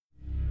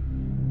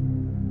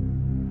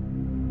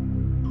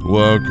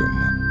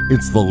Welcome.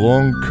 It's the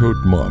Long Coat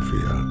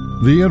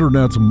Mafia, the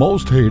internet's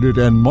most hated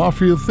and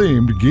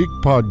mafia-themed geek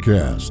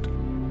podcast.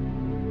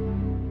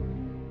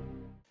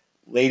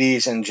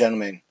 Ladies and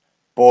gentlemen,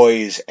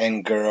 boys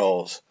and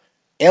girls,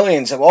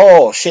 aliens of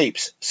all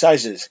shapes,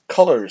 sizes,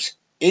 colors,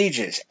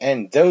 ages,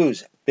 and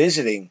those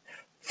visiting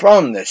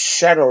from the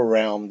shadow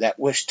realm that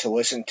wish to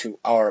listen to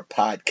our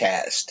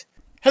podcast.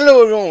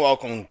 Hello everyone,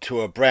 welcome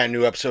to a brand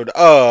new episode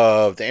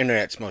of the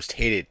internet's most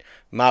hated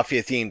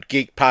mafia-themed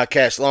geek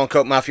podcast, Long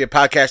Coat Mafia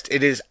Podcast.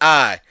 It is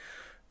I,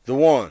 the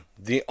one,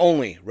 the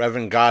only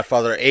Reverend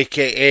Godfather,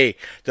 a.k.a.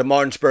 the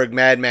Martinsburg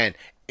Madman,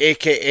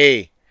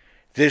 a.k.a.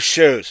 this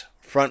show's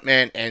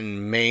frontman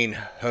and main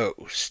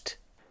host.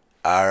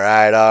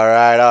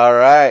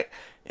 Alright.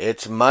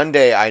 It's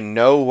Monday. I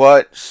know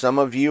what some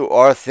of you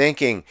are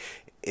thinking.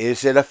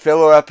 Is it a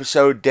filler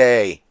episode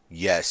day?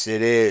 Yes,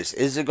 it is.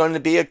 Is it going to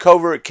be a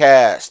covert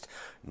cast?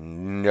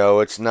 No,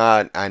 it's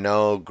not. I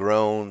know,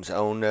 groans.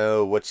 Oh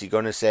no, what's he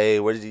going to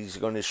say? What is he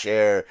going to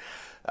share?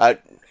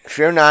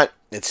 Fear not,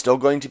 it's still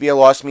going to be a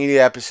Lost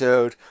Media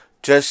episode,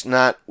 just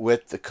not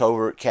with the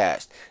covert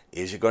cast.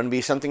 Is it going to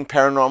be something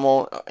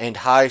paranormal and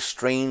high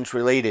strange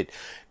related?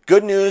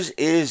 Good news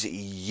is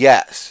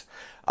yes.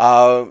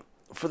 For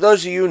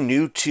those of you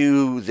new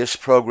to this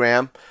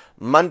program,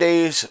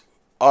 Mondays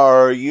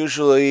are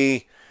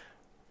usually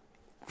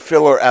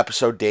filler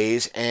episode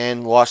days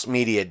and Lost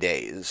Media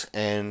days.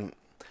 And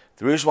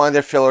the reason why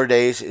they're filler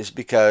days is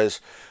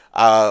because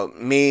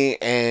me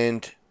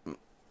and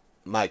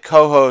my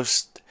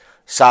co-host,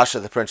 Sasha,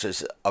 the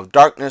Princess of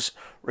Darkness,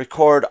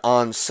 record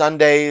on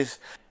Sundays.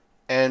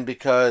 And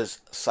because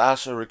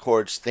Sasha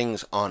records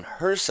things on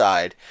her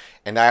side,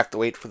 and I have to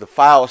wait for the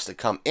files to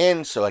come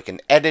in so I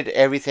can edit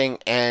everything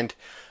and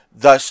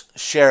thus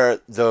share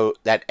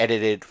that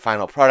edited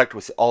final product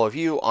with all of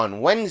you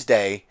on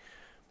Wednesday,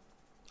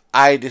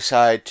 I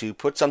decide to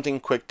put something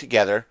quick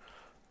together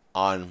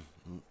on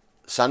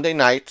Sunday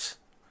nights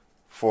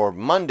for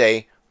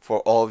Monday for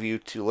all of you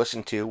to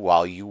listen to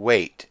while you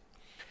wait.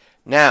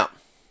 Now,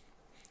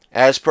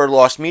 as per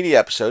Lost Media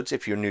episodes,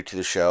 if you're new to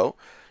the show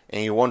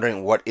and you're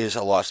wondering what is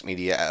a Lost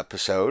Media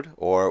episode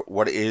or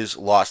what is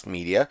Lost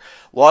Media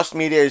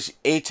is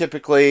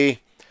atypically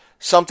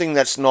something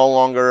that's no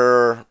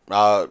longer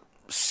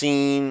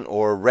seen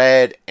or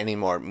read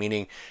anymore,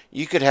 meaning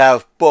you could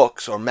have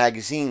books or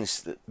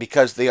magazines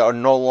because they are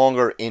no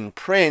longer in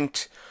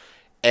print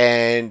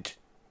and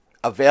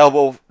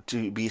available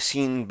to be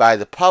seen by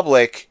the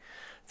public,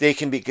 they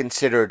can be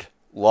considered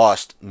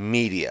lost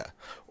media.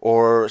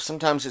 Or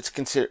sometimes it's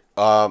considered,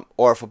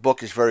 or if a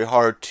book is very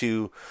hard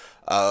to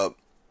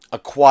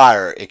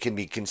acquire, it can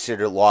be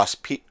considered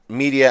lost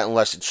media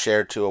unless it's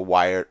shared to a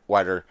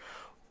wider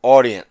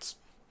audience.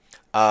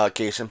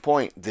 Case in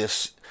point,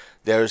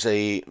 there's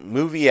a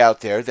movie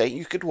out there that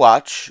you could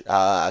watch.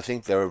 I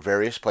think there are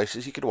various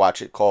places you could watch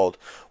it, called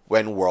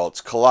When Worlds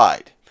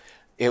Collide.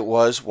 It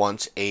was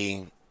once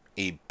a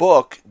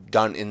book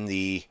done in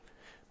the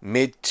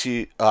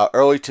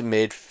early to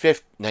mid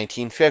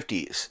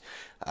 1950s.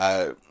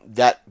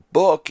 That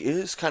book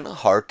is kind of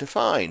hard to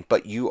find,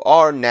 but you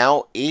are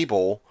now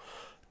able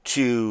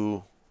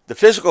to. The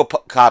physical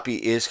copy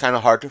is kind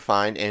of hard to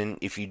find, and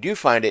if you do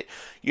find it,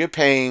 you're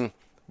paying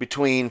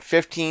between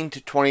 $15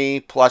 to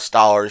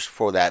 $20+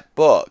 for that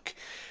book.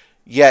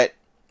 Yet,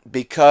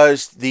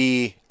 because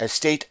the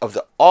estate of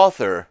the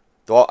author,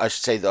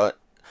 the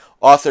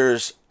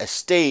author's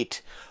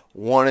estate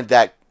wanted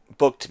that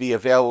book to be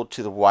available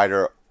to the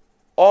wider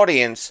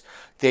audience,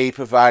 they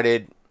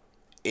provided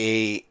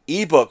a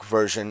ebook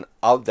version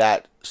of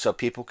that so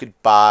people could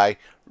buy,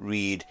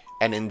 read,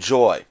 and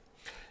enjoy.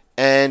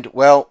 And,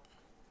 well,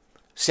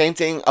 same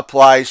thing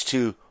applies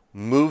to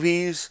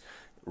movies,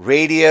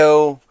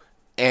 radio,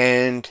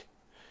 and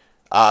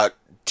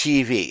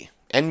TV,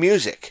 and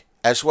music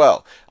as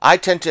well. I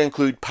tend to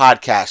include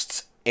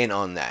podcasts in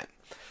on that.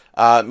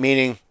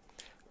 Meaning,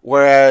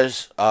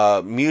 whereas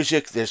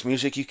music, there's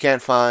music you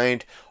can't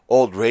find,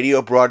 old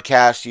radio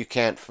broadcasts you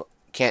can't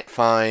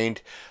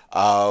find,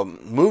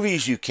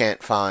 movies you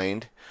can't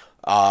find,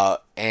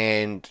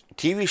 and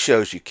TV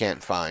shows you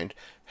can't find.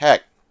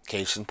 Heck,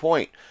 case in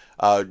point,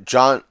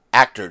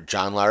 actor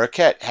John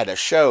Larroquette had a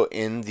show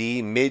in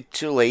the mid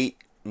to late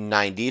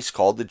 90s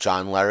called The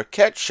John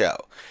Larroquette Show.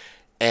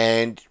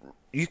 And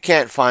you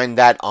can't find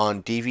that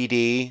on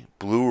DVD,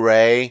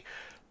 Blu-ray.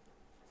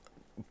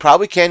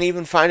 Probably can't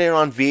even find it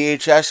on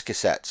VHS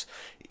cassettes.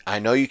 I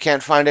know you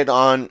can't find it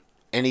on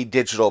any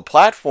digital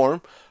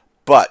platform,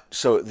 but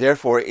so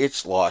therefore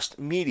it's lost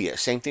media.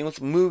 Same thing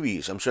with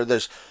movies. I'm sure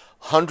there's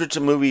hundreds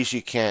of movies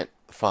you can't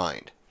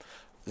find.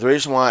 The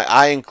reason why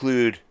I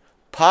include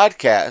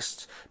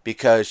podcasts,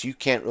 because you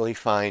can't really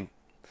find.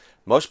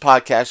 Most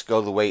podcasts go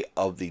the way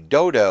of the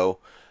dodo,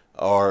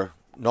 are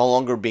no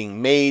longer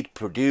being made,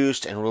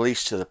 produced, and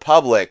released to the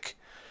public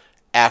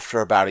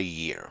after about a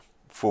year,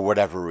 for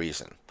whatever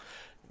reason.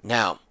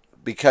 Now,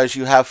 because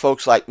you have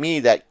folks like me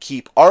that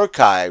keep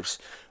archives,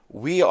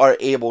 we are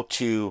able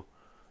to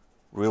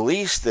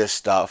release this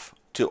stuff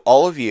to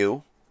all of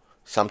you,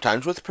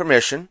 sometimes with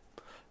permission,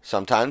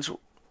 sometimes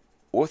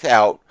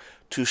without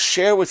to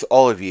share with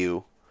all of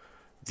you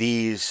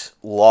these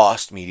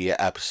lost media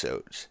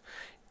episodes.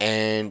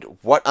 And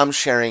what I'm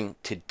sharing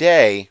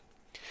today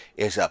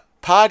is a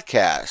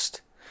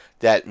podcast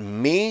that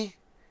me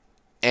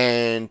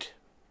and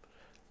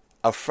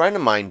a friend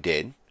of mine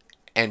did,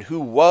 and who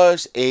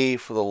was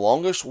for the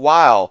longest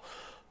while,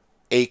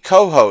 a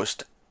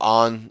co-host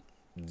on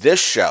this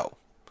show.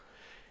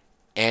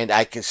 And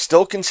I can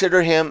still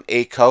consider him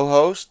a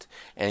co-host,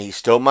 and he's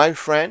still my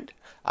friend.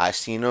 I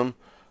seen him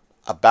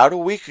about a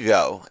week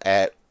ago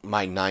at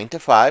my 9 to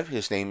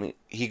 5.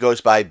 He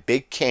goes by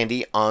Big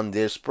Candy on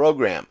this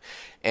program.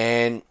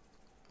 And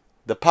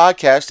the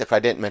podcast, if I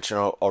didn't mention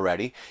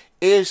already,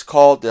 is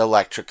called The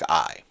Electric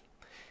Eye.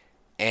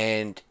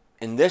 And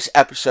in this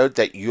episode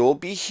that you'll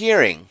be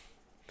hearing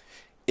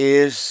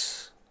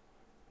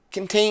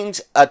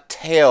contains a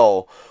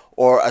tale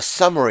or a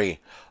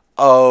summary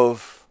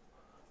of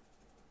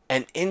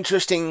an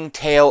interesting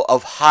tale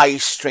of high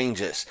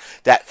strangeness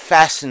that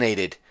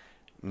fascinated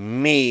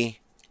me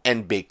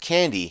and Big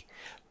Candy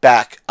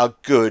back a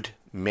good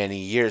many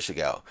years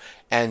ago.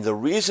 And the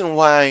reason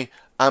why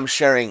I'm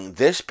sharing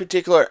this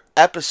particular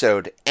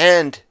episode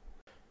and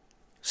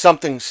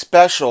something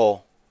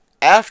special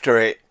after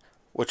it,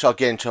 which I'll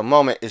get into in a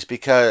moment, is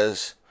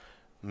because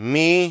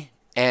me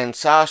and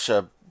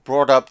Sasha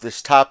brought up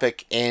this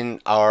topic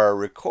in our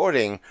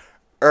recording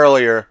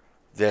earlier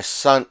this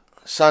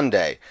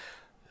Sunday.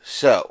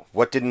 So,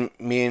 what did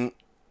me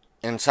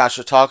and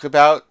Sasha talk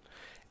about?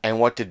 And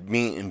what did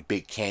me and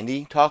Big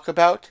Candy talk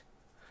about?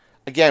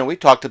 Again, we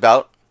talked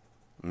about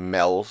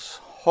Mel's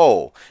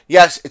hole.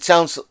 Yes, it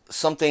sounds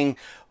something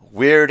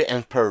weird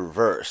and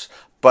perverse,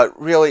 but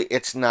really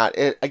it's not.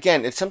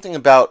 It's something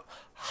about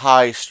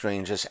high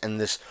strangeness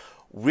and this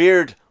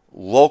weird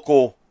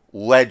local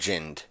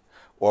legend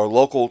or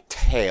local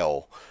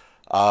tale,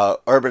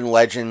 urban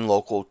legend,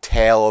 local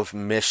tale of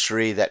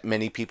mystery that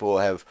many people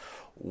have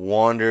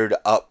wandered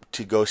up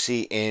to go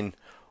see in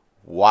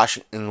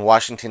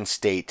Washington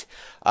State.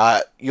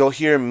 You'll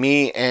hear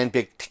me and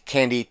Big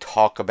Candy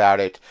talk about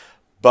it,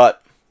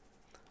 but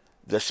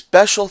the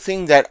special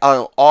thing that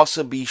I'll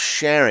also be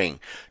sharing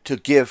to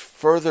give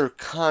further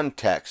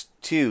context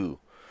to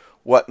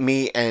what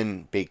me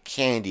and Big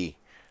Candy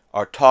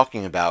are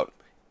talking about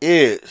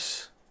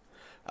is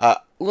a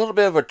little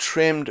bit of a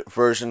trimmed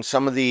version.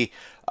 Some of the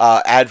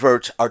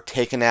adverts are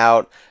taken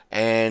out,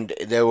 and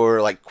there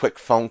were like quick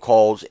phone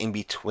calls in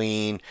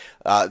between.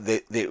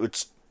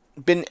 It's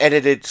been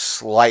edited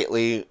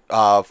slightly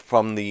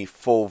from the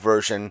full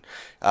version.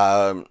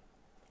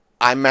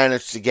 I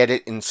managed to get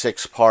it in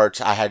 6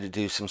 parts. I had to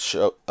do some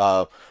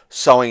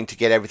sewing to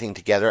get everything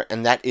together,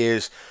 and that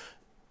is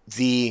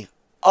the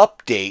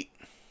update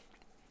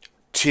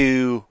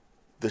to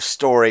the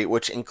story,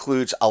 which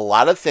includes a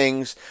lot of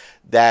things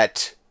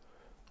that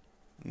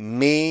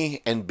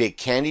me and Big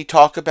Candy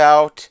talk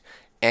about,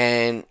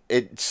 and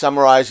it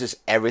summarizes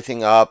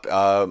everything up.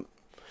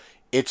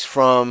 It's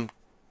from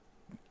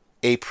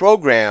a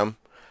program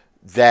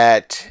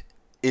that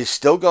is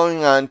still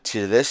going on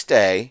to this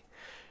day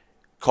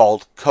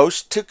called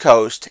Coast to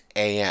Coast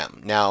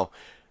AM. Now,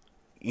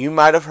 you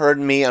might have heard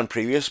me on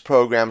previous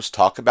programs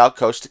talk about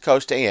Coast to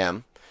Coast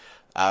AM,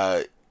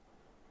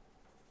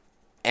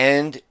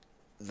 and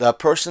the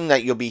person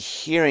that you'll be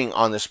hearing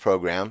on this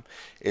program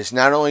is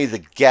not only the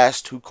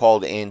guest who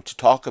called in to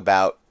talk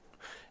about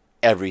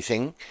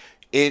everything,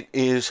 it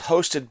is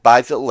hosted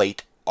by the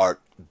late Art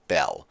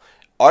Bell.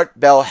 Art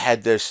Bell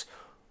had this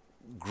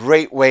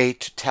great way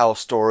to tell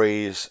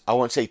stories. I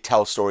won't say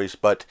tell stories,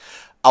 but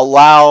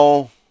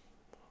allow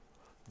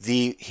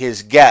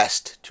his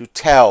guest to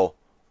tell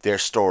their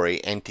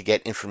story and to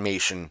get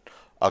information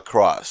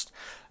across.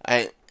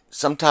 And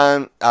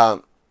sometimes I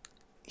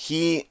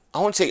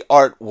won't say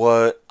Art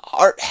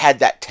had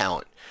that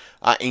talent,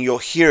 and you'll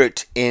hear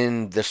it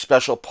in the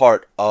special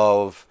part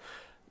of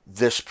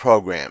this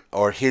program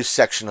or his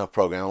section of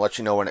program. I'll let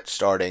you know when it's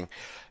starting.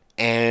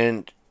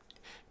 And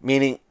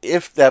meaning,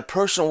 if that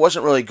person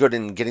wasn't really good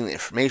in getting the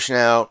information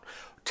out,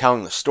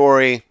 telling the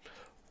story,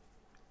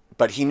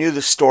 but he knew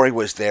the story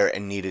was there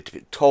and needed to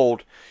be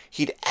told,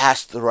 he'd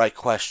ask the right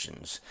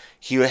questions.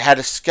 He had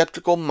a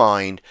skeptical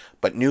mind,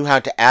 but knew how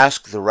to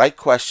ask the right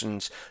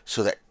questions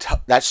so that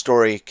that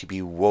story could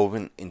be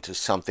woven into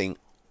something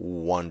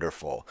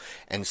wonderful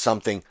and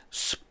something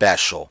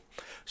special.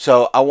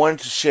 So I wanted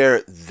to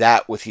share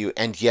that with you.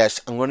 And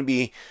yes, I'm going to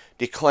be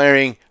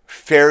declaring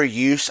fair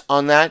use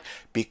on that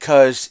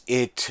because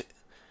it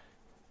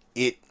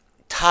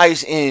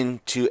ties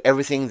into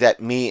everything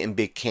that me and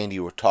Big Candy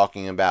were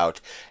talking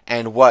about,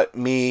 and what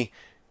I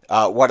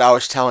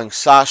was telling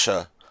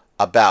Sasha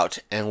about,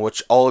 and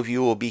which all of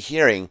you will be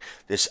hearing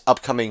this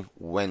upcoming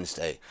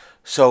Wednesday.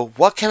 So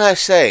what can I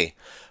say?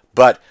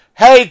 But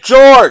hey,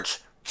 George,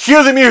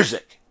 cue the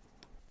music.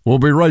 We'll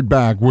be right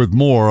back with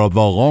more of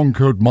the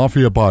Longcoat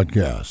Mafia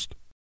podcast.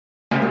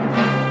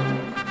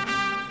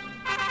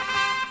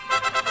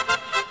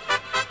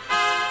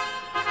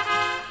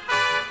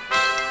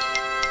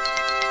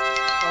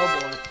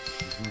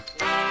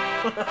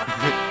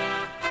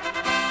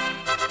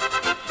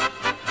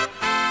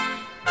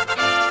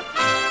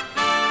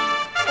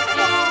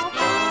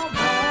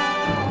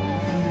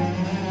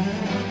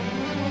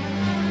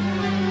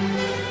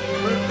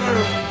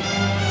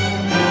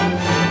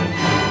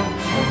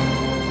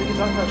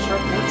 talking about sharp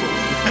pencils.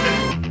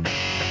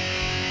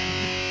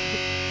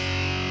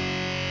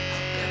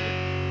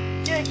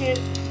 Kick it.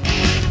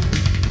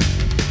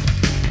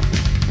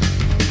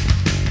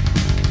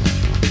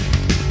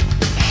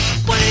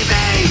 What do you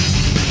mean?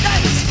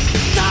 That's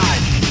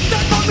time.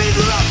 That's what we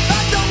grew up.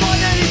 That's the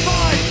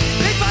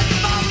 185. If I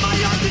found my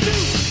yard to do,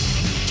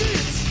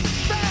 kids,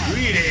 fair.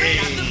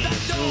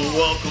 Greetings.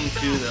 Welcome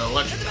to the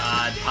Electric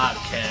Odd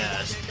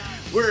Podcast.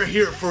 We're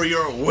here for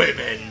your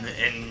women,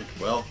 and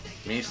well,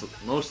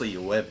 mostly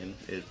your women.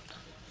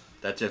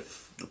 That's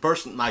if the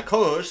person, my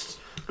co-host,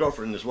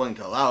 girlfriend is willing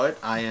to allow it.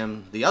 I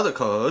am the other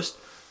co-host,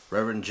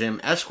 Reverend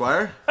Jim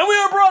Esquire. And we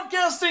are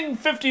broadcasting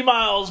 50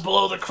 miles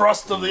below the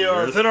crust of the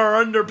earth in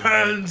our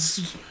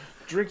underpants,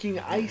 drinking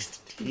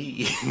iced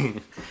tea.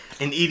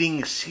 And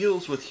eating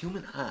seals with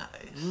human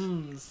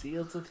eyes.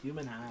 Seals with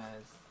human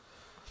eyes.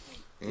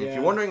 And if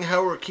you're wondering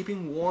how we're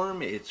keeping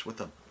warm, it's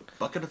with a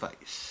bucket of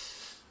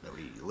ice that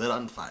we lit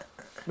on fire.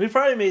 We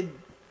probably made,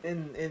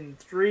 in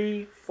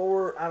 3,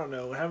 4, I don't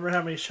know, however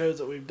how many shows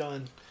that we've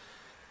done,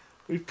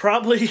 we've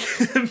probably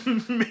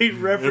made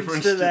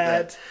reference to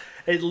that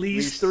at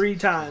least 3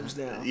 times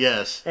now.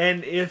 Yes.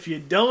 And if you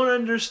don't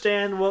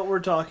understand what we're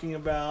talking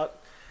about,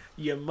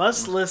 you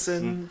must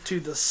listen to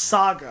the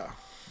saga.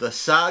 The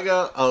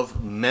saga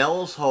of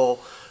Mels Hole.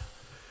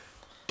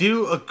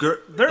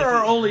 There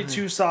are only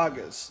 2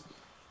 sagas.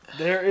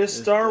 There is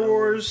Star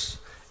Wars,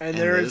 and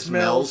there is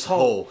Mels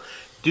Hole.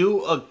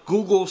 Do a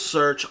Google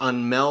search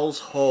on Mels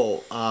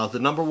Hole. The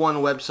number 1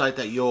 website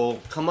that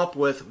you'll come up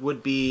with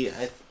would be...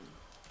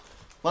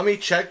 let me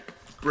check.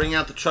 Bring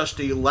out the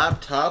trusty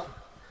laptop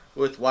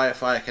with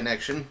Wi-Fi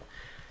connection.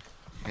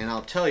 And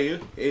I'll tell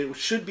you, it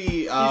should be...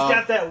 He's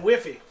got that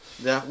Wi-Fi.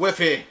 The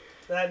Wi-Fi.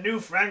 That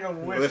newfangled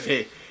Wi-Fi.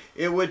 Wi-Fi.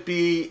 It would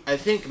be, I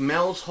think,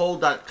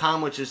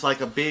 melshole.com, which is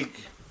like a big...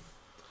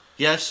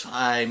 Yes,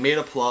 I made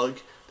a plug.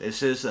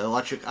 This is the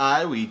Electric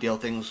Eye. We deal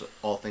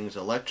all things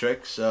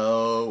electric,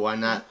 so why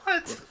not?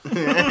 What?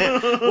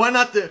 Why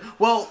not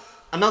well,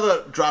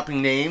 another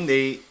dropping name,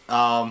 they,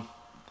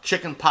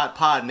 Chicken Pot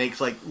Pod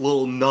makes like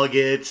little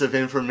nuggets of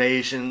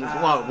information.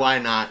 Why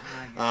not?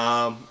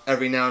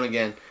 Every now and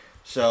again.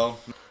 So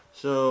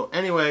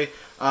anyway,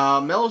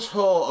 Mels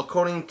Hole,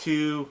 according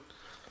to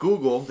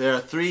Google, there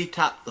are the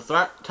top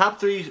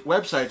 3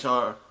 websites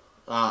are,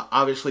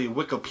 obviously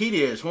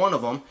Wikipedia is one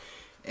of them,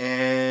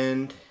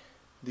 and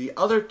the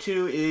other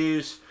 2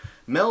 is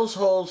Mels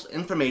Hole's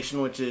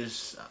information, which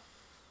is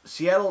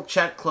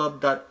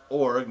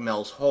seattlechatclub.org,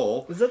 Mels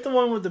Hole. Is that the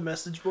one with the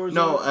message boards?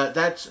 No,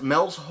 that's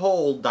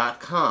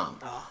melshole.com.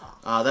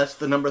 That's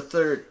the number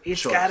 3rd It's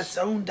choice. got its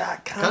own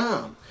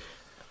 .com.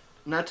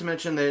 Not to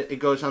mention that it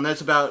goes on. That's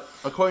about,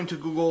 according to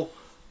Google,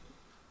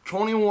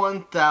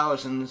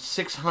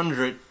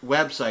 21,600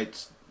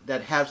 websites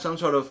that have some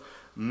sort of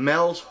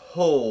Mels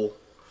Hole.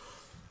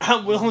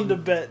 I'm willing to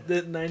bet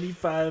that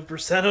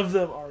 95% of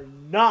them are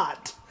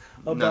not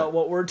about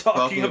what we're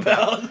talking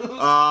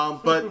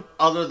about. But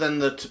other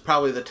than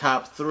probably the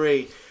top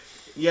 3,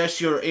 yes,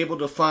 you're able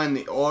to find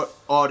the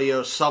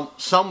audio.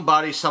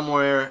 Somebody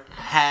somewhere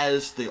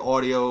has the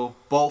audio,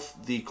 both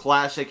the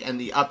classic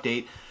and the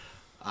update.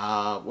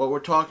 What we're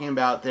talking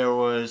about, there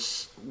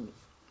was...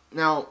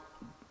 Now,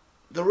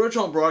 the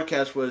original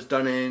broadcast was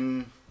done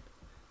in,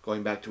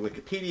 going back to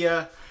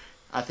Wikipedia,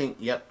 I think,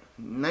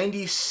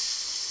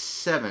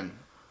 97.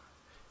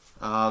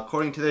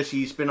 According to this,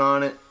 he's been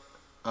on it.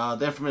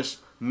 The infamous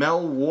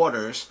Mel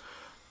Waters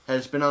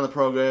has been on the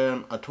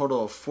program a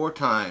total of 4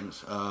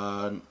 times.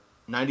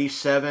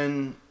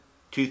 97,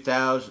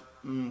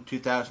 2000,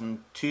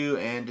 2002,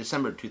 and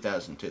December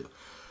 2002.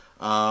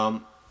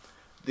 On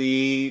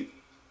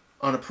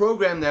a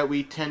program that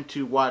we tend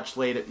to watch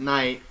late at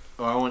night,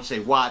 or I won't say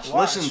watch.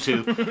 Listen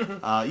to.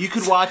 You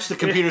could watch the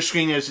computer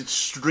screen as it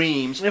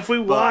streams. If we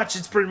watch,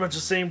 it's pretty much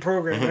the same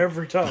program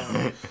every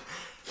time.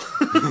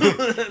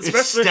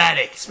 It's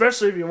static.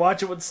 Especially if you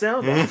watch it with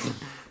sound off.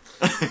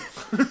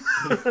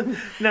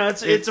 No,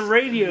 it's a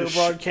radio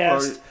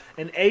broadcast,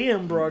 an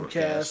AM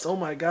broadcast. Oh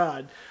my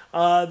God!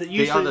 That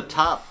usually on the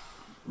top.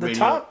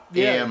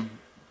 AM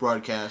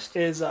broadcast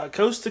is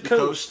coast to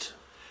coast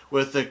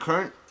with the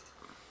current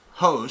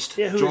host,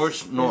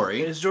 George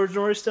Norrie. Is George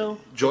Norrie still?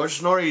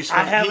 George Norrie.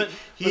 I haven't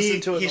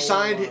listened to it. He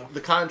signed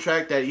the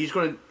contract that he was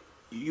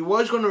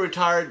going to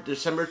retire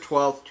December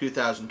 12th,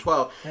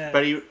 2012,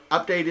 but he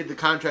updated the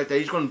contract that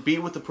he's going to be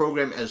with the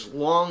program as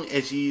long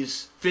as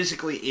he's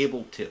physically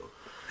able to.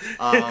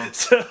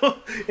 So,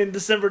 in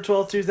December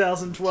 12th,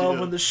 2012,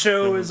 when the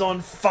show is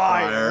on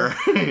fire,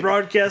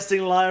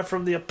 broadcasting live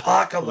from the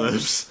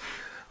apocalypse,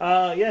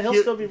 he'll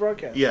still be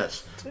broadcasting.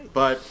 Yes, sweet.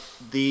 But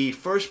the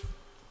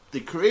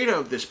creator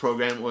of this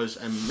program was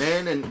a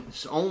man in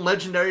his own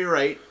legendary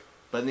right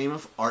by the name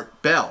of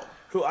Art Bell,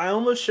 who I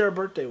almost share a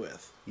birthday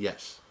with.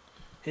 Yes.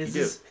 His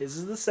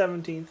is the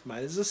 17th,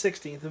 mine is the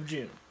 16th of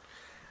June.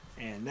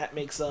 And that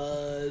makes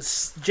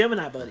us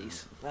Gemini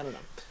buddies. I don't know.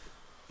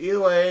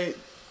 Either way,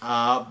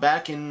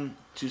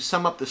 to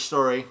sum up the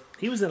story...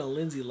 He was in a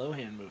Lindsay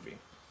Lohan movie.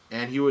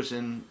 And he was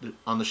on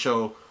the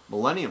show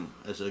Millennium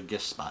as a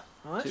guest spot.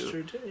 Oh, that's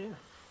true, too, yeah.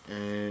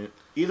 And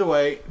either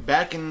way,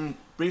 back in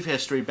brief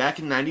history, back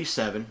in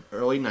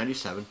early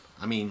 97,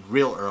 I mean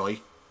real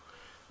early,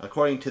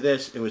 according to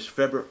this, it was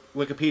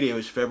Wikipedia, it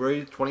was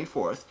February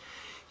 24th,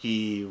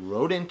 he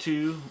wrote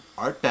into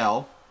Art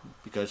Bell,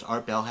 because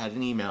Art Bell had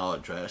an email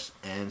address,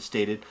 and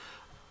stated,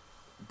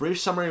 brief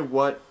summary of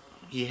what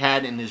he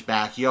had in his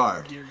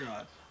backyard. Dear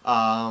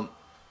God.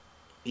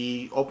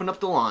 He opened up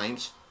the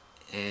lines,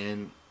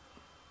 and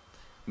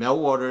Mel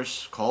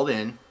Waters called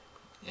in,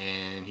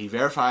 and he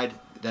verified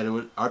that it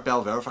was Art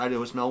Bell verified it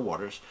was Mel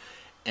Waters,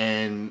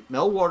 and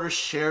Mel Waters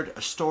shared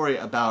a story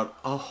about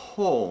a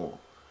hole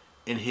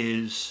in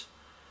his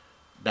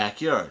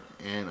backyard.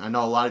 And I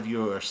know a lot of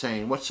you are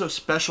saying, what's so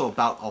special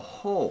about a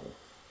hole?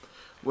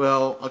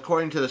 Well,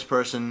 according to this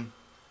person,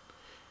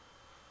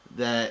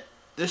 that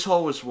this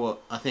hole was, what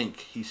I think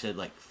he said,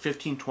 like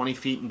 15, 20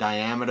 feet in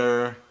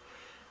diameter.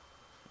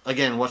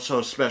 Again, what's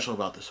so special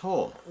about this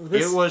hole?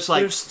 It was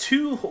like... There's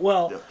two...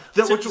 Well...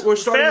 we're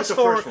starting with the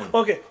first one.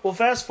 Okay, well,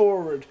 fast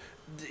forward.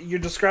 You're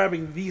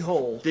describing the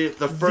hole. The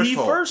first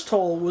hole. The first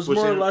hole was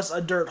more or less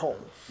a dirt hole.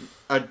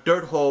 A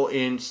dirt hole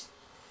in...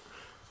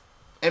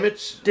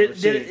 Emmett's...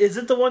 Is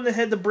it the one that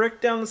had the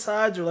brick down the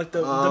sides, or like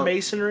the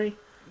masonry?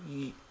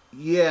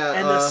 Yeah.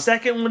 And the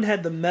second one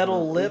had the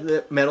metal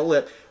lip? Metal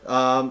lip.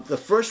 The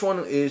first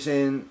one is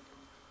in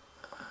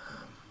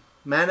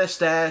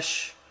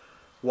Manastash,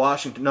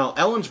 Washington. No,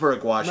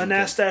 Ellensburg, Washington.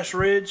 Manastash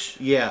Ridge?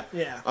 Yeah.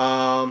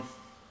 Yeah.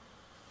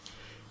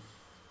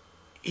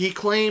 He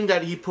claimed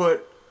that he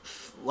put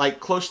like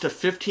close to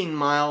 15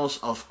 miles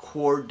of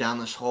cord down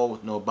this hole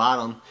with no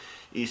bottom.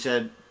 He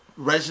said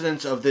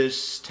residents of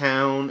this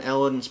town,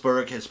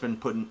 Ellensburg, has been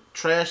putting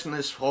trash in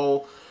this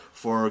hole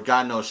for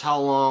God knows how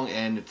long,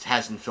 and it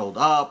hasn't filled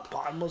up.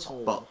 Bottomless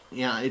hole. But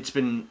yeah, it's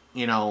been,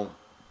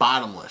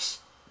 bottomless.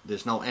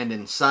 There's no end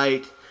in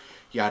sight.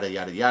 Yada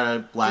yada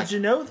yada. Black. Did you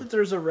know that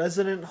there's a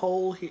resident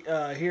hole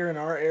here in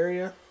our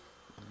area?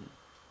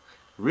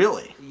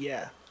 Really?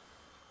 Yeah.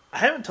 I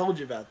haven't told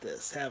you about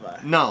this, have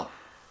I? No.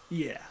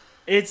 Yeah.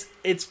 It's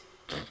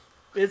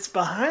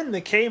behind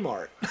the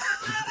Kmart.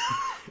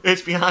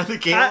 It's behind the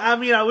Kmart? I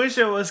mean, I wish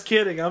I was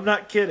kidding. I'm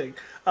not kidding.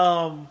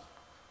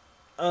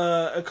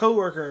 A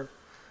coworker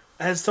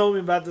has told me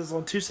about this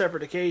on 2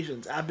 separate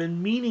occasions. I've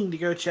been meaning to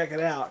go check it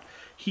out.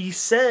 He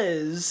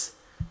says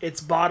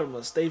it's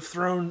bottomless. They've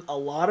thrown a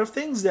lot of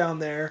things down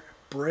there,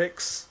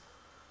 bricks,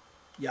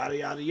 yada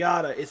yada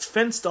yada. It's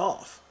fenced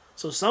off,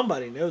 so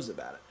somebody knows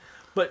about it.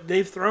 But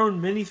they've thrown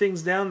many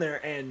things down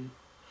there, and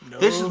no.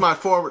 This is my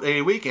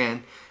 4-day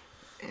weekend,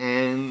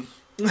 and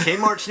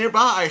Kmart's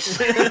nearby.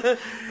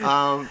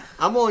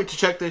 I'm willing to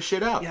check this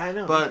shit out. Yeah, I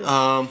know. But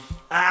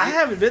I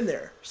haven't been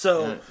there,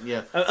 so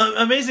yeah.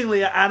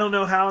 Amazingly, I don't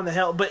know how in the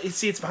hell. But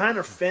it's behind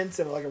a fence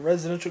in like a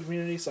residential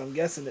community, so I'm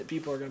guessing that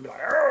people are going to be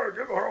like, "Oh,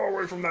 get the hell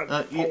away from that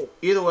hole."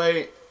 Either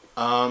way,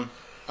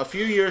 a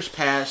few years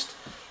passed,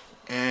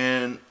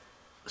 and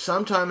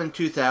sometime in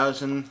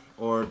 2000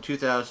 or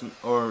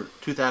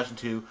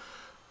 2002,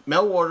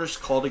 Mel Waters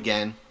called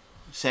again,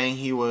 saying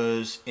he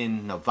was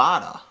in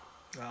Nevada.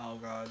 Oh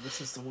God,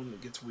 this is the one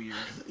that gets weird.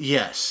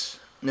 Yes.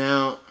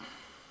 Now,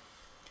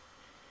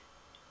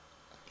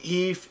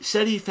 he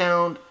said he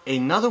found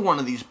another one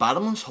of these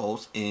bottomless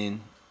holes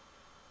in,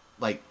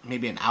 like,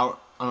 maybe an hour,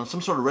 on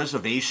some sort of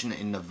reservation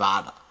in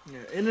Nevada. Yeah,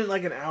 isn't it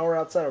like an hour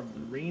outside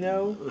of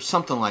Reno? Or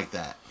something like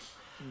that.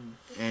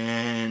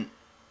 And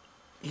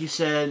he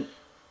said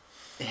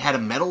it had a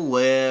metal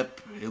lip.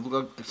 It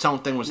looked like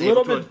something was a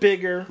little bit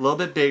bigger. A little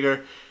bit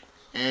bigger.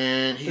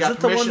 And he got Is it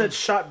permission. the one that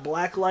shot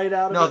black light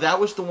out of it? No, that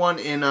was the one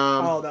in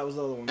that was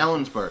the other one.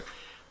 Ellensburg.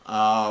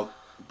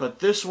 But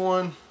this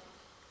one,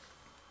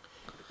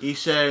 he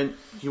said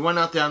he went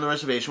out there on the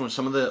reservation with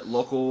some of the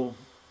local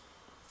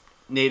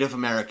Native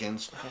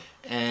Americans,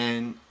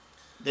 and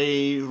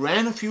they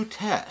ran a few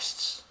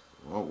tests.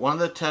 Well, one of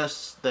the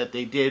tests that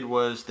they did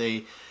was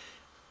they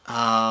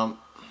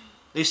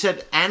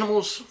said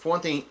animals, for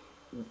one thing,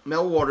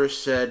 Mel Waters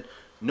said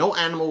no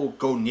animal will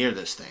go near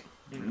this thing.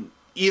 Mm-hmm.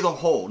 Either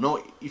hole.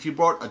 No, if you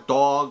brought a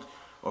dog,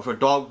 or if a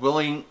dog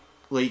willingly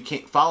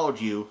followed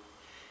you,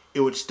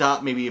 it would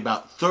stop maybe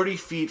about 30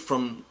 feet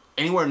from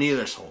anywhere near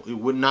this hole. It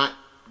would not,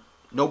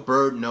 no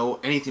bird, no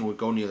anything would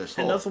go near this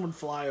hole. And nothing would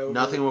fly over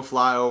Nothing would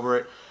fly over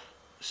it.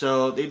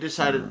 So they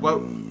decided,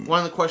 one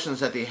of the questions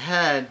that they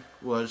had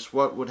was,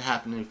 what would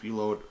happen if you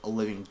lowered a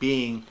living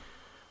being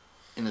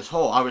in this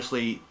hole?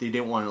 Obviously, they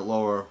didn't want to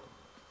lower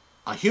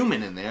a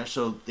human in there,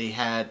 so they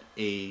had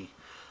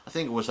I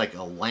think it was like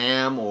a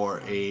lamb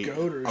or a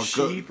goat or a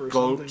sheep or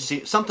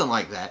something. Something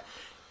like that.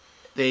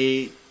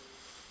 They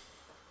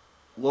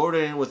lowered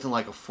it in with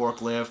like a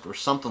forklift or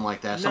something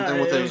like that. Something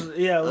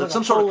with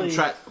some sort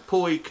of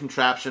pulley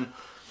contraption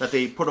that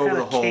they put over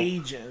the hole.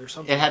 Cage or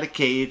something. It had a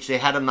cage. They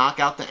had to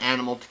knock out the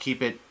animal to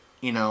keep it,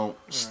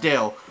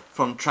 still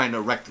from trying to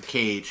wreck the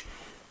cage.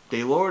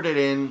 They lowered it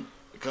in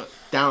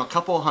down a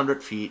couple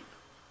 100 feet,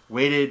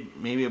 waited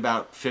maybe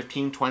about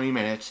 15, 20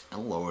 minutes,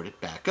 and lowered it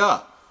back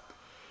up.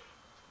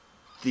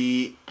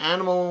 The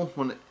animal,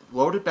 when it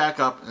loaded back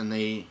up and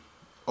they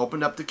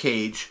opened up the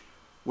cage,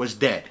 was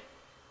dead.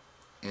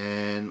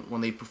 And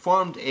when they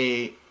performed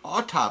a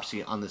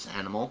autopsy on this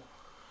animal,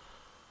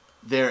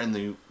 there in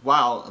the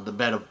wild, the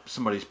bed of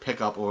somebody's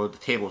pickup or the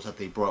tables that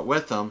they brought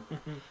with them,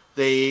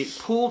 they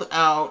pulled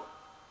out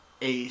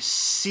a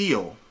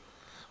seal.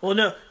 Well,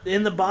 no,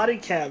 in the body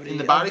cavity,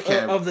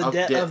 of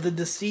the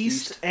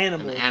deceased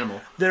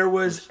animal, there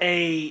was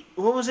a,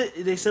 what was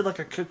it? They said like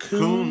a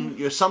cocoon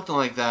or something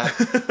like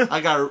that. I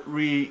gotta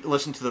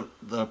re-listen to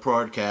the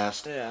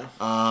broadcast.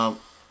 Yeah.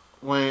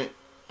 When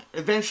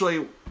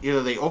eventually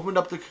either they opened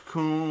up the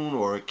cocoon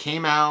or it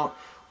came out,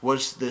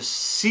 was this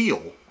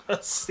seal.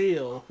 A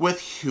seal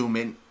with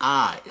human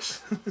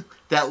eyes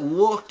that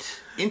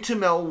looked into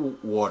Mel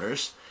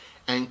Waters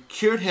and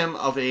cured him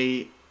of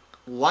a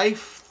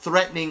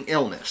life-threatening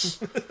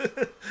illness.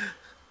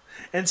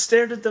 And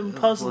stared at them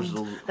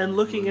puzzled and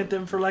looking at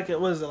them for like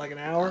an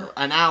hour?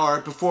 An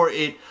hour before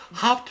it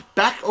hopped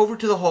back over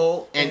to the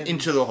hole and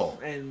into the hole.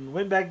 And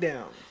went back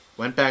down.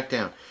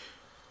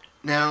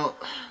 Now,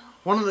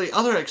 one of the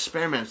other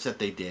experiments that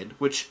they did,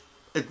 which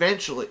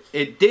eventually,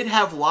 it did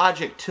have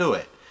logic to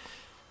it,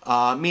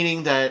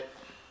 meaning that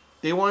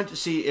they wanted to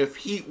see if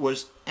heat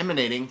was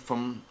emanating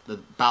from the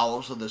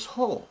bowels of this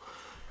hole.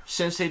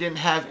 Since they didn't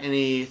have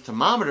any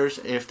thermometers,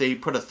 if they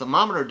put a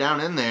thermometer down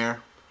in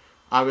there,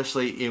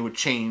 obviously it would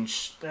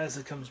change as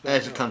it comes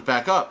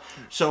back up.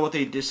 So what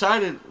they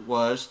decided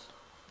was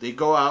they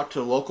go out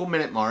to a local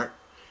Minute Mart,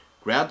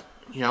 grab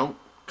a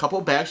couple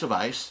bags of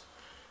ice,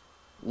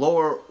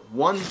 lower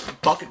one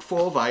bucket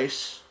full of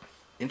ice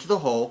into the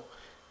hole,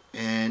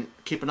 and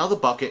keep another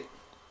bucket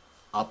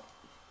up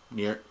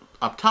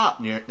top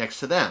next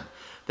to them.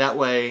 That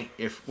way,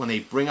 when they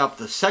bring up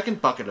the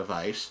second bucket of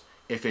ice,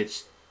 if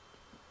it's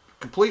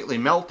completely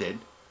melted,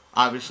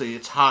 obviously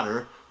it's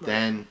hotter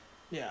than.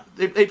 Yeah.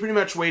 They pretty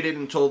much waited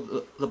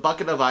until the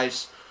bucket of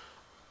ice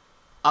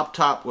up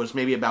top was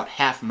maybe about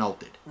half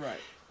melted. Right.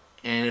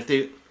 And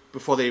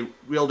before they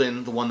reeled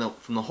in the one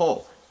from the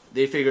hole,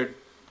 they figured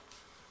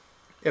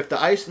if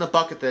the ice in the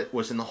bucket that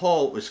was in the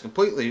hole was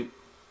completely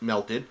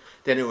melted,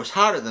 then it was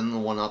hotter than the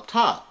one up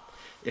top.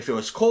 If it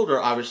was colder,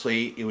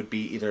 obviously it would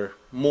be either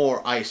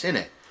more ice in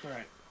it.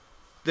 Right.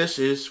 This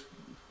is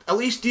at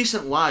least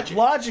decent logic.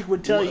 Logic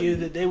would tell you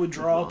that they would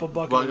draw up a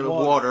bucket of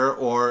water.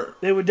 Or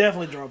they would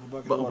definitely draw up a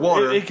bucket of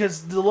water.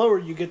 Because the lower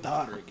you get, the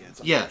hotter it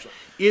gets. Yeah.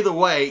 Either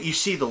way, you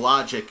see the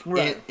logic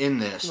in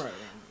this. Right.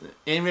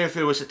 Even if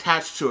it was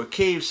attached to a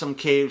cave, some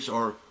caves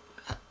are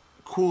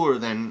cooler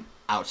than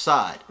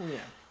outside.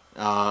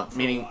 Yeah.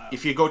 Meaning,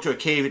 if you go to a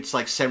cave, it's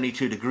like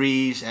 72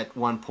 degrees at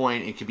one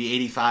point. It could be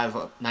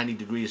 85, 90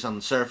 degrees on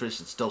the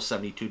surface. It's still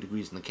 72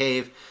 degrees in the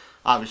cave.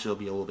 Obviously, it'll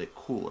be a little bit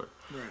cooler.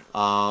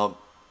 Right.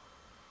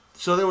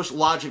 So there was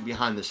logic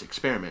behind this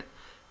experiment.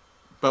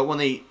 But when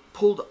they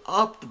pulled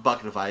up the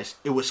bucket of ice,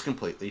 it was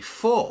completely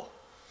full.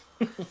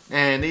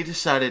 And they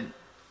decided,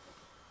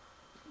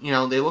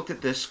 they looked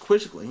at this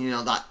quizzically.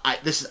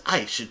 This is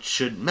ice. It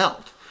should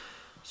melt.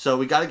 So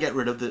we got to get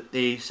rid of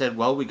they said,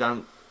 well, we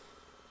got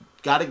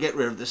to get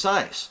rid of this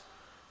ice.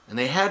 And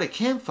they had a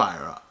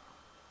campfire up,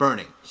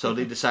 burning. So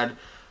they decided,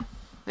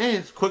 hey,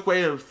 it's a quick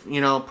way of,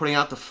 putting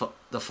out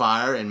the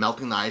fire and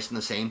melting the ice in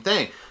the same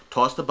thing.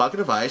 Toss the bucket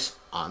of ice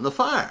on the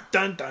fire.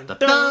 Dun, dun, dun,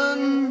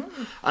 dun.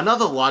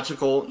 Another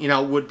logical,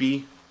 would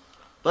be,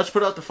 let's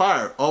put out the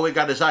fire. All we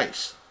got is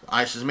ice.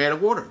 Ice is made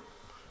of water.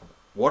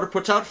 Water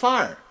puts out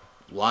fire.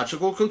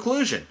 Logical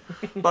conclusion.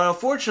 But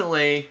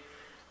unfortunately,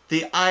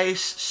 the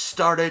ice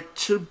started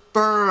to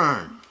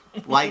burn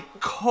like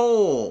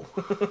coal.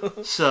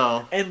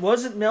 So. And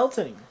wasn't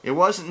melting. It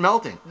wasn't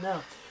melting.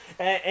 No.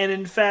 And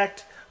in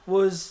fact,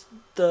 was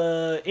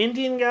the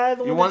Indian guy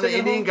the one of the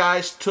Indian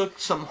guys took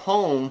some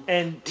home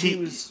and to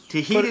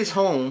heat his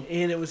home.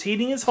 And it was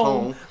heating his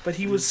home, but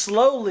he was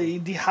slowly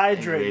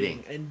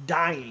dehydrating and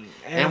dying.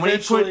 And when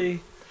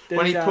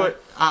he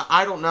put,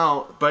 I don't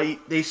know,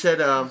 but they said,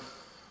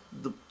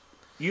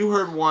 you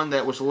heard one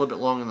that was a little bit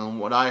longer than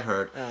what I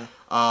heard.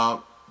 The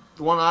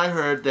one I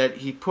heard that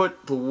he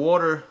put the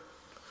water,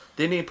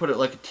 didn't he put it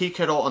like a tea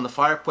kettle on the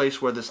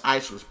fireplace where this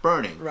ice was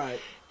burning? Right.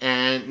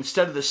 And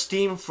instead of the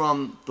steam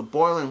from the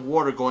boiling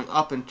water going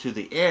up into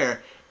the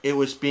air, it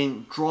was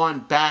being drawn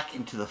back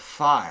into the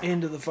fire.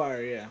 Into the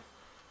fire, yeah.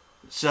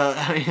 So,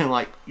 you're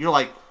like,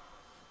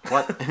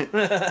 what?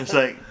 It's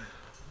like,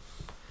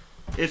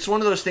 it's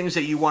one of those things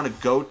that you want to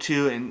go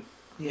to and,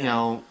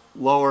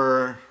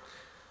 lower.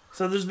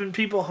 So there's been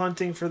people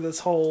hunting for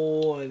this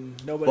hole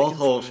and nobody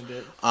can find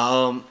it.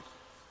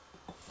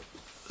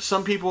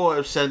 Some people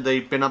have said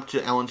they've been up to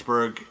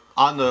Ellensburg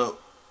on the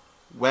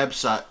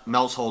website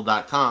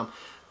melshole.com,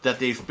 that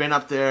they've been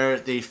up there.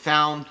 They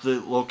found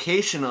the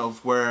location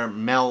of where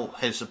Mel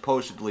has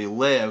supposedly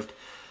lived.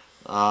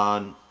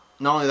 Not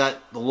only that,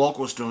 the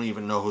locals don't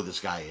even know who this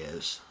guy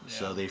is. Yeah.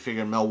 So they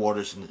figured Mel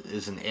Waters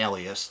is an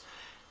alias.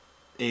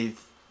 They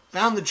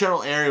found the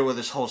general area where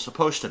this hole's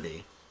supposed to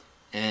be,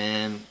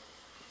 and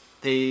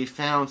they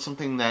found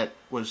something that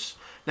was,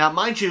 now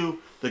mind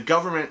you, the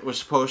government was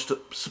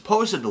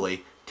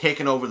supposedly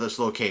taken over this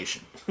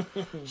location.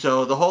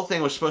 So the whole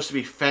thing was supposed to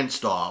be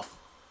fenced off.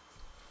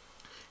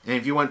 And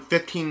if you went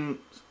 15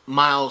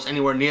 miles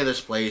anywhere near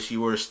this place,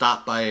 you were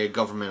stopped by a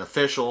government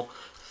official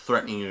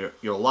threatening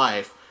your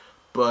life.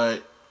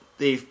 But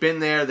they've been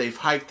there, they've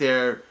hiked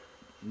there,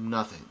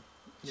 nothing.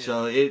 Yeah.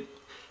 So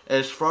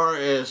as far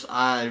as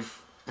and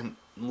a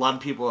lot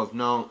of people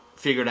have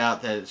figured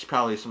out that it's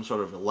probably some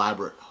sort of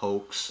elaborate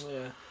hoax.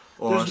 Yeah.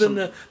 There's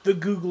been the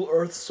Google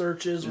Earth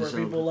searches where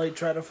people like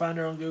try to find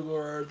her on Google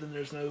Earth and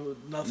there's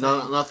nothing.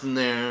 Nothing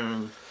there.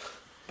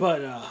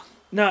 But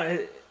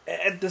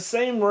at the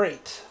same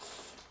rate,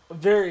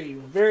 very,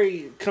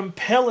 very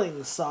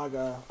compelling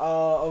saga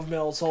of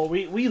Mels Hole.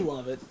 We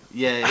love it.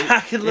 Yeah, I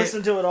could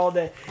listen to it all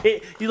day.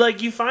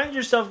 You find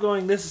yourself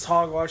going, "This is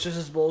hogwash. This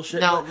is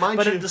bullshit." Now,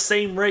 but at the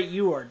same rate,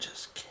 you are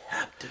just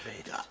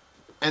captivated.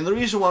 And the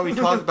reason why we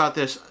talk about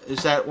this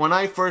is that when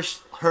I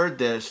first heard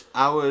this,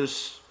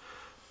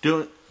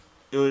 it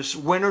was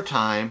winter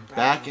time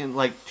back in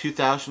like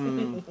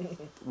 2000,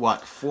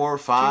 4 or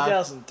 5?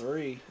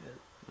 2003.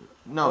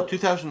 No,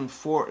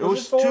 2004. It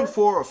was 4?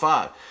 4 or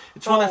 5.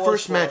 It's when I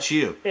first met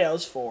you. Yeah, it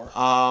was 4.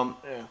 Yeah.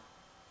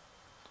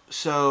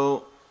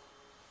 So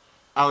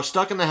I was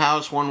stuck in the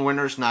house one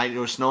winter's night. It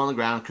was snow on the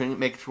ground. Couldn't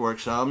make it to work.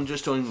 So I'm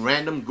just doing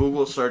random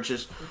Google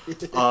searches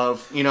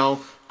of,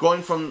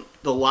 going from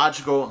the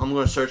logical, I'm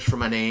going to search for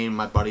my name,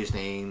 my buddy's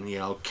name,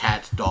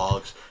 cats,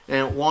 dogs.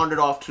 And it wandered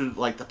off to,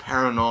 like, the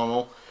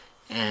paranormal.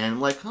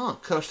 And, like,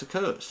 Coast to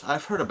Coast.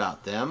 I've heard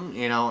about them,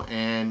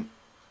 and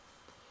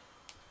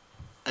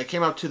I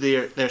came up to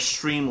their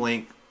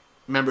Streamlink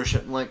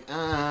membership. And like,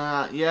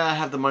 yeah, I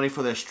have the money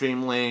for their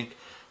Streamlink,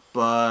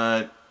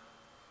 but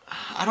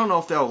I don't know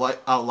if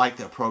I'll like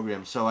their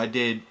program. So I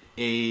did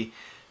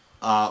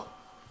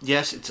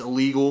yes, it's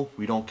illegal.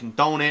 We don't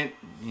condone it.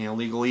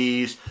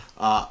 Legalese.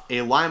 A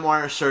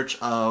LimeWire search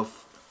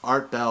of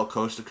Art Bell,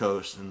 Coast to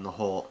Coast, and the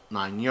whole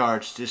 9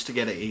 yards, just to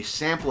get a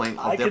sampling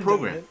of their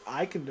program.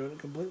 I can do it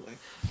completely.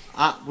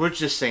 We're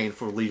just saying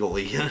for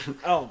legally.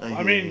 Oh,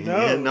 I mean,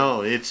 no.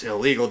 No, it's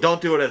illegal.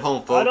 Don't do it at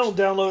home, folks. I don't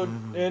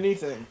download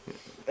anything.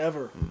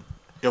 Ever.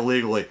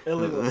 Illegally.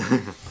 Illegally.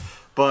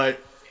 But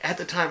at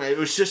the time, it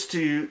was just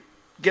to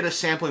get a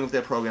sampling of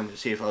their program to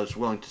see if I was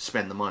willing to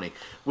spend the money,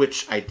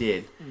 which I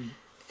did.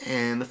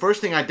 And the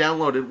first thing I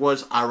downloaded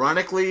was,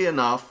 ironically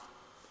enough,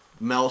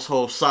 Mels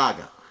Hole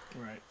Saga.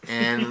 Right.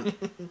 And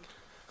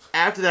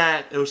after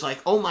that, it was like,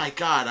 oh my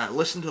god, I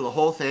listened to the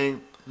whole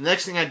thing. The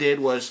next thing I did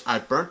was I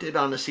burnt it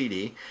on a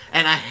CD,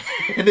 and I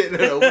handed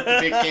it over to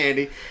Big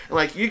Candy. I'm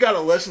like, you gotta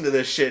listen to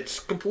this shit. It's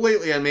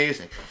completely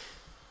amazing.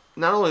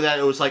 Not only that,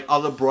 it was like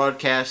other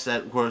broadcasts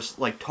that was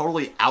like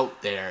totally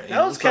out there.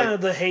 That was kind of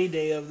the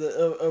heyday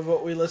of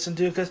what we listened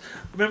to, because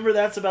remember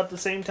that's about the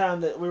same time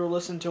that we were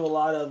listening to a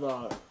lot of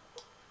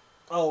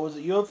was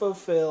it UFO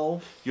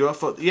Phil?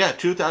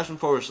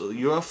 2004 was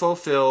UFO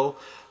Phil,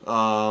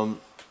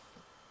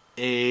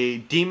 a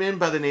demon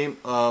by the name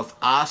of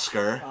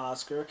Oscar.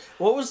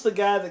 What was the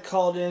guy that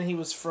called in? He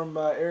was from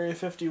Area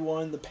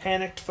 51, the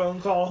panicked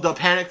phone call. The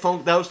panic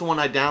phone, that was the one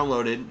I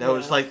downloaded.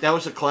 That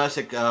was a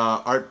classic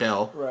Art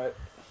Bell. Right.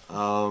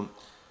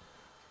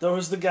 There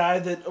was the guy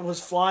that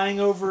was flying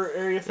over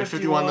Area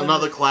 51.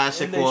 Another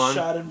classic and they one.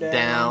 Shot him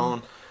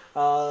down.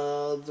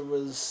 There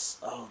was,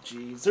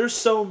 there's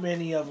so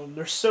many of them.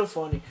 They're so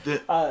funny.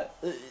 I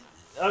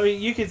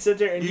mean, you could sit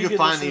there and you can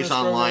find these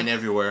online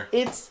everywhere.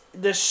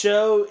 The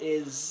show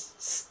is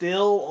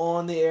still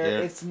on the air.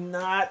 Yeah. It's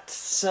not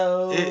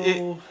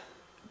so.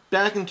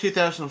 Back in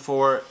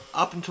 2004,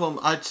 up until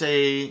I'd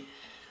say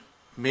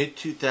mid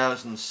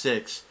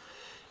 2006,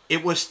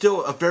 it was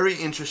still a very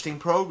interesting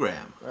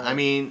program. Right. I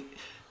mean,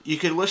 you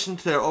could listen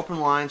to their open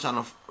lines on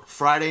a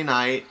Friday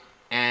night,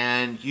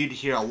 and you'd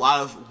hear a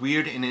lot of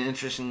weird and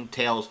interesting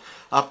tales,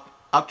 up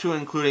to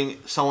including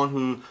someone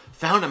who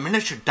found a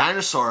miniature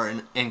dinosaur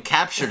and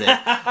captured it.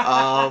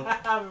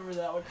 I remember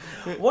that one.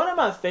 One of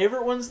my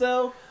favorite ones,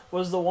 though,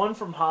 was the one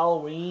from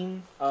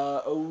Halloween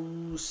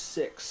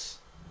 06,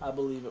 I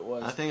believe it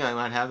was. I think I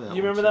might have that one.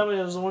 You remember that one?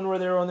 It was the one where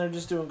they were on there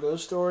just doing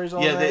ghost stories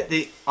all night? Yeah,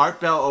 the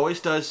Art Bell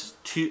always does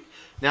two.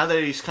 Now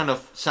that he's kind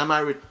of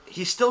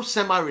he's still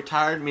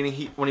semi-retired,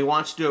 meaning when he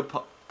wants to do a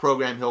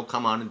program, he'll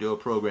come on and do a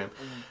program.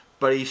 Mm-hmm.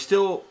 But he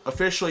still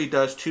officially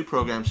does 2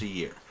 programs a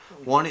year.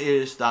 One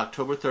is the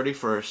October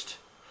 31st.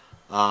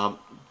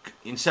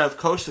 Instead of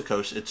Coast to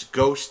Coast, it's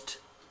Ghost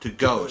to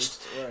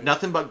Ghost. Right.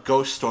 Nothing but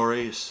ghost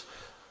stories.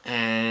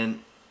 And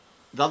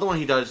the other one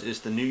he does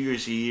is the New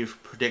Year's Eve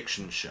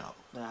prediction show.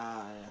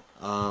 Yeah.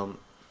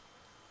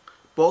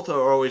 Both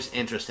are always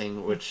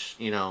interesting, which,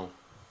 in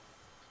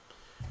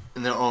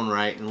their own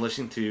right. And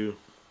listening to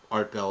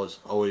Art Bell is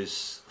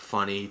always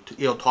funny.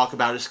 He'll talk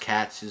about his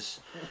cats. He's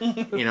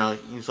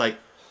like,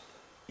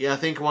 I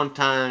think one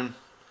time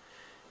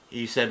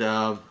he said,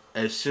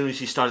 as soon as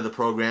he started the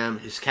program,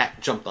 his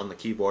cat jumped on the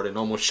keyboard and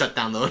almost shut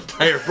down the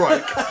entire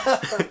break.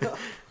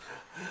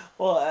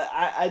 Well,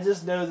 I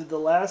just know that the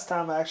last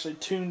time I actually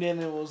tuned in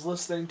and was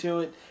listening to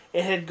it,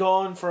 it had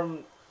gone from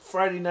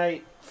Friday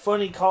night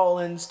funny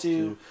call-ins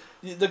to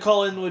the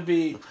call-in would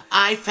be,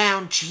 I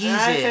found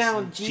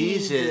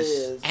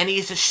Jesus. And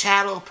he's a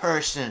shadow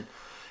person.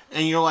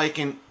 And you're like,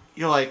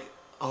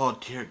 Oh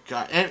dear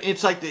God! And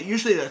it's like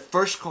usually the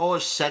first caller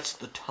sets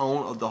the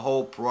tone of the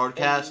whole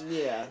broadcast.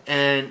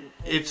 And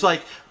it's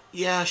like,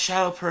 yeah,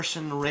 shadow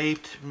person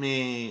raped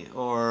me,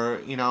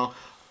 or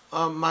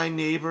my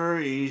neighbor,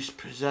 he's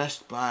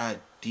possessed by a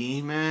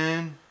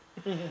demon.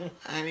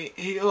 I mean,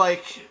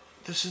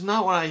 this is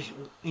not what I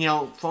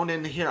phoned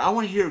in to hear. I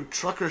want to hear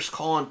truckers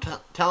calling,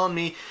 telling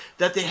me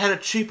that they had a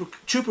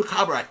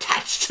chupacabra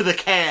attached to the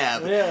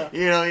cab.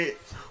 Yeah.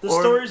 The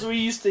stories we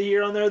used to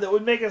hear on there that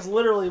would make us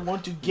literally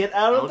want to get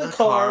out of the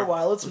car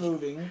while it's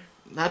moving.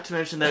 Not to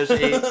mention there's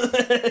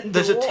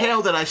a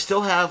tale that I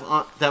still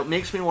have that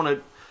makes me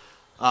want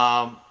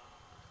to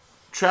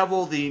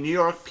travel the New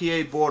York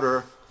PA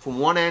border from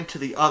one end to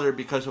the other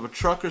because of a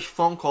trucker's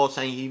phone call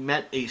saying he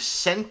met a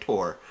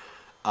centaur,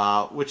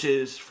 which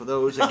is, for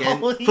those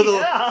again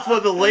for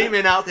the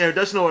layman out there who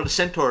doesn't know what a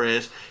centaur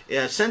is.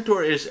 A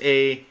centaur is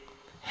a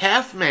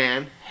half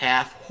man,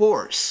 half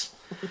horse.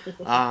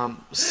 Find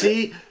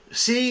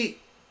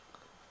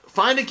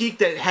a geek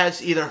that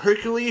has either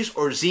Hercules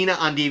or Xena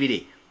on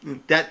DVD.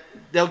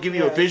 They'll give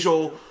you a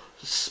visual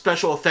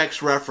special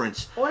effects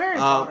reference. Well, Harry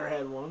Potter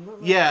had one.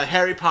 Yeah,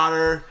 Harry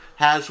Potter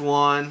has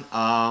one.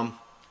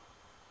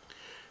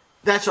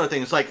 That sort of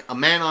thing. It's like a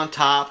man on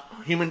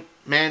top, human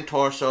man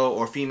torso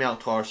or female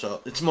torso.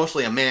 It's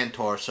mostly a man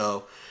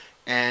torso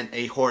and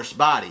a horse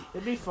body.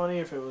 It'd be funny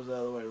if it was the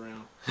other way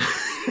around.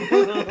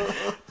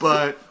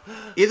 But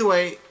either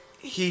way,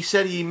 he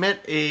said he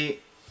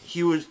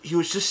was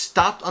just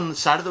stopped on the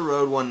side of the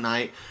road one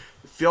night,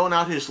 filling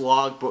out his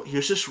logbook. He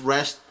was just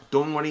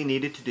doing what he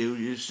needed to do.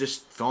 He was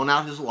just filling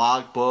out his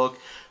logbook,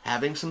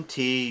 having some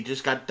tea. He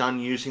just got done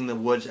using the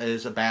woods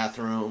as a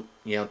bathroom,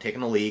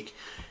 taking a leak.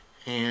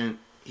 And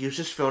he was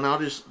just filling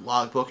out his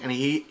logbook, and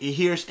he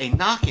hears a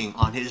knocking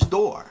on his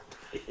door.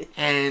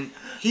 And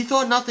he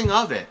thought nothing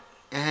of it.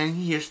 And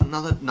he hears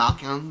another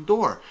knocking on the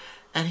door.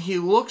 And he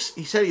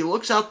said he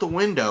looks out the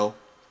window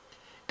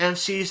and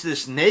sees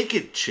this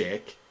naked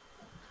chick,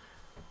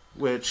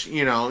 which,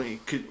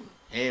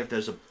 if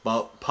there's a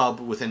pub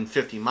within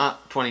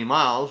 20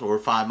 miles or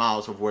 5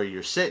 miles of where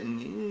you're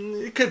sitting,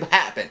 it could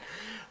happen.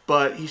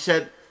 But he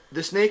said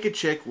this naked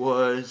chick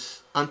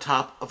was on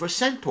top of a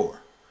centaur.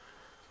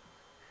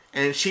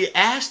 And she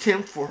asked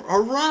him for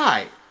a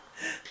ride.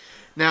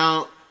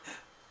 Now,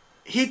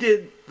 he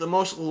did the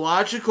most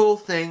logical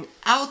thing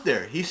out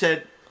there. He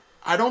said,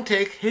 I don't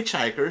take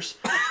hitchhikers,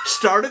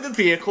 started the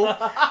vehicle,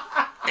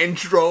 and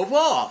drove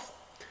off.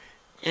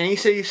 And he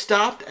said he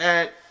stopped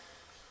at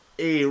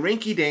a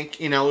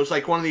rinky-dink, it was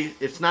like one of these,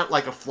 it's not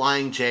like a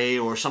Flying J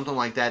or something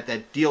like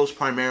that deals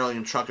primarily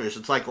in truckers.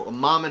 It's like a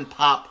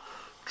mom-and-pop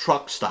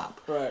truck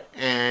stop. Right.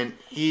 And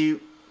he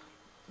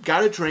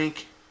got a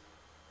drink.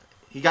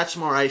 He got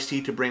some more iced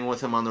tea to bring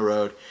with him on the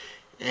road.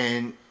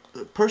 And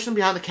the person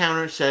behind the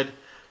counter said,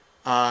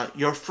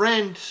 your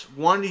friend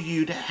wanted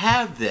you to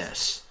have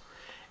this.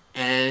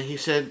 And he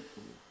said,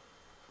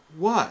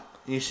 what?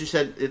 And she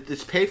said,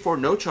 it's paid for,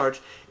 no charge.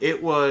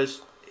 It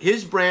was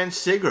his brand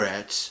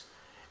cigarettes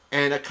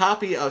and a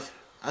copy of,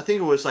 I think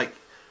it was like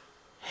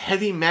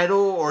Heavy Metal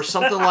or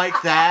something like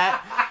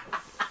that.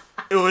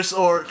 It was,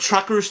 or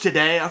Truckers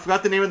Today. I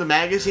forgot the name of the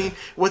magazine.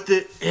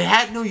 It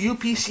had no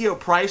UPC or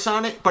price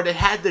on it, but it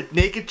had the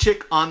naked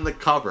chick on the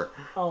cover.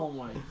 Oh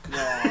my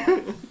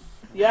god.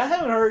 Yeah, I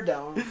haven't heard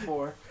that one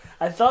before.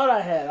 I thought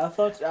I had. I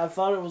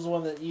thought it was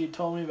one that you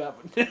told me about,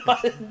 but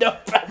I didn't know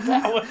about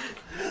that one.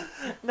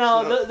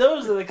 No,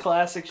 those are the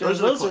classic shows.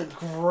 Those are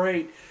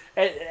great.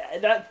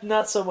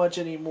 Not so much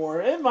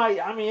anymore. It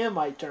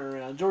might turn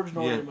around. George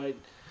Norrie might.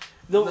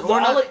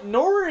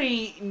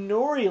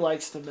 Norrie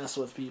likes to mess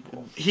with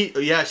people.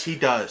 Yes, he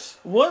does.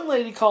 One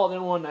lady called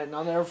in one night, and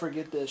I'll never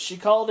forget this. She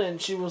called in.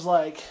 She was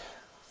like,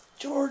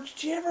 George,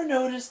 do you ever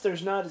notice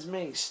there's not as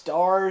many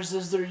stars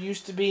as there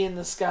used to be in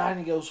the sky?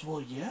 And he goes,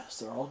 well, yes,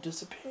 they're all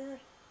disappearing.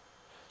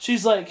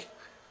 She's like,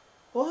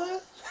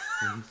 what?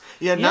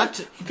 Yeah,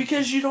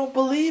 because you don't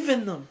believe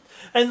in them.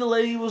 And the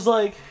lady was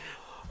like,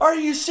 are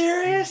you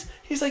serious?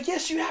 He's like,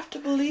 yes, you have to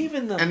believe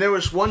in them. And there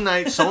was one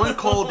night someone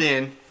called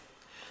in.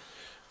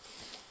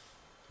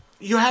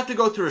 You have to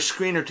go through a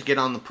screener to get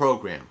on the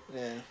program.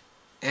 Yeah.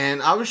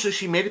 And obviously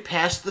she made it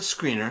past the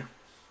screener.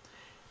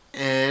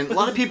 And a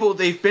lot of people,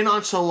 they've been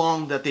on so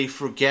long that they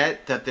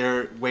forget that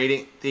they're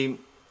waiting. They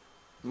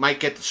might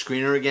get the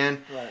screener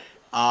again.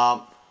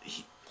 Right.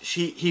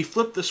 He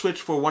flipped the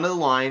switch for one of the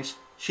lines.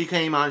 She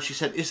came on. She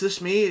said, is this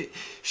me?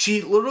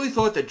 She literally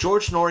thought that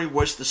George Norrie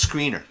was the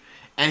screener.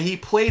 And he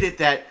played it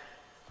that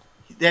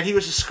he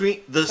was the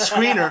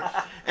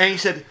screener. And he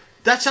said,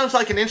 that sounds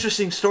like an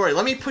interesting story.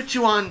 Let me put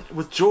you on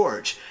with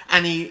George.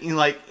 And he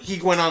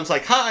went on, was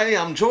like, hi,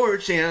 I'm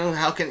George.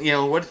 How can,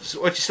 what's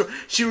your story?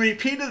 She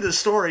repeated the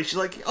story. She's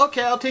like,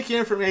 okay, I'll take your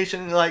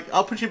information. And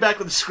I'll put you back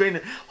with the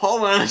screener.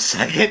 Hold on a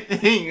second. And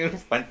he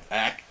went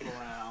back.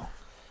 Wow.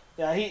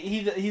 Yeah,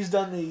 he's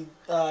done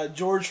the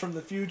George from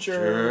the future.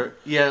 Sure.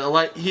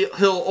 Yeah,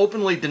 he'll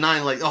openly deny,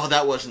 oh,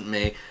 that wasn't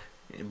me.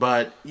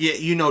 But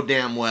yeah,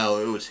 damn well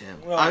it was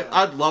him. Well,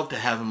 I'd love to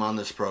have him on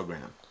this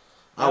program.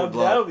 That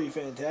would be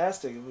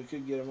fantastic if we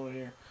could get him on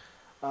here.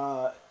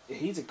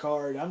 he's a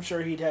card. I'm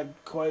sure he'd have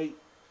quite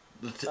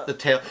the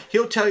tale.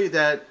 He'll tell you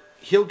that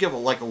he'll give a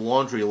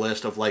laundry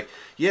list of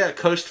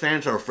Coast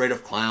fans are afraid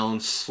of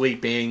clowns,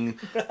 sleeping,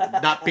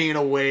 not being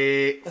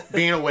awake,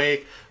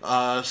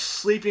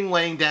 sleeping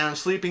laying down,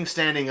 sleeping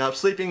standing up,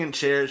 sleeping in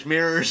chairs,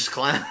 mirrors,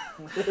 clown,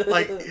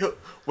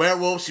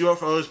 werewolves,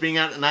 UFOs, being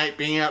out at night,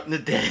 being out in the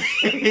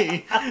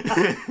day.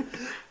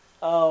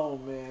 Oh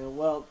man,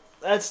 well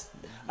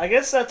I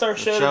guess that's our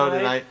show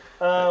tonight.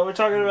 We're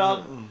talking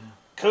about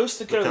Coast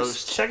to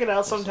Coast. Check it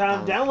out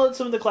sometime. Download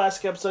some of the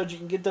classic episodes. You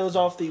can get those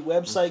off the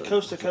website,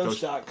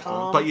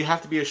 coasttocoast.com. But you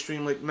have to be a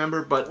Streamlink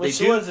member. But Which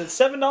they do. Was it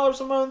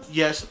 $7 a month?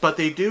 Yes, but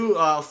they do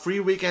free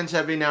weekends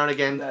every now and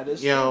again. That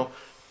is true.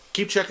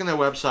 Keep checking their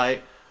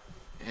website,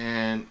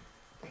 and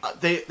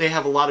they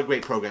have a lot of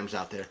great programs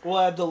out there. We'll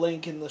add the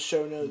link in the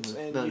show notes,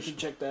 and you can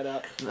check that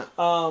out.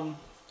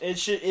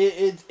 It's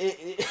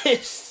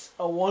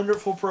a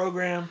wonderful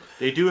program.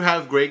 They do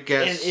have great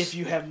guests. And if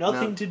you have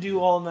nothing to do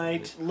all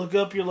night, look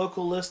up your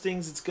local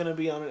listings. It's going to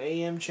be on an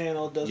AM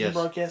channel. It doesn't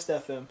broadcast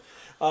FM.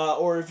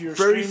 Or if you're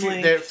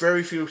there are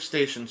very few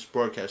stations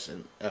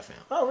broadcasting FM.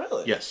 Oh,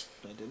 really? Yes.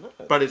 I didn't know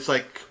that. But it's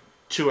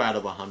 2 out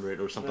of 100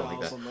 or something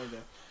like that. Something like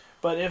that.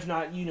 But if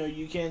not,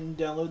 you can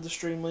download the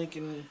stream link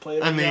and play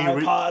it on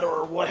your iPod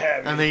or what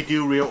have you. And they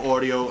do real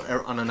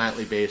audio on a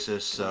nightly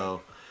basis.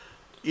 So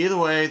either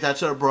way,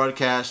 that's our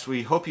broadcast.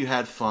 We hope you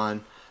had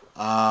fun.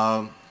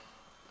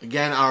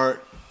 Again,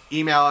 our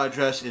email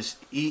address is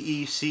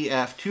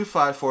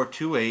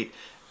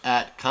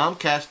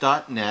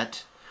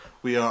eecf25428@comcast.net.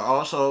 We are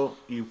also,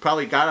 you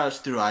probably got us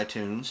through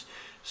iTunes,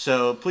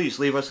 so please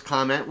leave us a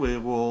comment. We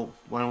will,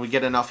 when we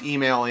get enough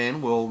email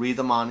in, we'll read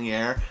them on the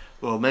air.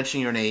 We'll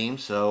mention your name.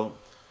 So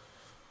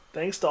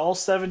thanks to all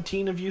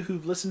 17 of you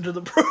who've listened to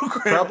the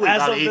program. Probably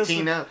about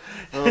 18 now,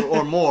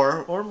 or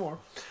more. Or more.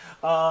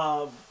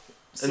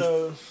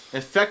 So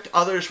infect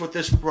others with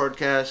this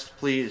broadcast,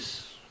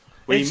 please.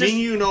 We mean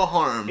you no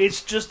harm.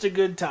 It's just a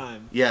good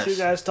time. Yes. Two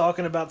guys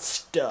talking about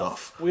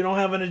stuff. We don't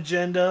have an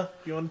agenda.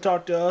 If you want to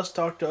talk to us,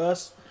 talk to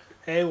us.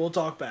 Hey, we'll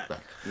talk back.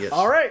 Yes.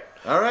 All right.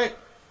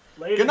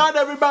 Later. Good night,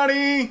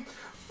 everybody.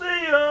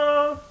 See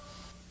ya.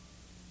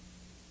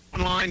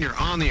 Line, you're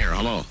on the air.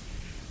 Hello.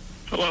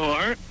 Hello,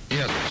 Art.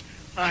 Yes.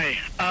 Hi.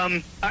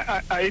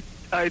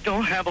 I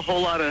don't have a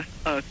whole lot of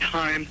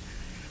time.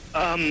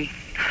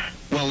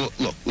 Well,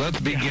 look, let's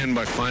begin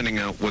by finding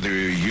out whether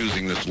you're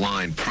using this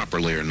line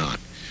properly or not.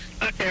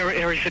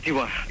 Area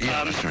 51.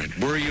 Yeah, that's right.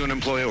 Were you an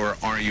employee or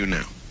are you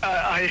now?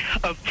 A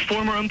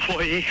former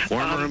employee.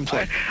 Former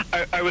employee.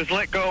 I was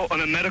let go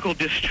on a medical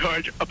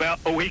discharge about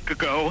a week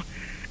ago,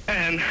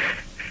 and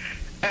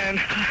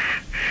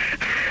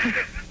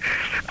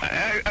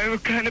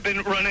I've kind of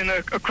been running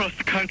across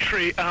the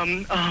country. Oh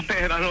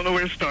man, I don't know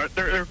where to start.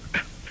 They're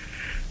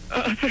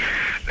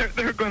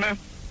gonna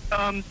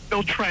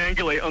they'll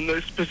triangulate on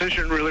this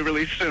position really,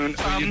 really soon.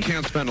 So you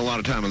can't spend a lot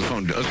of time on the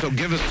phone. So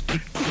give us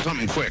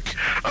something quick.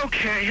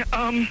 Okay.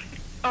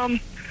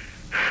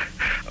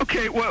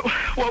 Okay.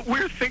 What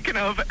we're thinking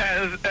of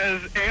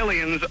as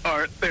aliens,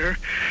 Art, they're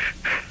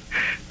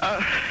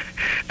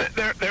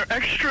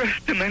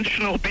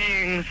extra-dimensional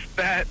beings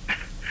that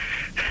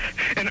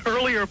an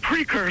earlier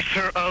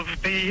precursor of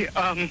the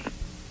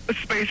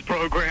space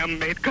program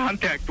made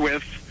contact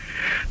with.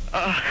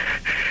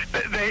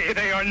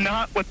 They are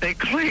not what they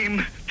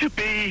claim to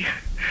be.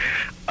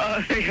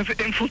 They have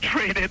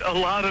infiltrated a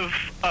lot of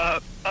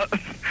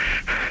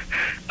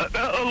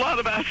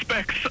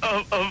aspects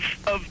of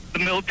the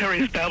military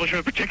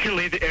establishment,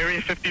 particularly the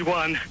Area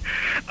 51.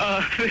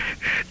 The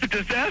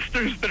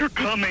disasters that are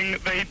coming,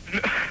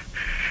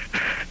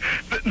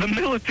 the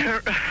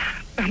military,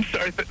 I'm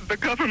sorry, the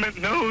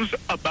government knows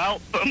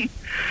about them,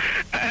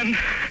 and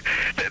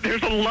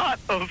there's a lot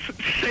of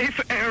safe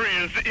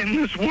areas in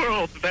this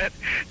world that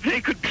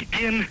they could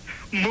begin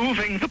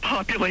moving the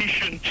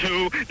population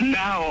to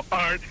now,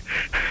 Art.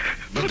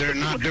 But they're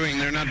not doing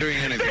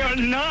anything. They are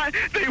not.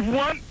 They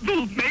want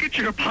the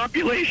major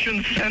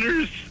population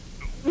centers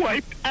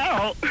wiped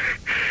out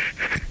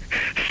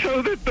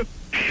so that the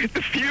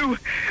few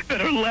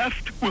that are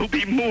left will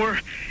be more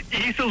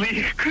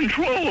easily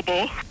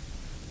controllable.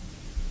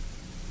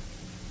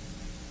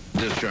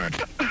 Discharge.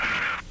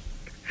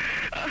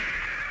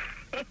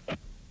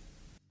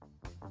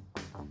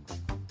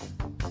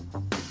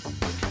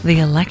 The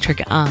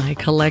Electric Eye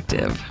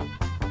Collective.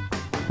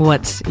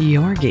 What's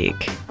your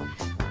geek?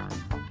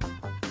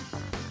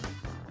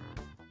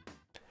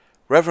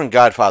 Reverend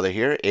Godfather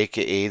here,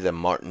 aka the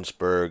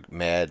Martinsburg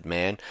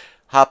Madman,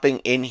 hopping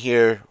in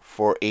here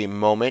for a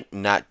moment,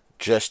 not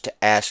just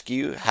to ask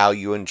you how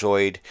you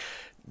enjoyed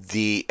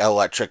the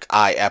Electric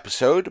Eye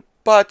episode,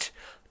 but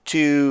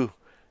to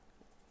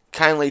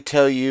kindly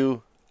tell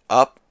you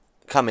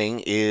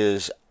upcoming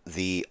is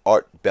the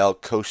Art Bell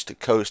Coast to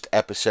Coast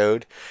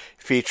episode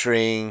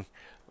featuring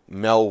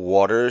Mel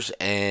Waters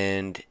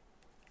and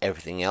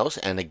everything else.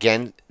 And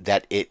again,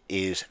 that it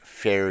is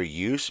fair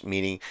use,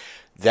 meaning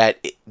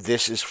that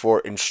this is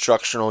for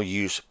instructional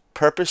use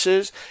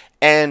purposes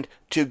and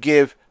to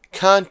give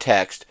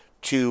context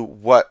to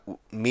what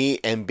me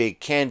and Big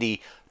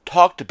Candy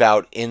talked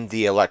about in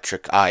the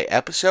Electric Eye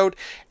episode,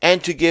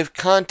 and to give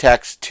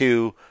context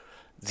to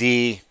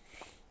the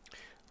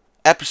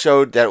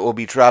episode that will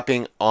be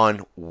dropping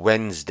on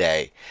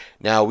Wednesday.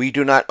 Now, we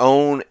do not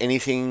own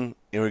anything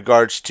in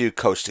regards to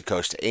Coast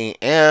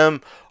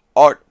AM,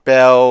 Art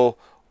Bell,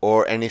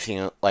 or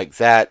anything like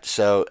that.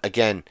 So,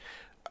 again,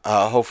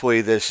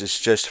 hopefully this is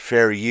just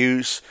fair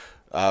use.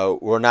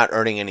 We're not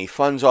earning any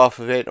funds off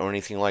of it or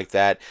anything like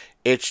that.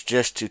 It's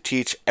just to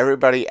teach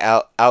everybody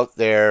out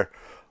there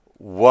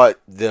what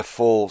the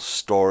full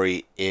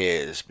story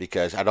is,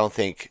 because I don't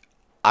think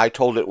I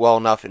told it well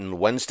enough in the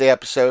Wednesday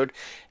episode,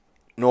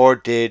 nor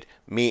did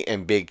me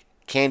and Big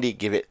Candy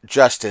give it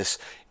justice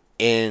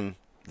in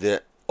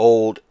the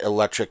old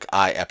Electric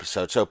Eye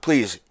episode. So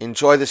please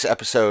enjoy this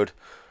episode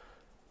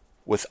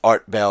with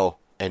Art Bell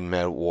and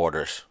Mel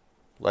Waters.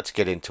 Let's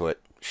get into it,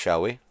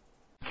 shall we?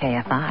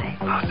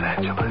 KFI. Los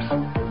Angeles.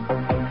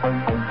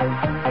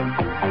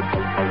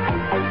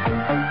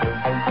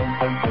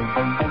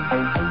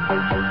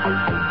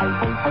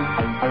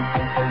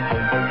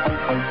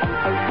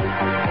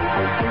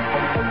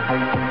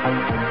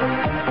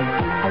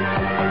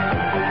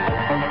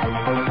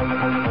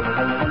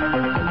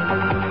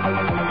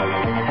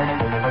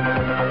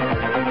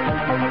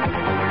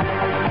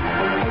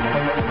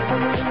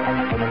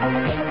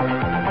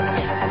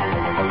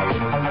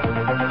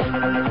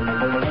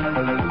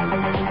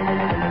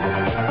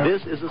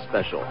 This is a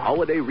special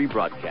holiday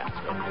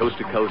rebroadcast of Coast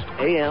to Coast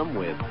AM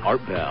with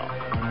Art Bell.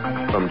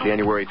 From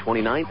January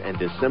 29th and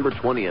December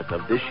 20th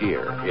of this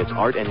year, it's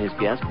Art and his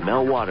guest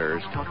Mel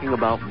Waters talking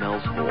about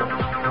Mel's Hole.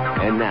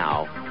 And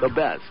now, the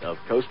best of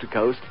Coast to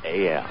Coast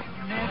AM.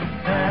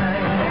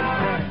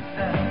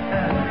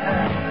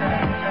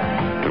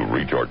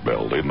 Reach Art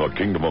Bell in the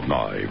Kingdom of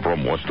Nye.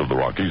 From west of the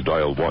Rockies,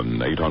 dial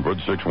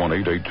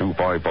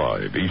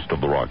 1-800-618-8255. East of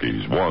the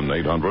Rockies,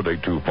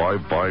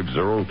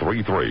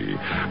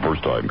 1-800-825-5033.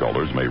 First-time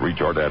callers may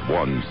reach Art at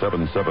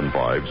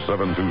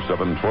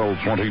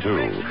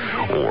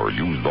 1-775-727-1222. Or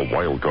use the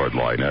wildcard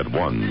line at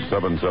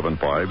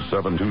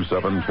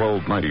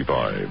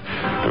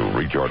 1-775-727-1295. To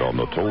reach Art on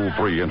the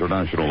toll-free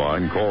international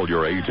line, call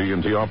your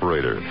AT&T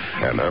operator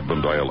and have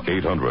them dial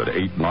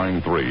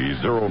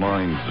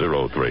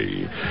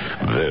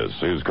 800-893-0903. This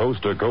is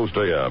Coast to Coast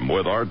AM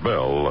with Art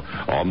Bell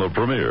on the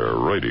Premier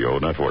Radio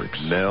Networks.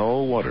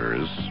 Mel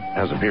Waters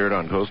has appeared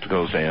on Coast to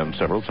Coast AM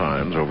several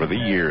times over the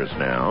years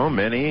now.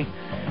 Many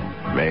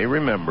may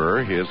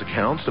remember his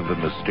accounts of the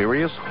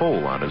mysterious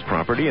hole on his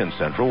property in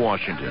central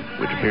Washington,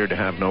 which appeared to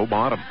have no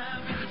bottom.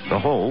 The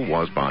hole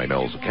was, by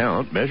Mel's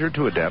account, measured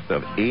to a depth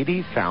of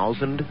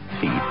 80,000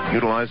 feet,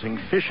 utilizing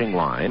fishing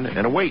line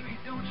and a weight.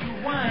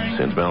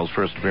 Since Mel's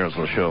first appearance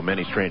on the show,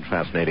 many strange,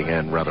 fascinating,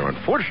 and rather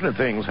unfortunate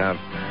things have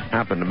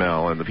happened to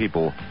Mel and the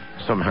people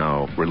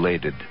somehow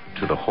related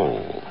to the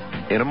hole.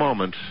 In a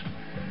moment,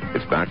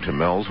 it's back to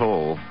Mel's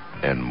Hole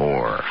and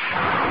more.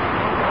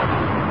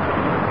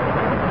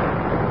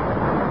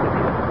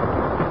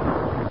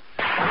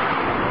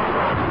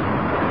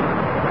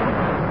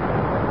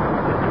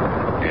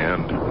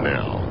 And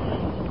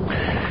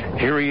now,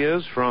 here he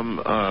is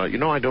from,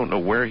 I don't know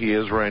where he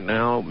is right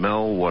now,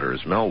 Mel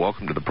Waters. Mel,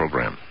 welcome to the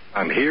program.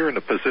 I'm here in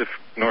the Pacific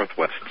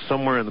Northwest.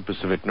 Somewhere in the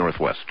Pacific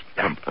Northwest.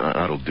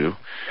 That'll do.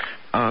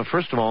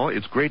 First of all,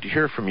 it's great to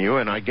hear from you,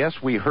 and I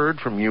guess we heard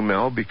from you,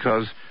 Mel,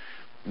 because,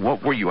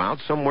 were you out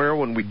somewhere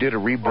when we did a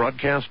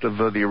rebroadcast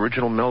of the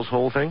original Mel's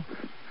Hole thing?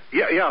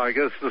 Yeah, I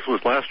guess this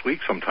was last week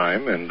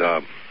sometime, and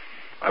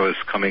I was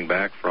coming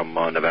back from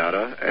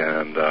Nevada,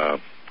 and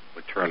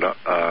it turned out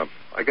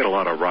I get a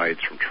lot of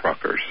rides from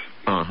truckers.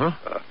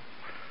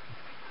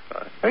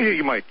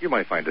 You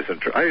might find this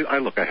interesting. I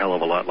look a hell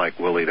of a lot like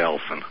Willie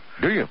Nelson.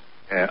 Do you?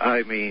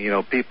 I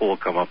mean, people will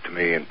come up to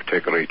me, and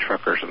particularly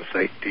truckers, and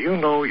say, "Do you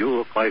know you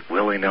look like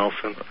Willie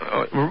Nelson?"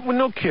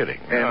 No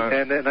kidding.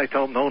 And then I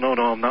tell them, "No,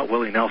 I'm not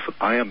Willie Nelson.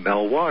 I am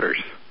Mel Waters."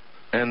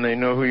 And they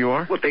know who you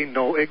are? Well, they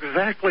know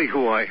exactly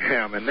who I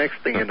am. And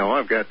next thing you know,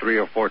 I've got 3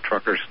 or 4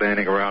 truckers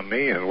standing around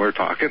me, and we're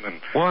talking. And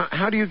well,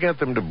 how do you get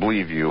them to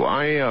believe you?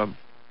 I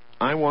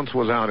once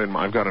was out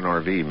I've got an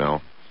RV,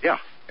 Mel. Yeah.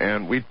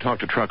 And we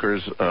talked to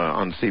truckers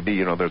on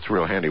CB. That's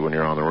real handy when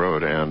you're on the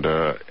road. And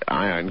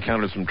I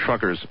encountered some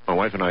truckers, my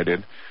wife and I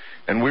did,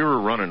 and we were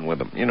running with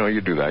them.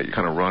 You do that. You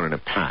kind of run in a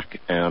pack.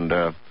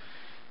 And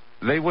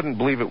they wouldn't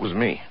believe it was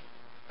me.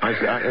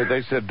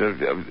 They said,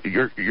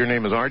 your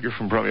name is Art? You're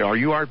from probably, are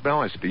you Art Bell?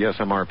 I said, yes,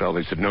 I'm Art Bell.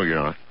 They said, no, you're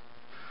not.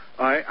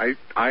 I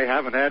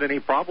haven't had any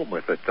problem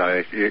with it.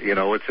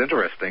 It's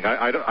interesting.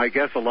 I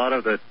guess a lot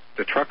of the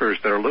truckers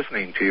that are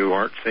listening to you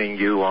aren't seeing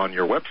you on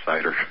your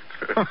website, or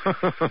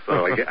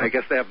so I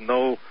guess they have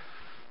no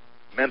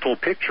mental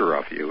picture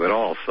of you at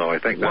all. So I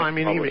think. Well, I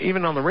mean,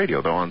 even on the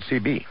radio though, on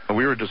CB,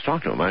 we were just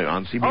talking to them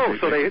on CB. Oh,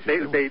 so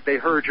they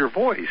heard your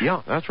voice.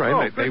 Yeah, that's right.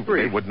 Oh, they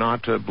would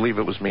not believe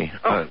it was me.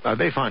 Oh.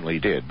 They finally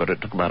did, but it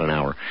took about an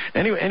hour.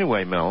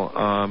 Anyway, Mel.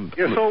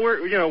 So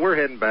we're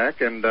heading back,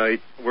 and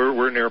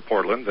we're near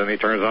Portland, and he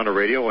turns on the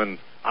radio, and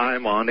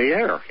I'm on the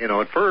air.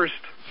 At first.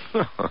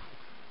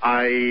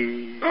 I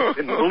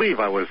didn't believe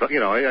I was, this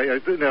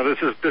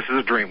is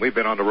a dream. We've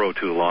been on the road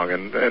too long,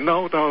 and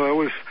no, that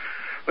was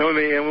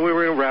me. And we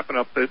were wrapping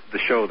up the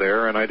show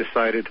there, and I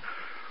decided,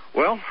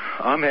 well,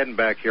 I'm heading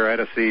back here. I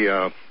had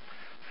to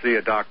see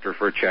a doctor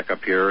for a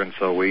checkup here, and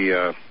so we,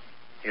 I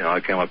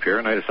came up here,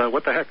 and I decided,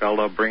 what the heck,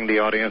 I'll bring the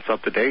audience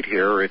up to date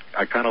here.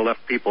 I kind of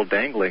left people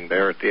dangling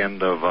there at the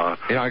end of...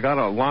 Yeah, I got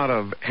a lot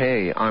of,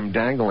 hey, I'm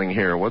dangling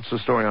here. What's the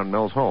story on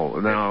Mels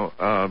Hole? Now,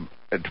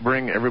 to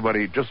bring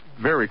everybody, just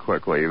very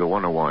quickly, the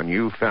 101,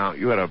 you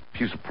had a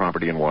piece of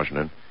property in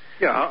Washington.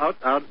 Yeah,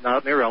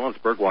 out near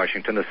Ellensburg,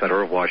 Washington, the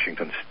center of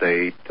Washington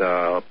State,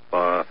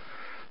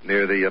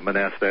 near the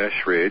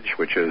Manastash Ridge,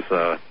 which is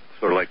sort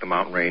of like the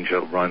mountain range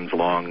that runs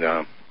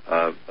along...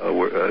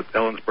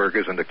 Ellensburg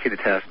is in the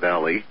Kittitas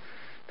Valley,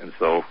 and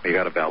so you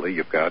got a valley,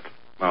 you've got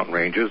mountain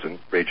ranges and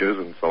ridges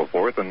and so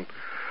forth, and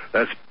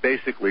that's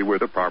basically where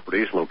the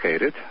property is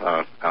located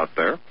out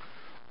there.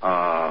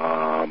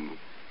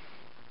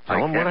 Tell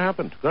them what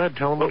happened. Go ahead,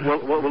 tell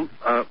them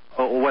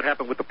what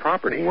happened with the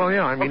property. Well,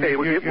 yeah, I mean... Okay,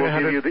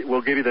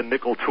 we'll give you the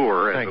nickel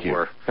tour, as it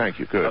were. Thank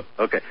you, good.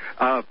 Okay.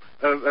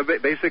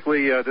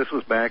 Basically, this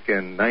was back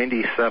in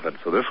 97,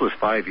 so this was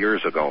 5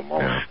 years ago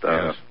almost,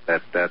 yes.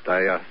 that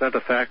I sent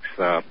a fax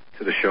to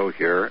the show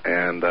here,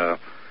 and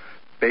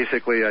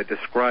basically I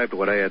described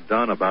what I had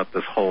done about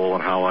this hole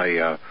and how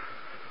I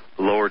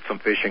lowered some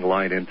fishing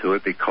line into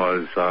it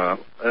because,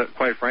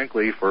 quite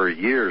frankly, for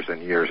years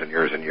and years and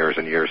years and years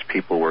and years,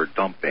 people were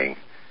dumping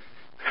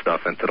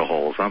stuff into the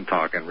holes. I'm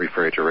talking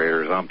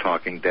refrigerators. I'm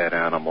talking dead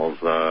animals.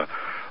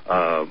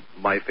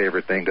 My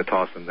favorite thing to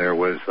toss in there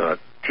was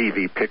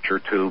TV picture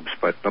tubes.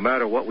 But no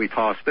matter what we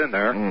tossed in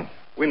there,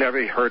 we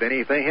never heard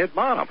anything hit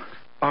bottom.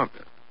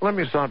 Let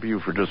me stop you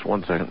for just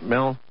 1 second.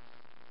 Mel,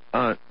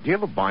 do you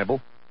have a Bible?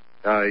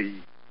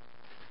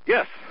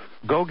 Yes.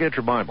 Go get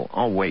your Bible.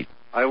 I'll wait.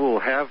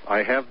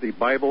 I have the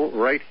Bible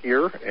right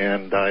here,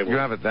 and I will... You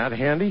have it that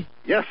handy?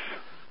 Yes.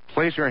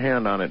 Place your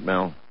hand on it,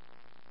 Mel.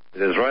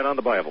 It is right on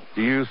the Bible.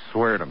 Do you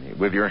swear to me,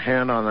 with your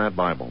hand on that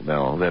Bible,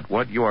 Mel, that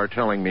what you are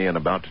telling me and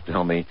about to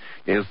tell me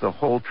is the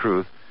whole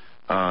truth,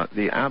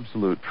 the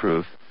absolute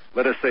truth?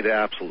 Let us say the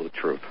absolute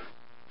truth.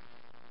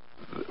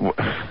 We'll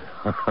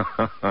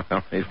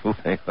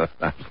say the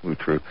absolute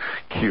truth.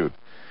 Cute.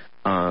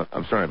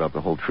 I'm sorry about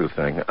the whole truth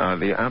thing.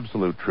 The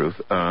absolute truth,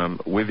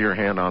 with your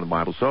hand on the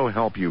Bible, so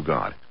help you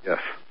God.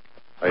 Yes,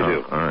 I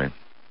do.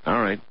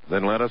 All right.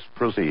 Then let us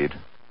proceed.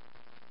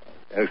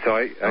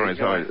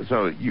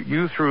 So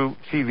you threw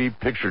TV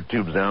picture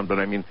tubes down, but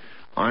I mean,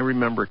 I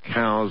remember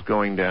cows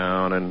going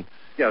down and...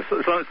 Yeah,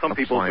 so some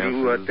people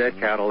threw dead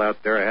cattle out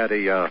there. I had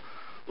a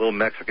little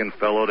Mexican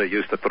fellow that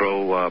used to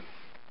throw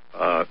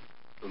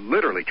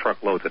literally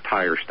truckloads of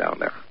tires down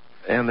there.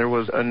 And there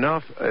was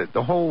enough,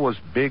 the hole was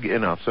big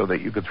enough so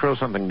that you could throw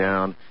something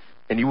down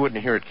and you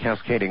wouldn't hear it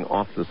cascading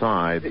off the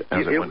side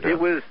as it went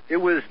down. It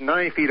was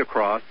 9 feet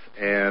across,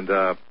 and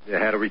it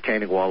had a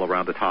retaining wall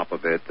around the top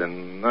of it,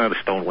 and the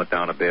stone went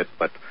down a bit,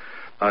 but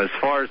as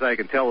far as I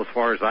can tell, as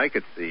far as I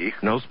could see...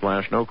 No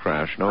splash, no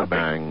crash, no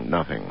bang,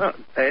 nothing. And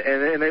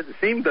it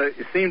seemed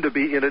to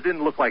be, and it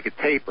didn't look like it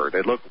tapered.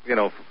 It looked,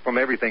 from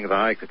everything that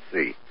I could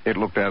see. It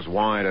looked as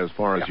wide as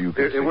far as you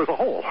could see. It was a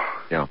hole.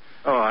 Yeah.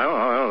 Oh, I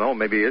don't know.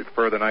 Maybe it's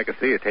further than I could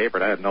see it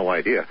tapered. I had no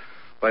idea.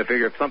 But I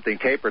figure if something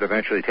tapered,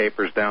 eventually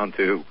tapers down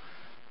to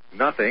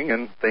nothing,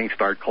 and things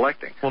start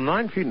collecting. Well,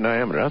 9 feet in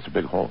diameter, that's a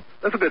big hole.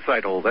 That's a good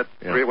sized hole. That's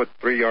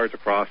 3 yards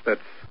across.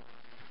 That's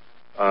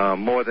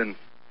more than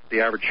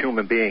the average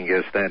human being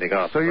is standing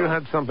up. So you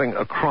had something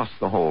across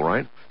the hole,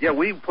 right? Yeah,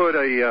 we put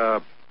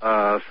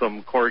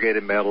some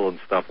corrugated metal and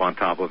stuff on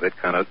top of it,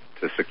 kind of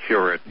to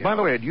secure it. By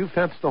the way, had you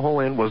fenced the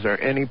hole in? Was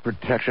there any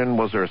protection?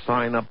 Was there a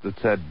sign up that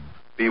said...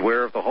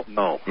 Beware of the hole?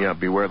 No. Yeah,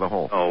 beware the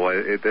hole.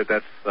 No,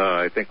 that's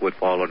I think would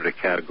fall under the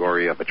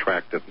category of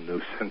attractive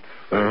nuisance.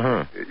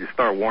 You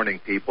start warning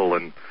people,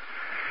 and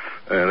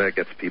that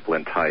gets people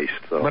enticed.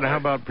 So. But how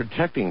about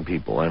protecting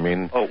people? I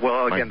mean,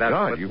 again,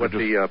 that's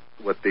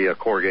what the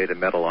corrugated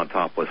metal on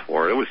top was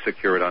for. It was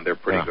secured on there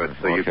pretty good,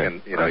 so you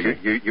can,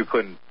 you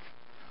couldn't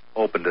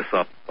open this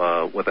up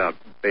without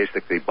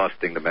basically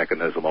busting the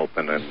mechanism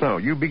open. And so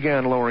you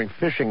began lowering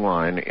fishing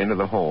line into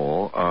the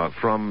hole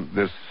from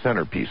this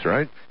centerpiece,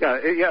 right?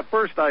 Yeah.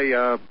 First, I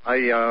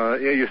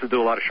used to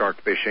do a lot of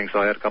shark fishing, so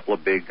I had a couple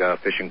of big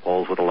fishing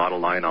poles with a lot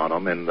of line on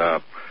them. And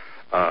what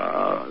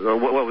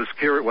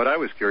I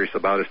was curious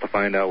about is to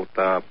find out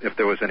if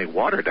there was any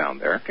water down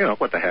there.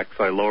 What the heck?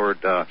 So I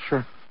lowered a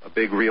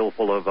big reel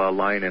full of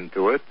line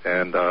into it,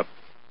 and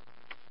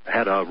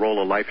had a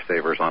roll of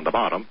lifesavers on the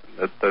bottom.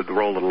 The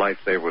roll of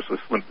lifesavers was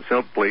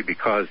simply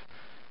because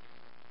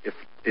if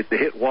it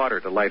hit water,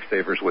 the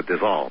lifesavers would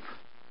dissolve.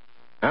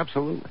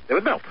 Absolutely. It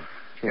would melt.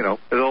 It's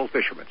an old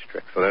fisherman's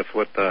trick. So that's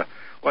what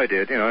I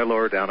did. I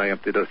lowered down. I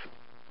emptied this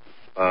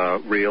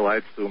reel.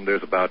 I assume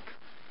there's about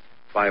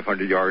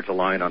 500 yards of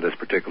line on this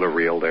particular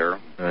reel there.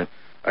 Right.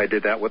 I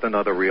did that with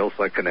another reel,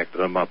 so I connected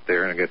them up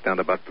there and I get down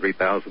to about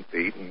 3,000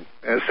 feet, and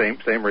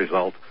same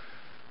result.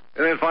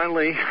 And then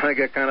finally, I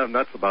get kind of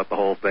nuts about the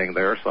whole thing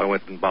there, so I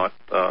went and bought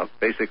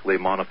basically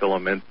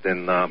monofilament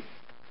in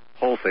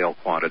wholesale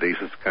quantities.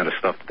 It's the kind of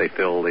stuff that they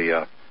fill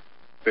the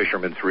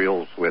fishermen's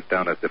reels with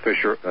down at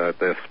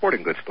the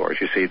sporting goods stores.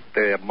 You see,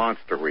 they have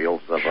monster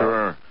reels of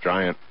sure,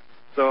 giant.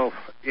 So,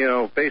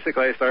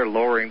 basically I started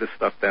lowering the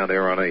stuff down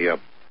there on a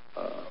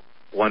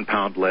 1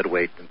 pound lead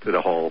weight into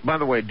the hole. By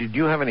the way, did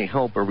you have any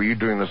help, or were you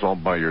doing this all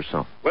by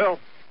yourself? Well,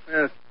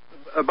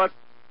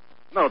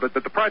 no,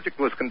 the project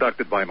was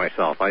conducted by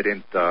myself. I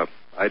didn't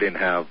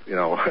have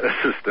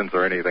assistance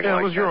or anything. Yeah,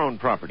 like it was that. your own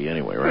property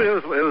anyway, right?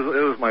 It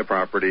was my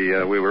property.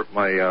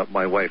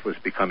 My wife was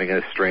becoming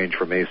estranged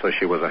from me, so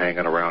she wasn't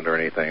hanging around or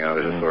anything. I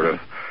was just sort of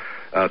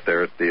out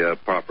there at the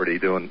property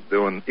doing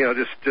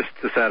just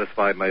to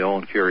satisfy my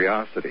own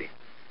curiosity.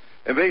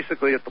 And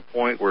basically at the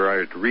point where I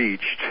had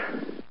reached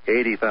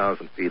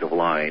 80,000 feet of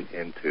line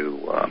into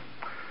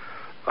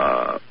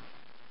the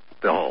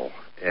hole,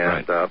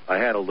 and I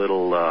had a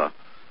little, I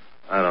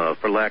don't know,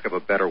 for lack of a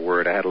better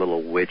word, I had a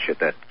little widget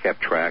that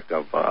kept track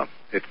of.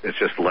 It's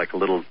just like a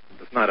little.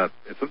 It's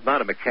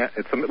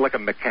like a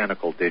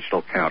mechanical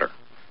digital counter,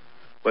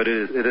 but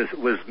it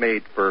was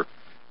made for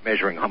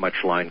measuring how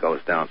much line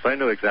goes down. So I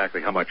knew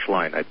exactly how much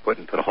line I'd put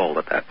into the hole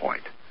at that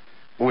point.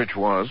 Which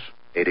was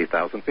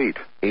 80,000 feet.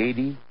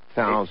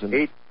 80,000.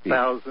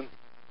 8,000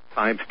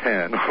 times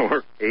 10,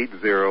 or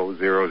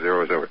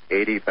 80,000,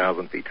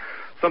 80,000 feet.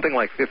 Something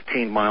like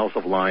 15 miles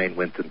of line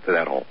went into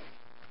that hole.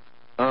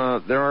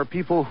 There are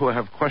people who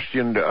have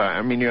questioned,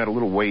 you had a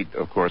little weight,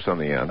 of course, on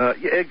the end.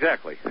 Yeah,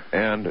 exactly.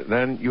 And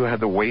then you had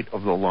the weight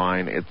of the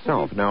line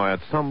itself. Mm-hmm. Now, at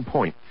some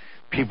point,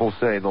 people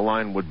say the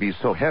line would be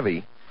so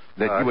heavy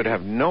that you would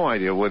have no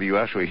idea whether you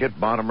actually hit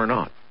bottom or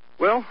not.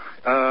 Well,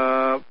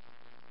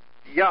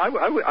 yeah,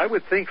 I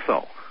would think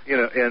so.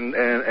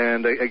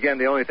 And again,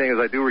 the only thing is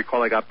I do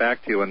recall I got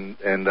back to you, and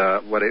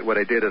what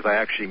I did is I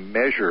actually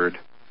measured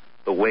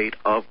the weight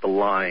of the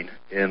line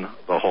in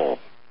the hole.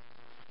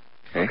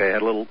 Okay, I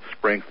had a little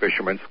spring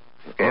fisherman's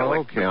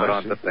scale put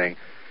on the thing,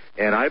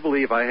 and I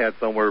believe I had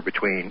somewhere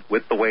between,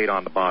 with the weight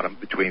on the bottom,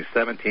 between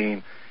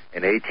 17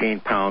 and 18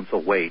 pounds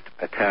of weight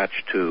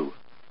attached to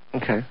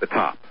the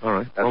top. All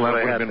right. That's well, what that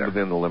I would had have been there.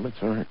 within the limits.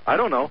 All right. I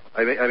don't know.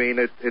 I mean,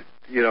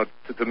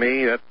 to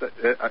me,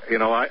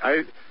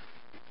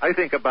 I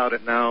think about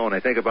it now, and I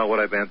think about what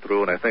I've been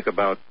through, and I think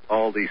about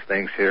all these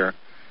things here,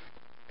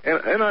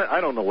 and I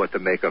don't know what to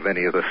make of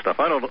any of this stuff.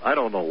 I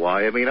don't know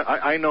why. I mean,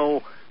 I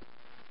know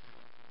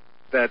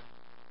that.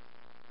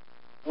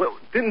 Well,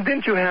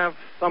 didn't you have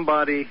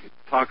somebody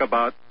talk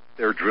about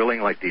they're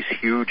drilling like these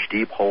huge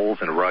deep holes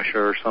in Russia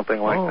or something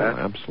like that?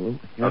 Oh, absolutely.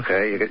 Yes.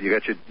 Okay, you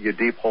got your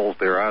deep holes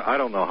there. I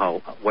don't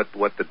know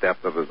what the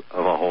depth of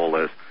a hole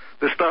is.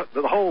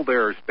 The hole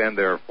there has been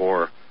there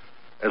for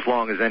as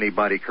long as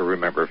anybody can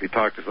remember. If you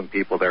talk to some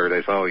people there,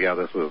 they say, "Oh yeah,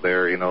 this was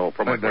there,"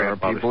 from my There are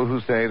grandfather's. people who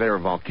say they're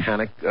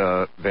volcanic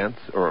vents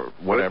or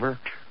whatever.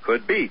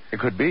 Could be. It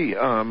could be,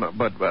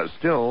 but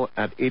still,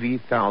 at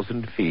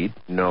 80,000 feet,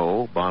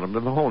 no bottom to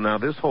the hole. Now,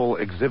 this hole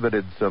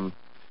exhibited some,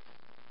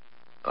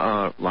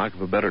 lack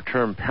of a better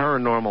term,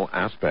 paranormal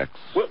aspects.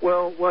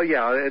 Well,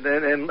 yeah,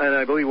 and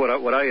I believe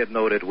what I had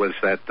noted was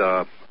that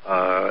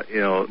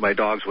my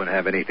dogs wouldn't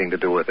have anything to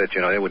do with it.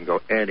 They wouldn't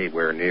go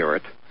anywhere near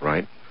it.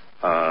 Right.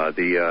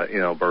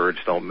 The birds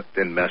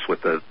didn't mess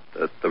with the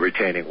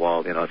retaining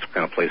wall. It's the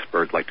kind of place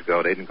birds like to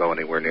go. They didn't go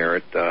anywhere near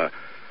it.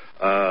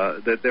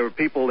 That there were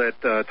people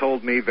that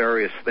told me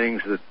various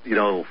things that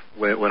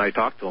when I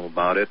talked to them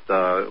about it.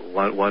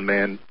 One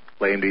man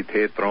claimed he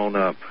had thrown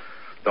a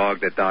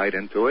dog that died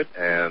into it,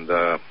 and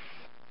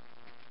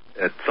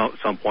at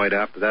some point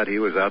after that, he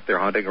was out there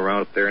hunting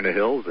around up there in the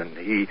hills, and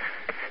he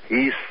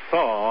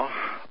saw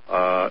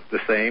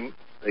the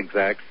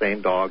exact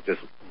same dog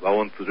just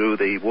going through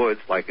the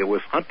woods like it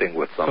was hunting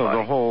with somebody. So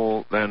the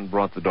hole then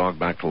brought the dog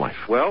back to life.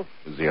 Well,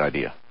 is the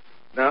idea.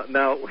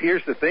 Now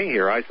here's the thing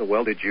here. I said,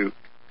 well, did you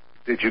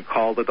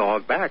call the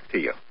dog back to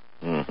you?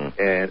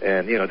 Mm-hmm.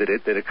 And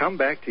did it come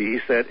back to you? He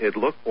said it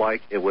looked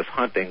like it was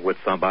hunting with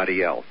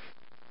somebody else.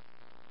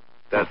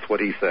 That's what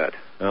he said.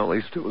 Well, at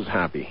least it was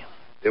happy.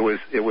 It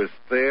was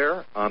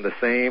there on the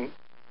same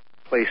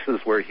places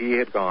where he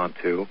had gone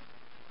to.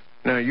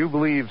 Now, you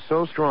believe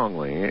so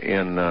strongly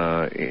in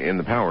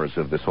the powers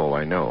of this hole,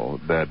 I know,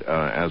 that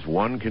as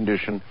one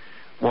condition.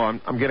 Well,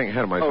 I'm getting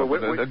ahead of myself.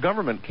 The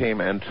government came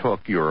and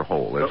took your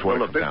hole. That's what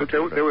it comes down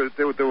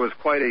to. There was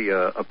quite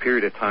a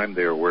period of time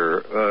there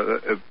where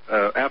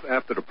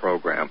after the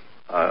program,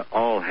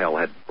 all hell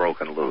had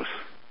broken loose,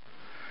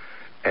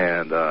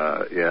 and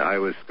I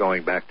was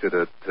going back to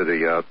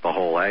the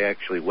hole. I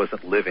actually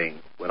wasn't living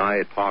when I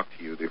had talked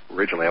to you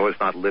originally. I was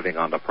not living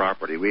on the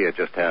property. We had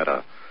just had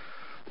a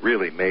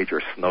really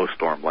major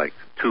snowstorm, like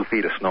 2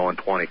 feet of snow in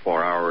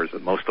 24 hours,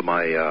 and most of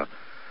my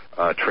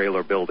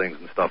trailer buildings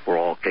and stuff were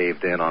all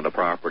caved in on the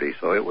property,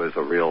 so it was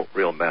a real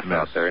mess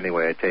out there.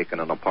 Anyway, I'd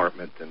taken an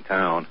apartment in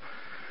town,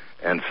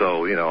 and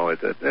so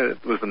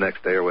it was the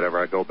next day or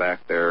whatever. I go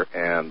back there,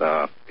 and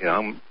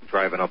I'm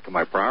driving up to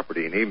my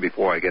property, and even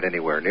before I get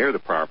anywhere near the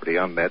property,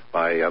 I'm met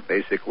by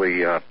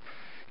basically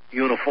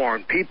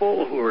uniformed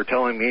people who were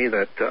telling me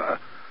that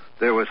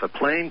there was a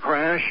plane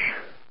crash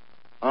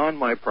on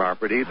my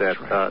property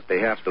that they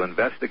have to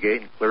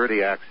investigate and clear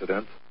the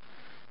accident,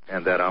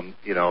 and that I'm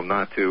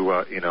not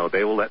to,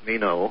 they will let me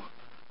know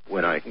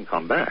when I can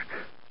come back.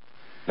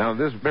 Now,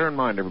 bear in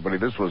mind, everybody,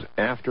 this was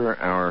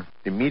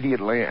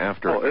immediately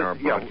after our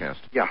broadcast.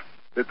 Yeah.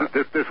 This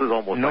is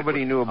almost.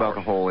 Nobody knew about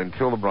the hole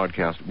until the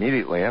broadcast.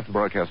 Immediately after the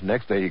broadcast,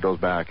 next day he goes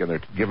back and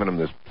they're giving him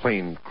this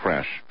plane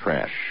crash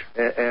trash.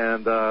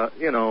 And I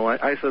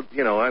said,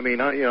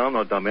 I'm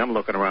no dummy. I'm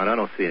looking around. I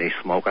don't see any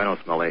smoke. I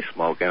don't smell any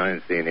smoke, and I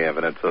didn't see any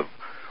evidence of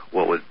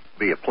what would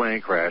be a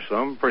plane crash. So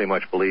I'm pretty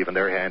much believing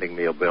they're handing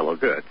me a bill of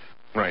goods.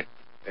 Right.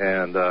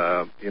 And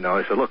I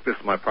said, look, this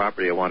is my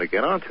property. I want to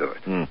get onto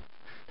it.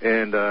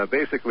 And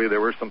basically,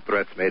 there were some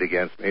threats made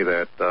against me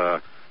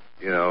that.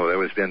 There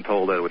was been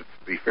told that it would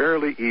be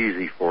fairly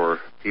easy for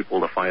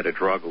people to find a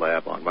drug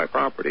lab on my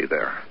property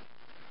there.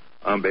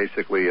 I'm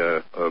basically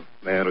a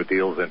man who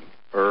deals in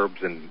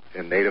herbs and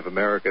Native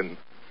American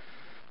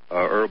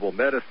herbal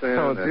medicine.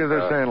 So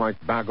they're saying,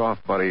 like, back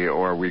off, buddy,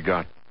 or we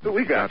got you.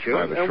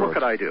 And what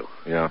could I do?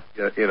 Yeah.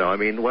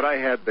 What I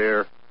had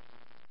there,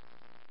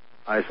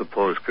 I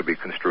suppose, could be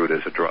construed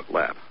as a drug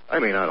lab. I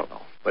don't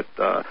know. But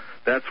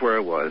that's where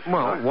it was.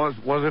 Well,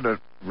 was it a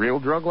real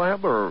drug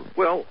lab, or?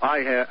 Well, I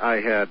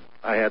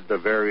had the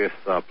various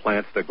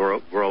plants that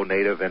grow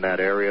native in that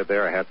area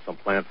there. I had some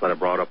plants that I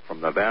brought up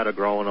from Nevada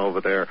growing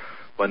over there,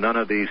 but none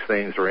of these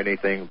things are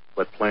anything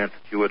but plants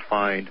that you would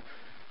find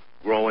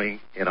growing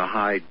in a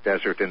high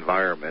desert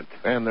environment.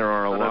 And there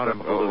are a lot of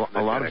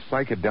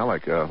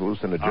psychedelic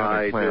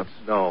hallucinogenic plants.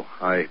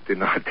 I did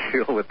not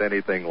deal with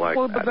anything like that.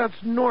 Well, but that's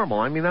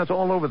normal. That's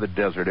all over the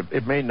desert.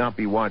 It may not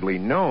be widely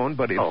known,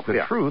 but it's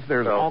the truth.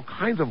 There's all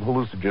kinds of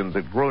hallucinogens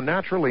that grow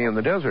naturally in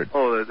the desert.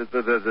 Oh,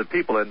 the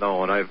people that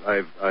know, and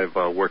I've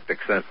worked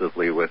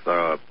extensively with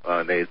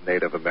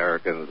Native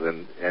Americans,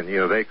 and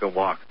they can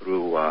walk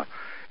through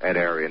an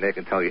area, and they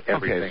can tell you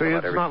everything. Okay,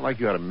 so it's not like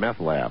you had a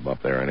meth lab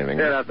up there or anything.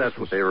 Yeah, that's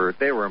what they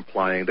were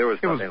implying. It was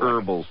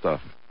herbal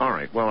stuff. All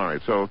right.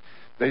 So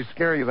they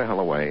scare you the hell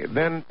away.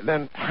 Then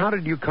how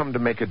did you come to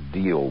make a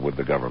deal with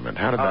the government?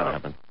 How did that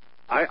happen?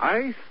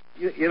 I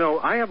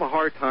have a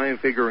hard time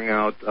figuring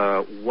out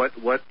what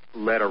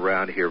led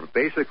around here. But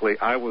basically,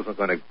 I wasn't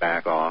going to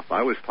back off.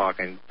 I was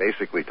talking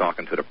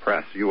to the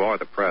press. You are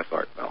the press,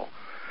 Art Mel.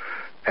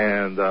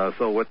 And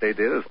so what they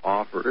did is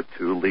offer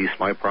to lease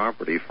my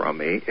property from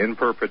me in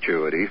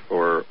perpetuity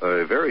for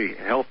a very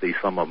healthy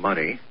sum of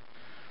money.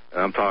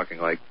 And I'm talking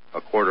like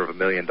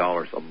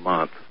 $250,000 a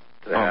month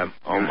to have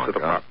use of the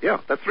property. Yeah,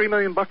 that's $3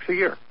 million a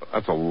year.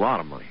 That's a lot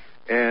of money.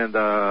 And,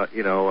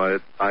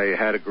 I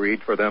had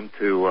agreed for them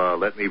to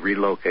let me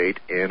relocate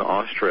in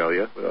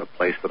Australia, a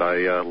place that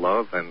I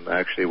love and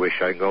actually wish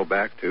I could go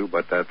back to,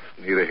 but that's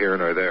neither here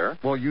nor there.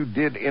 Well, you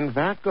did, in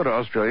fact, go to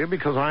Australia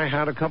because I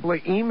had a couple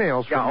of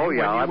emails from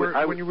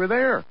you when you were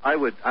there. I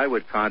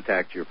would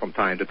contact you from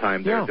time to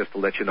time there just to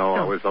let you know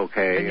I was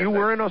okay. And you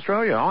were in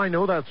Australia. Oh, I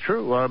know that's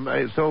true.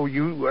 So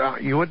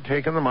you had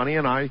taken the money,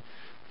 and I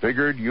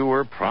figured you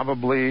were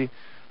probably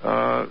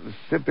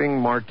sipping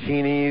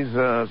martinis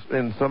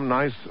in some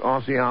nice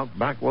Aussie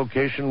outback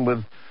location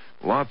with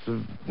lots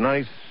of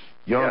nice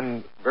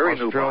young very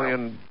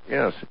Australian,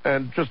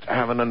 and just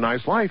having a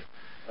nice life.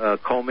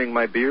 Combing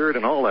my beard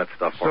and all that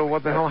stuff. So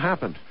what the hell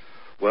happened?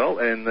 Well,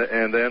 and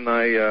then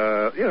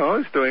I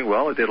was doing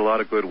well. I did a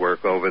lot of good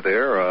work over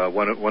there.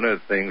 One of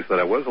the things that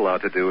I was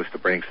allowed to do is to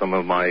bring some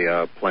of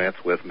my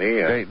plants with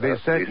me. They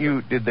sent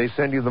you. Did they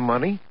send you the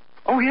money?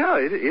 Oh yeah,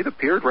 it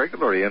appeared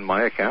regularly in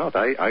my account.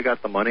 I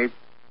got the money.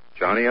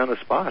 Johnny on the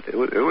spot. It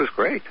was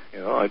great.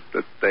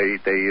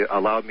 They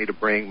allowed me to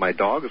bring my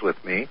dogs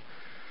with me,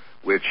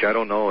 which I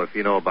don't know if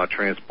you know about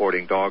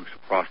transporting dogs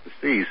across the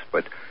seas,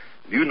 but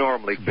you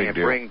normally can't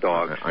bring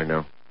dogs. I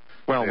know.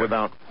 Well,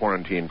 without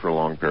quarantine for a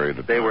long period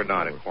of time. They were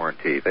not in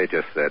quarantine. They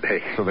just said,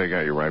 hey. So they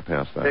got you right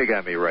past that. They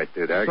got me right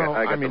through that.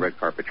 I got the red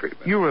carpet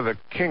treatment. You were the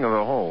king of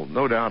the hole,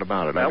 no doubt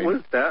about it. That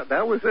was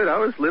it. I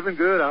was living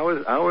good. I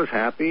was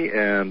happy,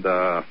 and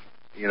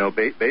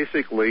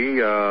basically,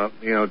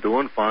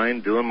 doing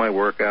fine, doing my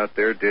work out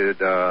there.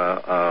 Did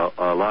a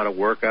lot of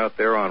work out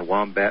there on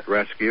wombat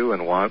rescue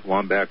and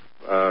wombat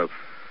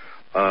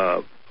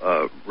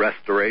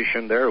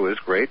restoration. There, it was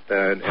great.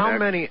 And how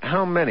many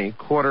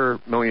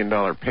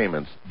 $250,000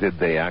 payments did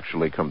they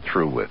actually come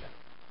through with?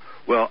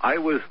 Well, I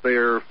was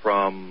there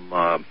from.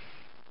 I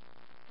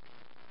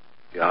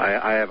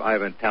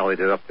haven't tallied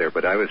it up there,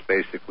 but I was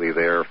basically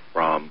there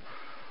from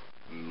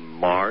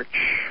March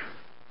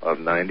of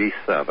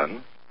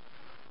 '97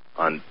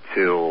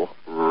 until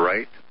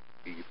right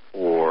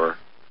before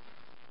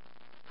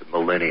the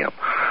millennium.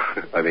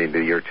 I mean,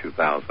 the year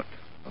 2000.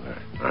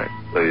 Okay. All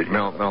right.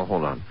 Mel,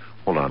 hold on.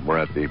 We're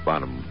at the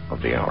bottom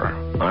of the hour.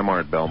 I'm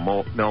Art Bell.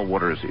 Mel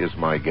Waters is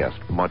my guest.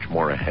 Much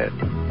more ahead.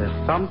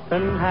 There's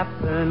something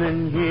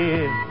happening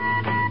here,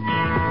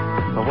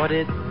 but what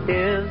it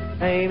is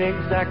ain't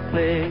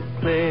exactly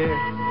clear.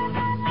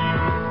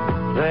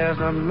 There's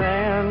a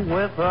man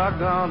with a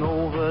gun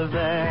over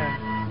there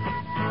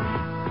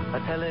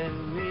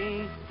telling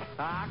me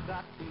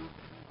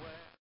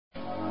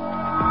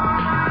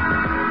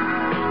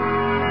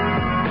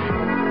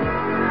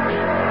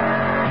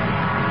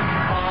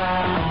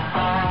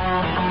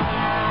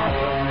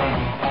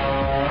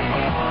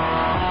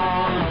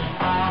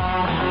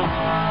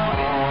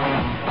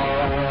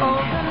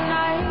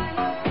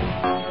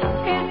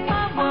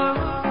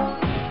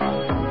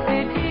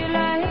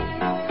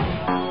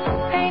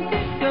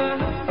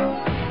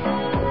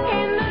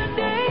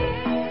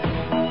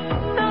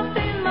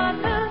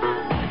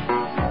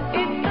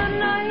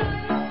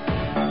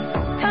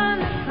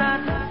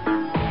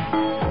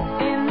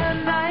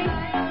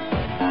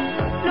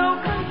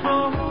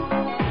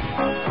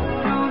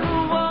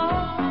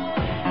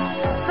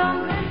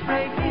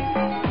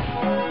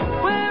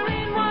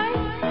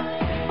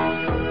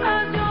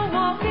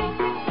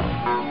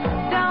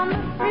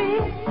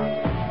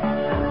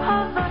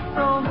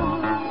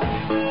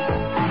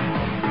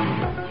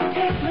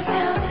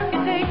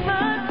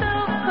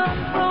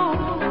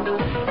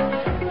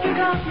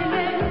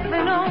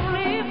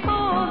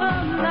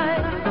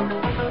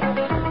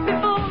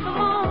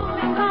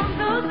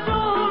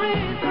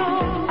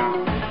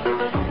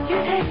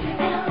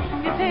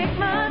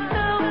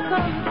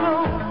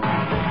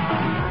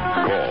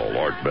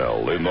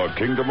In the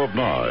Kingdom of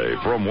Nye,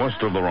 from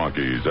west of the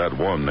Rockies at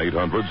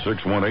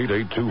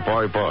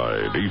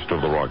 1-800-618-8255. East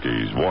of the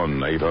Rockies,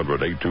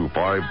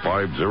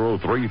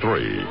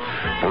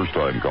 1-800-825-5033.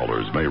 First-time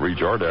callers may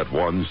reach Art at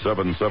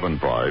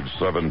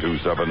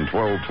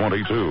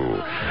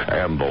 1-775-727-1222.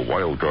 And the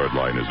wild card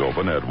line is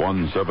open at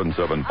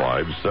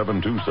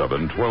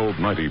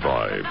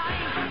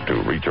 1-775-727-1295.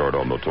 To reach Art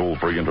on the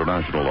toll-free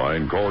international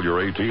line, call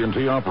your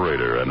AT&T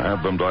operator and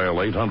have them dial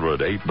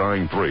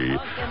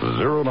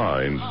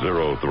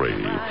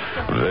 800-893-0903.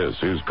 This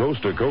is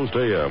Coast to Coast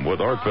AM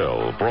with Art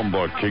Bell from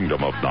the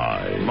Kingdom of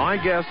Nye. My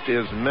guest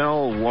is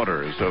Mel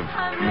Waters of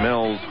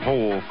Mel's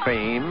Hole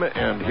fame,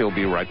 and he'll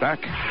be right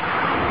back.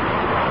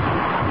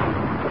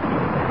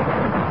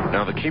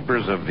 Now, the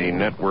keepers of the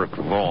network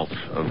vault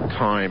of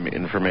time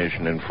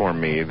information inform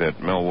me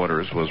that Mel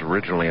Waters was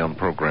originally on the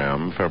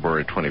program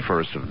February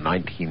 21st of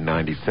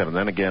 1997,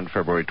 then again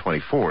February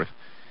 24th,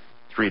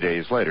 3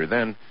 days later.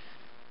 Then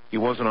he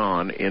wasn't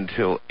on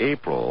until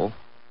April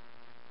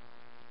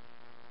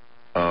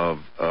of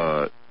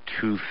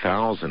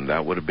 2000.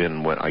 That would have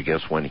been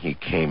when he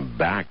came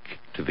back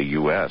to the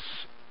U.S.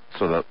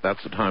 So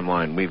that's the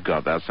timeline we've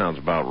got. That sounds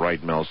about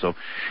right, Mel. So,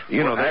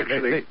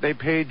 they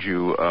paid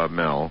you,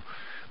 Mel,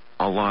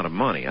 a lot of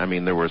money. I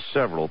mean, there were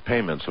several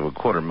payments of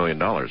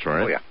 $250,000,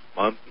 right? Oh, yeah.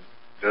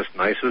 Just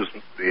nice as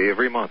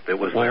every month it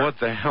was. Well, there. What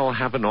the hell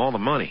happened to all the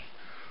money?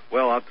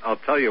 Well, I'll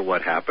tell you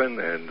what happened,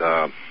 and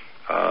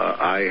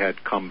I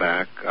had come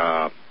back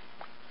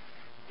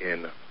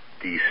in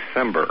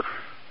December.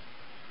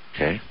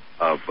 Okay.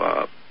 Of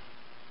what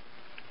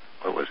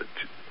was it?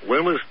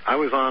 When was I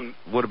was on?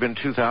 Would have been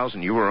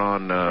 2000. You were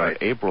on right.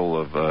 April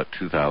of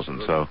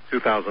 2000. So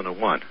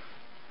 2001.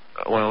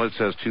 Well, it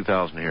says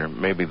 2000 here.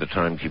 Maybe the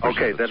timekeeper.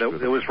 Okay, then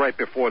it was right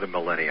before the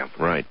millennium.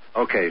 Right.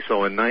 Okay,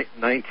 so in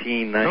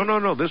 1990.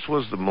 No. This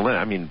was the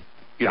millennium. I mean,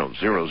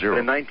 00.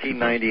 In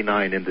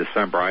 1999, in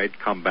December, I had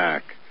come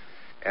back,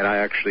 and I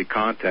actually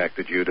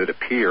contacted you to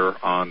appear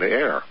on the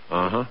air.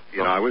 Uh-huh.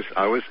 I was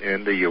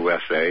in the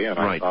USA, and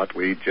I thought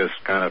we'd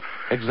just kind of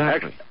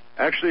exactly.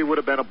 Actually, it would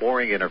have been a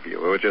boring interview.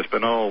 It would have just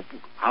been,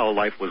 how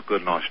life was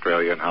good in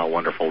Australia and how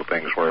wonderful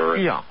things were.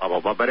 And blah, blah,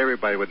 blah. But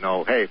everybody would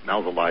know, hey,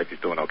 Mel's alive. He's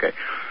doing okay.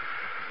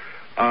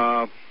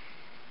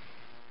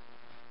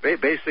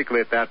 Basically,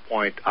 at that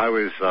point, I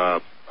was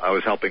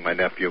helping my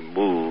nephew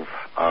move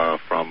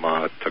from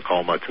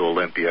Tacoma to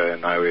Olympia,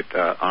 and I would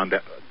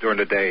during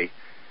the day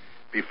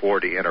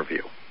before the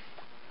interview.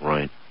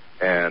 Right.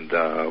 And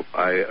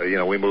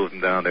we moved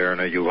him down there in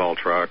a U-Haul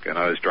truck, and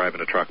I was driving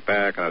the truck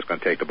back, and I was going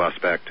to take the bus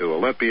back to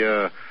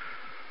Olympia.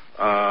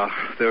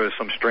 There was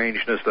some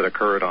strangeness that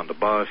occurred on the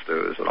bus. There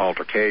was an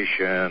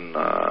altercation.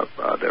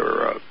 There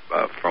were,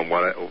 from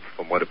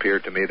what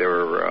appeared to me, there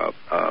were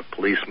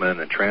policemen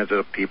and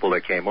transit people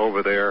that came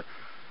over there.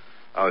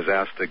 I was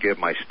asked to give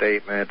my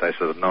statement. I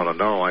said,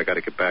 no, I got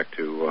to get back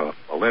to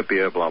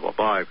Olympia, blah, blah,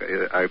 blah.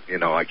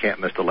 I can't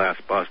miss the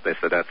last bus. They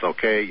said, that's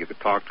okay. You can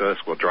talk to us.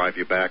 We'll drive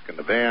you back in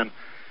the van.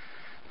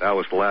 That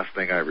was the last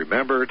thing I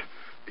remembered,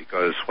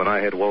 because when I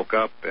had woke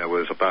up, it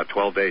was about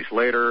 12 days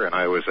later, and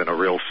I was in a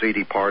real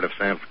seedy part of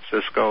San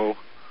Francisco,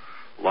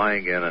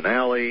 lying in an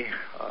alley.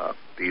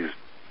 These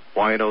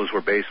winos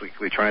were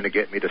basically trying to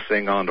get me to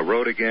sing on the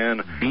road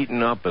again.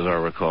 Beaten up, as I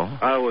recall.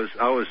 I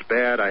was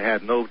bad. I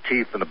had no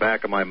teeth in the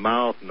back of my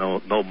mouth, no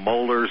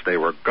molars. They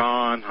were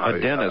gone. A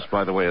dentist,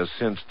 by the way, has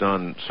since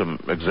done some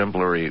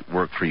exemplary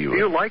work for you. Do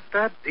you like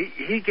that?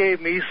 He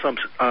gave me some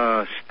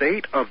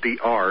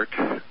state-of-the-art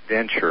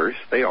dentures.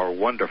 They are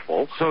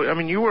wonderful. So, I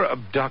mean, you were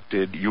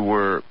abducted. You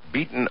were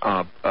beaten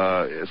up.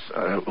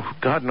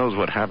 God knows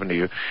what happened to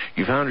you.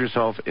 You found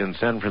yourself in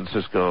San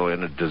Francisco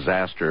in a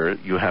disaster.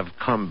 You have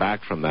come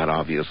back from that,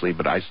 obviously,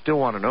 but I still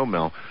want to know,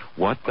 Mel,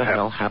 what the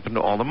hell happened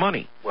to all the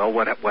money? Well,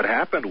 what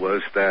happened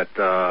was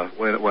that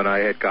when I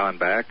had gone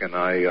back and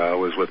I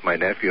was with my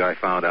nephew, I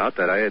found out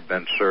that I had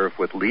been served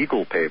with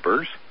legal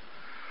papers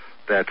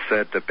that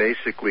said that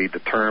basically the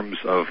terms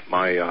of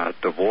my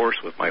divorce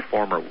with my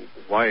former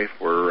wife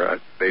were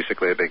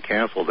basically had been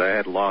canceled. I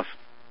had lost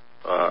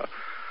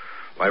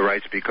my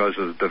rights because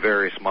of the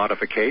various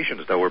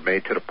modifications that were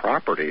made to the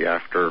property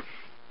after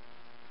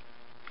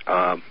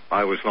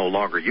I was no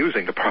longer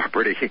using the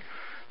property.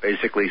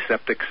 Basically,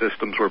 septic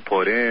systems were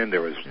put in.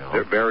 There was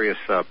various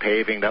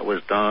paving that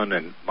was done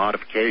and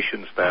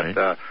modifications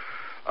that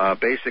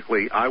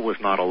basically I was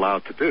not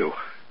allowed to do.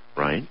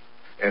 Right.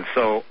 And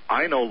so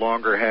I no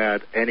longer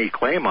had any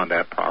claim on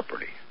that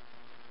property.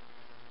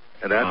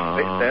 And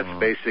that's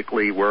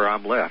basically where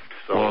I'm left.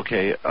 So, well,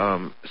 okay.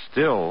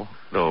 Still,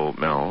 though,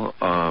 Mel,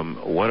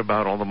 what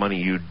about all the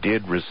money you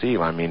did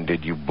receive? I mean,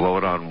 did you blow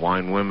it on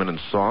wine, women, and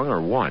song, or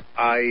what?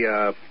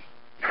 Well,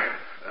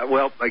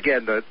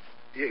 again,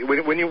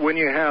 when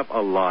you have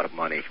a lot of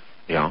money,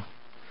 yeah.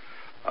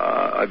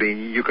 I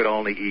mean, you could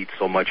only eat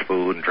so much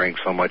food and drink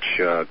so much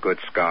good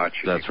scotch.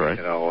 That's right.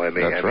 You know,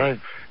 That's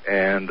right.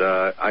 And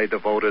I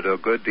devoted a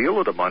good deal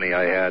of the money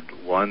I had,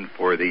 one,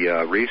 for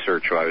the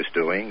research I was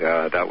doing.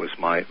 That was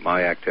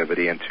my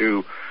activity. And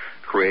two,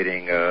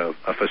 creating a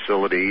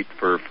facility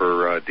for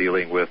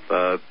dealing with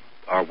our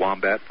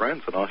wombat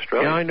friends in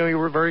Australia. Yeah, I know you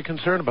were very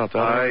concerned about that.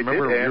 I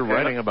remember you were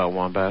writing about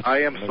wombats.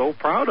 I am so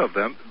proud of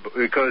them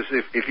because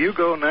if you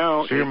go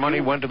now... So your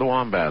money went to the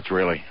wombats,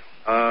 really?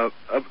 The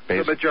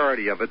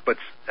majority of it, but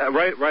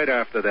right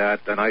after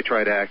that, then I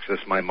tried to access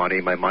my money.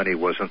 My money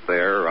wasn't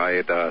there. I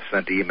had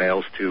sent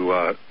emails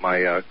to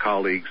my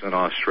colleagues in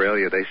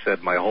Australia. They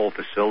said my whole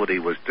facility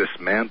was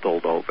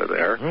dismantled over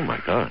there. Oh, my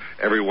God.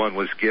 Everyone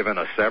was given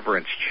a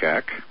severance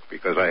check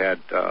because I had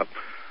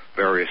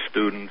various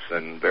students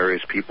and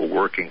various people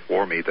working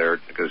for me there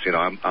because, you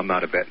know, I'm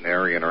not a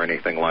veterinarian or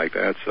anything like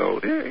that. So,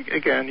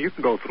 again, you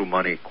can go through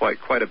money,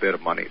 quite a bit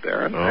of money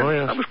there. And,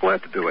 yes. I was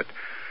glad to do it.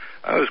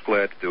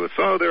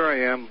 So there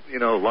I am, you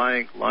know,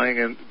 lying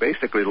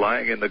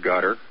in the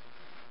gutter,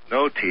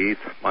 no teeth.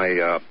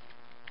 My,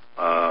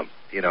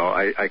 you know,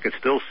 I could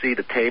still see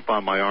the tape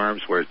on my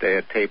arms where they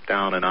had taped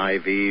down an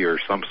IV or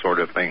some sort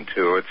of thing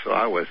to it. So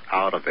I was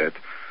out of it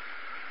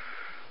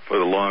for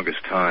the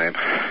longest time,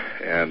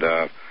 and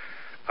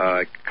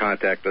I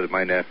contacted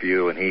my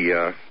nephew, and he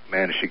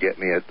managed to get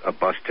me a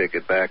bus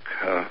ticket back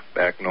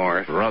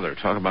north. Brother,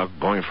 talk about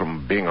going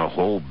from being a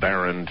whole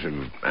baron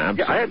to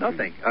absolutely... Yeah, I had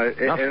nothing.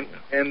 Nothing.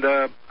 And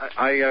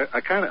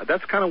I kind of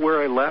that's kind of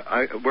where I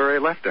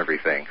left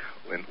everything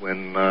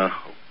when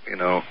you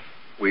know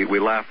we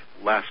last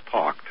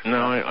talked.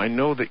 Now I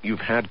know that you've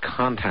had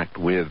contact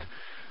with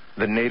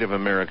the Native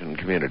American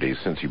community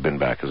since you've been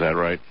back. Is that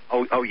right?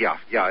 Oh yeah.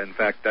 In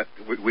fact, that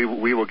we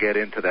will get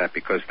into that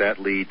because that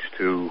leads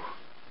to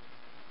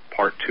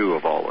part two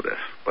of all of this.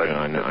 But yeah,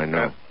 I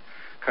know.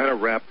 Kind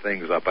of wrap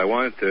things up. I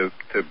wanted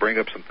to bring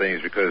up some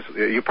things because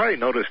you probably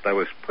noticed I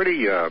was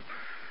pretty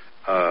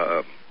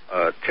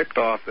ticked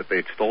off that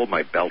they'd stole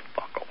my belt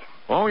buckle.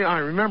 Oh yeah, I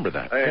remember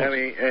that. I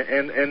mean,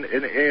 and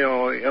you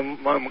know,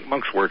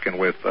 amongst working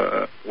with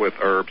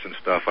herbs and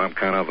stuff, I'm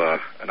kind of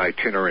an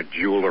itinerant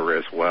jeweler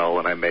as well,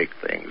 and I make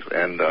things.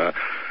 And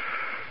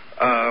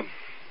I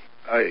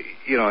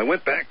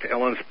went back to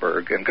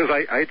Ellensburg, and because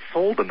I'd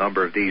sold a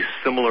number of these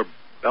similar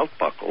belt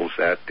buckles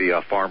at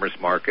the farmers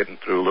market and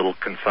through little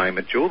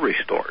consignment jewelry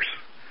stores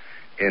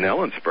in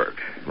Ellensburg.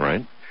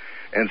 Right.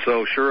 And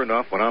so, sure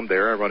enough, when I'm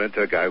there, I run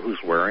into a guy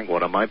who's wearing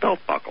one of my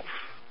belt buckles.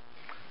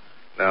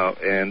 Now,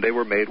 and they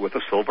were made with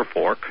a silver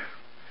fork,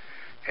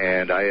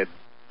 and yeah,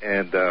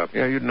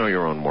 you'd know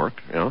your own work,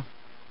 yeah.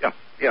 Yeah.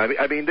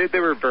 I mean, they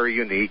were very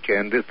unique,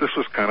 and this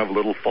was kind of a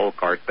little folk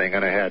art thing,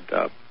 and I had.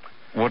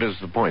 What is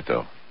the point,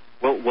 though?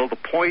 Well, the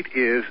point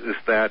is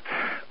that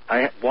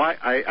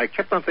I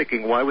kept on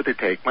thinking, why would they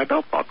take my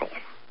belt buckle?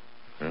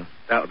 Yeah.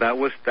 That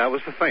was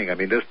the thing. I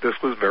mean, this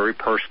was very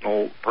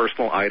personal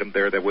item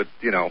there that would,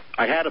 you know,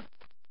 I had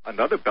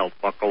another belt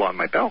buckle on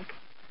my belt.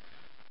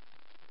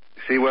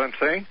 See what I'm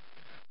saying?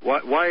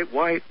 Why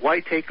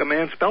take a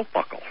man's belt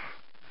buckle?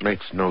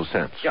 Makes no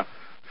sense. Yeah.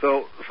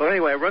 So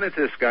anyway, I run into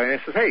this guy and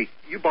I says, "Hey,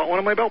 you bought one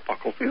of my belt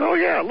buckles?" He says, "Oh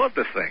yeah, I love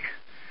this thing."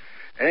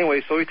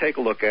 Anyway, so we take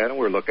a look at it, and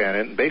we're looking at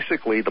it, and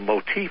basically the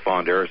motif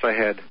on there is I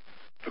had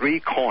 3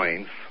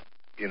 coins,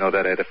 you know,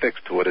 that I had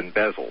affixed to it in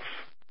bezels.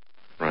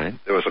 Right.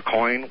 There was a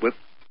coin with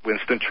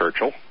Winston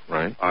Churchill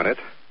on it.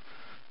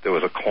 There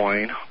was a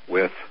coin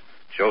with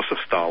Joseph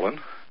Stalin,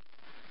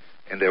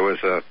 and there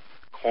was a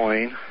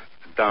coin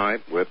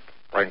dime with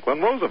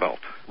Franklin Roosevelt.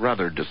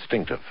 Rather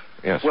distinctive,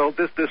 yes. Well,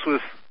 this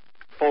was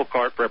folk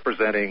art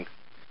representing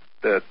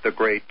the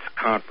great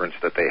conference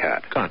that they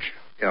had. Gotcha.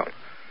 You know.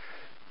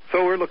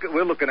 So we're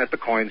looking at the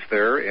coins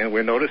there, and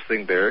we're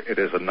noticing there it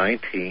is a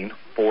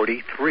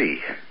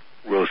 1943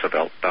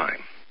 Roosevelt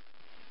dime.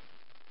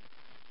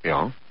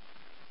 Yeah.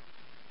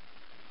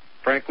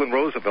 Franklin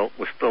Roosevelt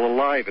was still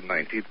alive in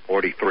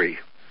 1943.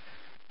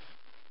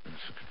 That's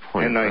a good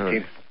point. In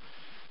 19...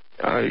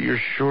 You're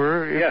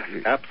sure? Yes,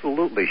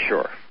 absolutely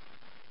sure.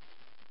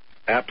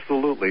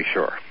 Absolutely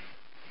sure.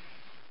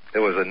 It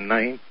was a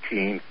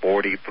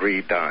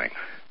 1943 dime.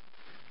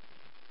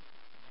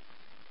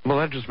 Well,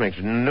 that just makes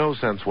no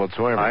sense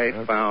whatsoever.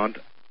 I found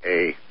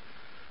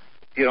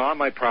on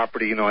my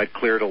property, I'd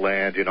cleared a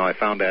land, I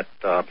found that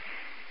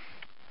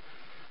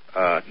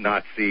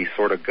Nazi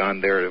sort of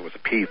gun there. It was a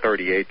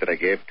P-38 that I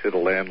gave to the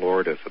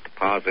landlord as a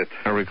deposit.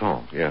 I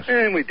recall, yes.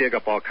 And we dig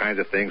up all kinds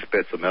of things,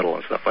 bits of metal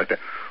and stuff like that.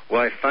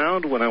 Well, I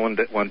found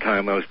one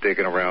time I was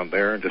digging around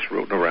there and just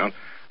rooting around,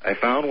 I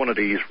found one of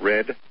these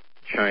red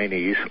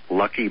Chinese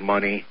Lucky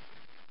Money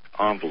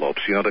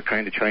envelopes. The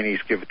kind of Chinese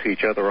give it to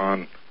each other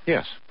on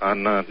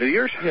New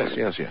Year's? Yes.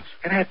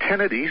 And it had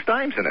 10 of these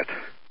dimes in it.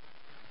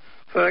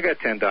 So I got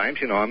 10 dimes.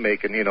 I'm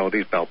making,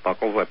 these belt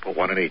buckles. I put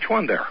one in each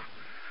one there.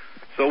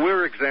 So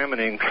we're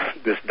examining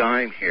this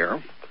dime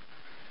here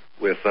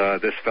with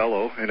this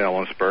fellow in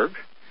Ellensburg,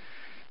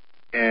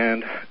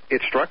 and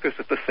it struck us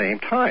at the same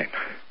time.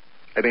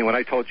 I mean, when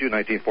I told you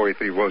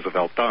 1943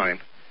 Roosevelt dime,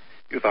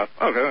 you thought,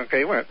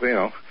 okay, well,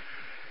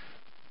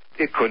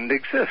 it couldn't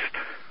exist.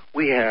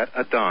 We had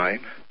a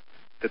dime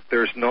that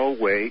there's no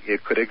way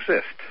it could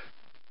exist.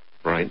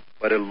 Right.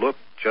 But it looked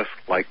just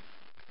like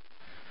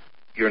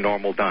your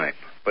normal dime,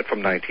 but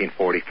from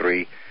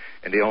 1943.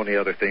 And the only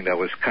other thing that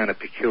was kind of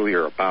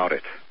peculiar about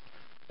it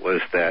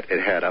was that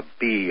it had a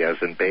B as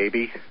in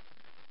baby,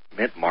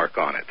 mint mark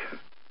on it.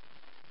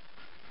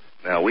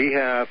 Now, we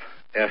have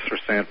S for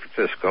San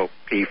Francisco,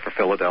 P for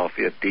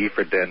Philadelphia, D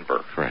for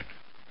Denver. Correct.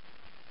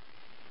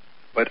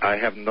 But I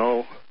have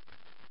no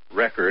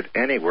record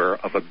anywhere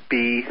of a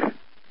B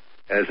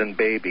as in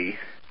baby.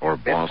 Or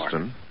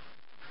Boston.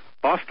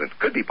 Boston.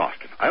 Could be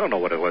Boston. I don't know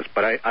what it was,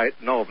 but I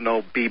know of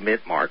no B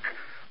mint mark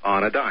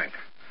on a dime.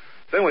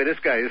 So anyway, this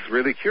guy is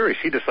really curious.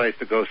 He decides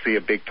to go see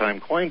a big-time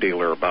coin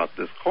dealer about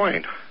this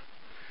coin.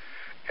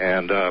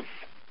 And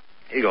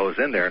he goes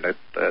in there, and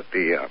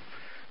the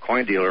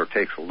coin dealer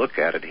takes a look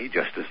at it. He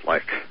just is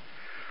like,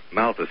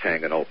 mouth is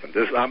hanging open.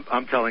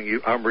 I'm telling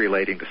you, I'm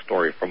relating the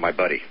story from my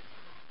buddy.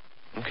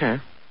 Okay.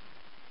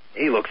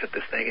 He looks at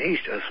this thing, and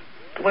he's just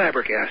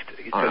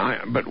flabbergasted.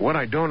 But what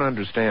I don't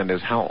understand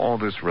is how all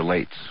this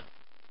relates.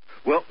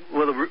 Well,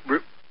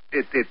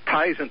 it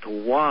ties into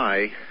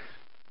why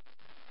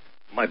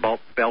my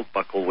belt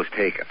buckle was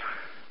taken.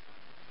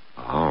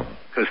 Oh.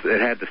 Because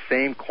it had the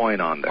same coin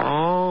on there.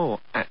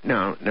 Oh.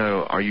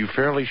 No. Are you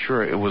fairly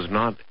sure it was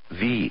not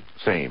the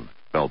same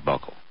belt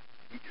buckle?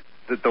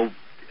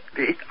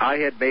 I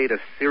had made a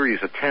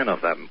series of 10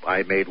 of them.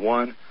 I made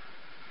 10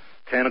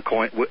 a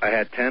coin. I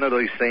had 10 of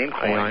those same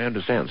coins. I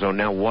understand. So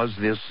now, was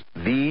this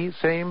the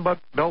same belt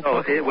buckle?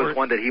 No, it was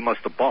one that he must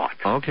have bought.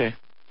 Okay.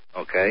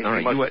 Okay. All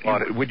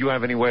right. Would you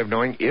have any way of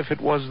knowing if it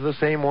was the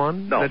same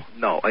one? No.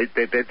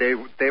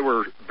 They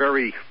were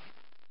very.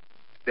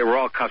 They were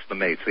all custom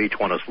made, so each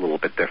one was a little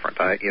bit different.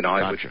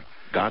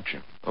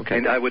 Gotcha. Okay.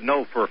 And I would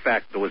know for a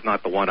fact it was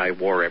not the one I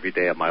wore every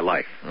day of my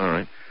life. All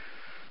right.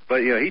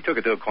 But he took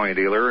it to a coin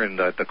dealer, and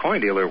the coin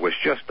dealer was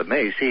just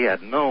amazed. He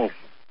had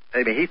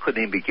he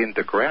couldn't even begin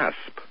to grasp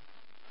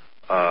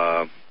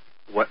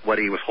what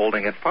he was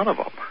holding in front of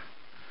him.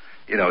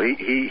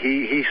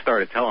 He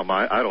started telling him,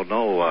 I don't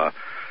know.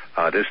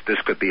 This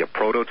could be a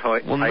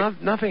prototype. Well,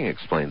 nothing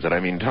explains it. I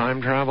mean,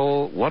 time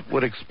travel. What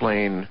would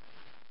explain?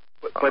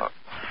 But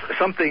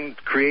something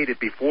created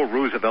before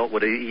Roosevelt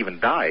would have even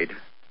died.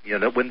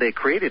 When they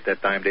created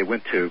that dime, they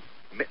went to,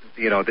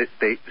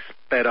 they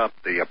sped up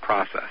the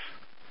process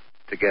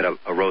to get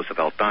a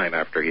Roosevelt dime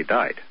after he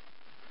died.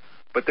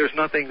 But there's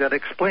nothing that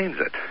explains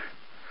it.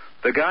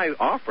 The guy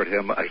offered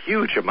him a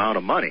huge amount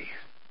of money,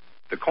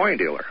 the coin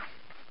dealer.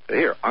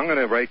 Here, I'm going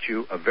to write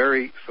you a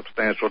very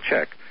substantial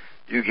check.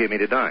 You give me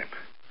the dime.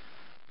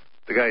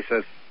 The guy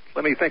says,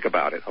 let me think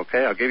about it,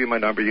 okay? I'll give you my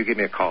number. You give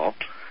me a call,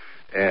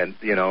 and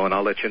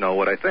I'll let you know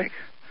what I think.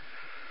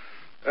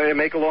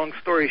 Make a long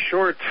story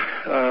short,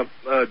 a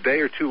day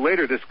or two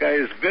later, this guy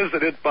is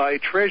visited by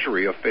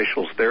Treasury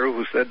officials there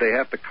who said they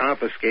have to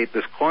confiscate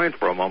this coin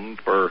from him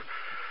for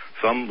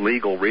some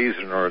legal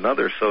reason or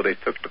another, so they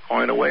took the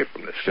coin away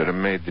from this. Should have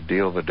made the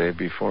deal the day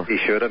before. He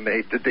should have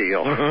made the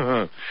deal.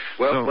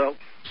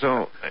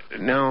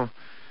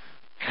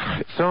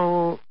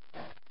 So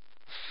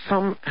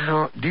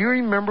somehow, do you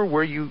remember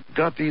where you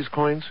got these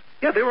coins?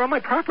 Yeah, they were on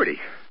my property.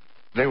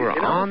 They were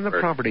on the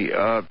property.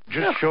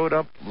 Showed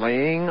up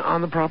laying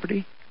on the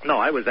property? No,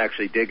 I was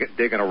actually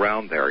digging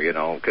around there,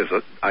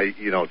 because I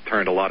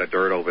turned a lot of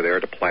dirt over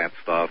there to plant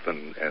stuff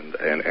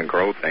and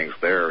grow things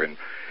there. And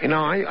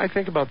I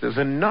think about this,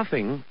 and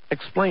nothing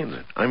explains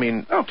it. I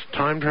mean,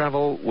 time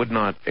travel would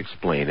not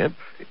explain it.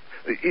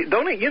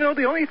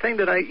 The only thing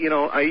that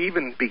I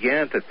even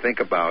began to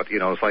think about,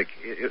 it's like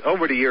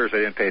over the years I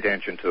didn't pay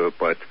attention to it,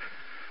 but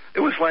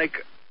it was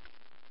like,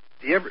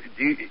 I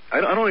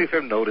don't know if you've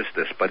ever noticed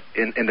this, but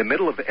in the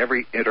middle of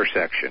every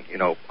intersection,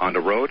 on the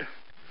road,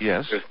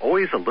 yes, there's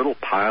always a little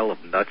pile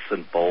of nuts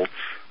and bolts.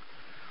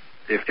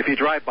 if you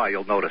drive by,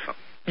 you'll notice them.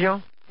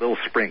 Yeah. Little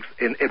springs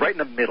right in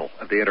the middle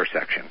of the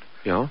intersection.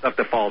 Yeah. Stuff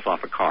that falls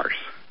off of cars.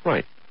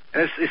 Right.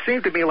 And it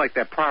seemed to me like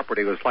that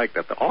property was like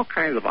that. All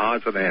kinds of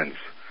odds and ends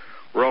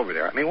were over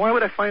there. I mean, why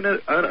would I find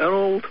an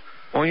old...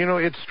 Well,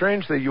 it's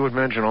strange that you would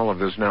mention all of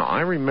this now.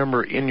 I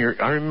remember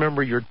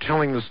you're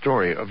telling the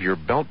story of your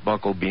belt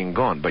buckle being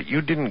gone, but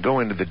you didn't go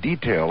into the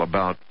detail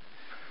about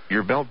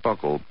your belt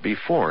buckle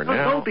before.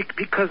 No,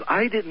 because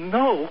I didn't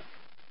know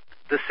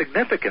the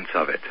significance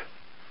of it.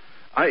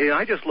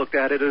 I just looked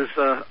at it as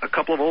a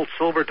couple of old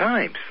silver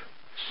dimes.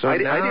 So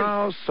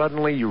now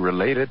suddenly you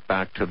relate it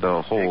back to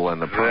the hole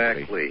and the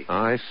property. Exactly.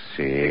 I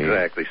see.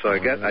 Exactly. So I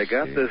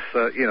got this.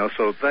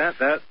 So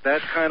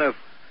that kind of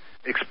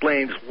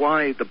explains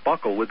why the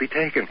buckle would be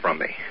taken from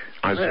me.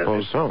 I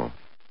suppose so.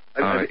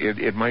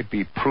 It might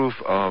be proof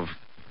of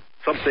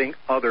something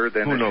other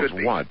than who it knows should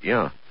be. what.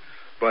 Yeah.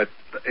 But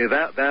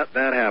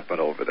that happened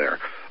over there.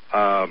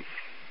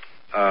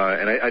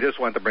 And I just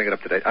wanted to bring it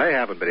up today. I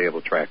haven't been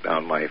able to track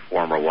down my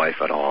former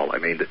wife at all. I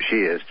mean, she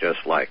is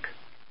just like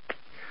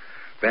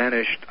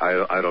vanished.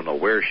 I don't know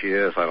where she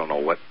is. I don't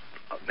know what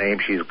name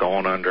she's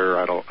going under.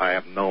 I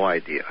have no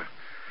idea.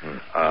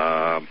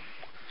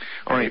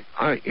 All right.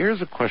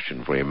 Here's a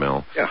question for you,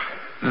 Mel. Yeah.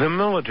 The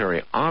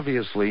military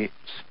obviously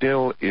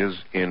still is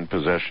in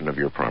possession of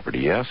your property.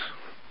 Yes.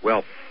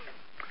 Well,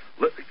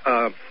 we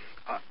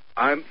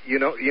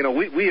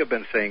have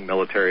been saying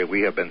military.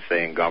 We have been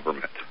saying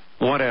government.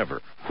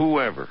 Whatever,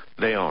 whoever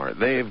they are,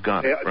 they've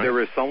got it, right? There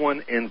is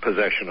someone in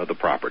possession of the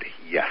property,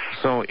 yes.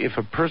 So if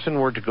a person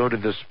were to go to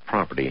this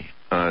property,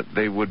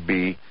 they would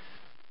be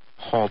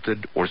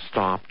halted or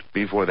stopped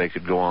before they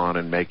could go on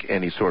and make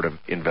any sort of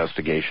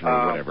investigation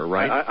or whatever,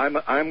 right?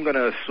 I'm going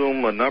to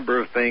assume a number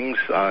of things,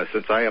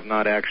 since I have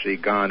not actually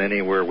gone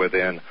anywhere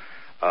within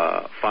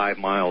 5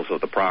 miles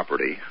of the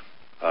property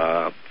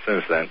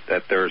since then,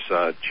 that there's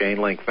a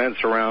chain link fence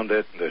around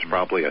it. There's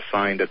probably a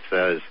sign that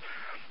says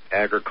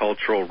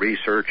agricultural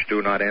research,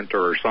 do not enter,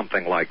 or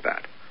something like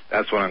that.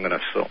 That's what I'm going to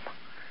assume.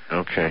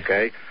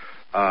 Okay.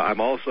 I'm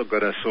also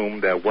going to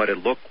assume that what it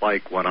looked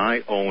like when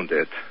I owned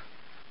it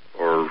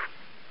or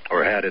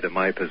had it in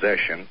my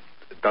possession,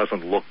 it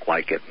doesn't look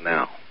like it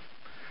now.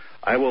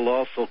 I will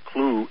also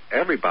clue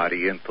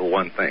everybody into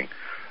one thing.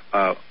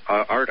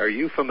 Art, are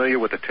you familiar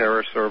with the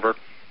Terra server?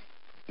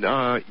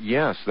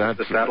 Yes, that's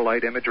the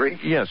satellite imagery.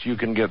 Yes, you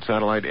can get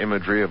satellite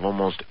imagery of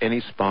almost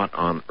any spot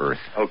on Earth.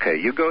 Okay,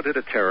 you go to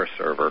the Terra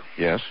server.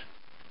 Yes.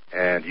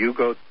 And you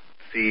go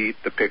see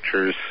the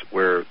pictures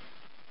where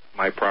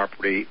my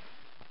property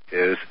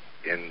is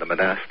in the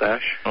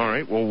Monastash. All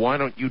right. Well, why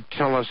don't you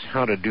tell us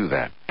how to do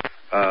that?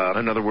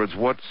 In other words,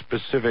 what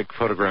specific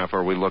photograph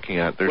are we looking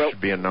at? There should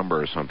be a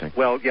number or something.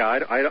 Well, yeah,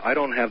 I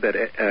don't have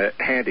that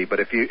handy, but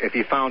if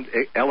you found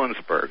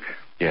Ellensburg,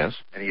 yes,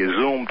 and you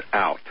zoomed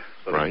out,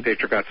 so the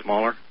picture got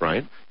smaller,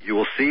 right, you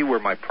will see where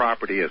my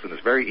property is, and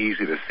it's very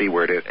easy to see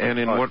where it is. And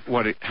in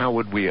how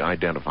would we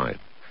identify it?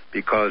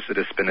 Because it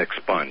has been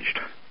expunged.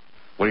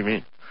 What do you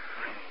mean?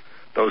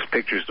 Those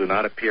pictures do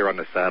not appear on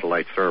the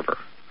satellite server.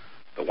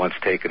 The ones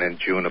taken in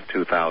June of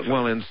 2000.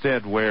 Well,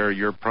 instead, where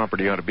your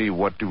property ought to be,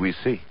 what do we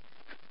see?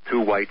 2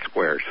 white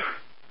squares.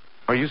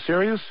 Are you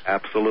serious?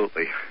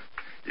 Absolutely.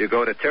 You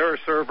go to Terra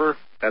server.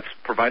 That's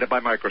provided by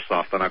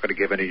Microsoft. I'm not going to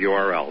give any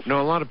URLs. No,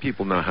 a lot of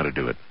people know how to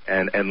do it.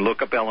 And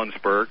look up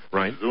Ellensburg.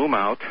 Right. Zoom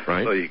out.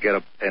 Right. So you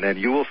get and then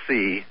you will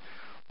see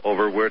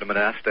over where the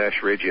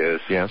Monastash Ridge is.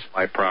 Yes.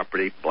 My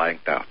property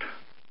blanked out.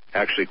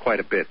 Actually, quite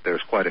a bit.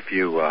 There's quite a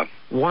few.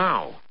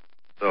 Wow.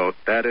 So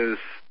that is,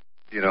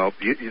 you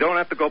don't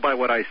have to go by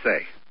what I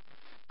say.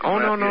 Oh,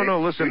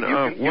 no. Listen,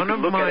 you one can of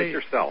look my, at it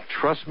yourself.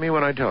 Trust me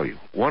when I tell you,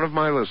 one of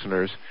my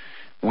listeners,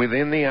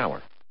 within the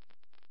hour,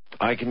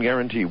 I can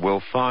guarantee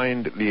will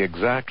find the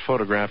exact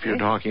photograph you're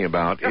talking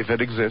about, if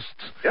it exists.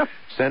 Yep.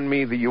 Send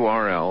me the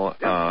URL,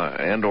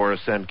 and or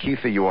send Keith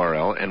the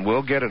URL, and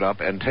we'll get it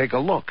up and take a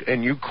look.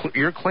 And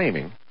you're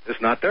claiming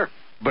it's not there.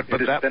 But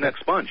it has been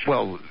expunged.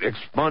 Well,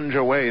 expunge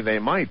away they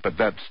might, but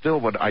that still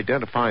would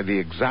identify the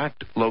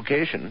exact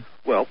location.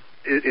 Well,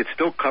 it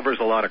still covers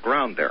a lot of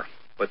ground there.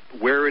 But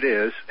where it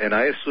is, and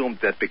I assumed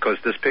that because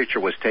this picture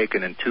was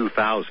taken in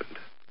 2000.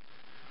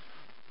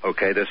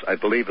 Okay, I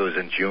believe it was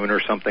in June or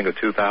something of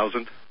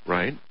 2000.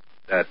 Right.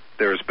 That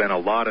there's been a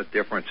lot of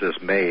differences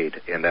made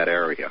in that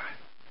area.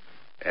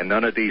 And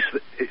none of these...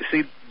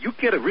 See, you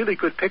get a really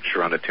good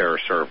picture on the Terra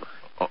server.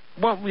 Oh,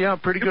 well, yeah,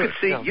 pretty good.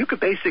 You could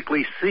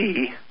basically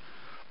see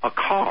a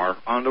car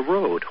on the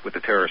road with the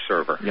Terra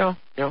server. Yeah.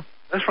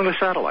 That's from the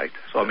satellite.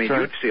 So, I mean,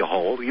 you would see a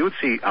hole. You would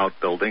see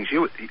outbuildings.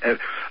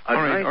 All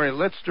right.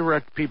 Let's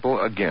direct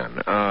people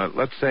again.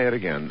 Let's say it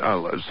again.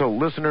 So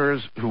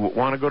listeners who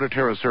want to go to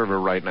Terra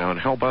server right now and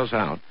help us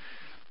out,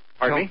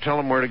 tell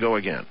them where to go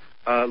again.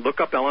 Look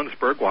up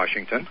Ellensburg,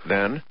 Washington.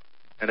 Then?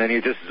 And then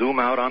you just zoom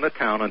out on the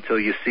town until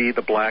you see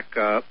the black,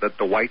 the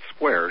white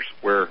squares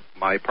where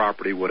my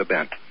property would have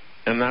been.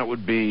 And that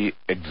would be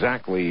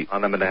exactly...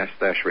 on the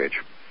Monastash Ridge.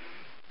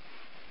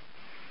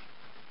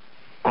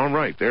 All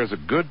right, there's a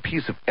good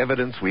piece of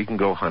evidence we can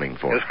go hunting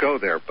for. Just go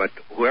there, but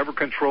whoever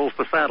controls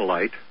the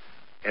satellite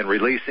and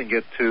releasing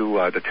it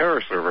to the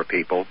terror server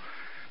people,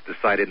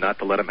 decided not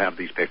to let them have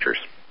these pictures.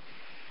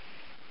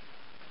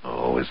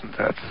 Oh, isn't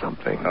that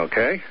something?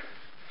 Okay.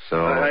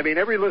 So I mean,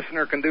 every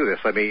listener can do this.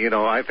 I mean, you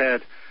know, I've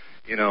had,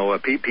 you know,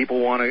 people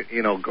want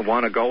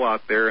to go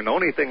out there, and the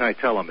only thing I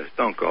tell them is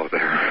don't go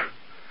there.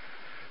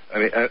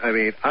 I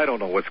mean, I don't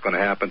know what's going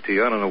to happen to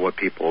you. I don't know what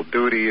people will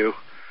do to you.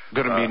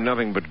 Going to be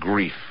nothing but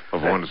grief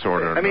of one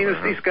sort or another. I mean,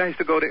 it's these guys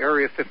to go to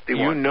Area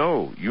 51.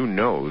 You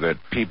know that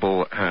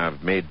people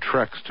have made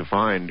treks to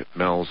find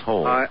Mels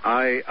Hole.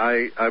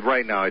 I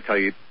right now I tell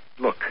you,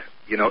 look,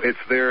 you know, it's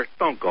there.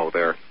 Don't go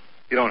there.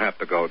 You don't have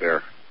to go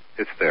there.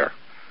 It's there.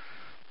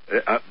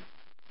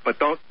 But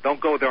don't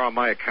go there on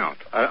my account.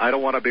 I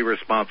don't want to be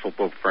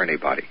responsible for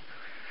anybody.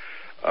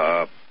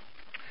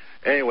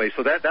 Anyway,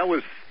 so that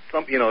was.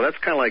 You know, that's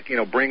kind of like,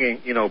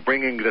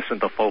 bringing this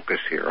into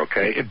focus here,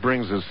 okay? It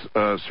brings us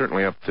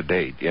certainly up to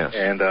date, yes.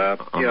 And, I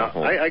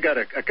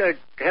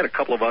had a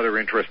couple of other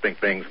interesting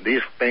things.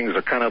 These things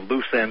are kind of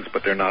loose ends,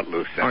 but they're not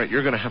loose ends. All right,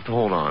 you're going to have to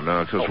hold on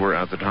because we're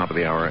at the top of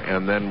the hour,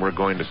 and then we're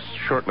going to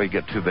shortly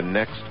get to the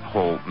next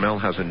hole. Mel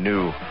has a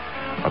new,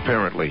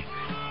 apparently,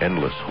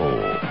 endless hole.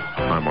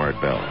 I'm Art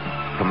Bell.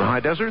 From the high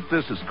desert,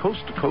 this is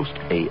Coast to Coast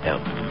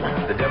AM.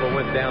 The devil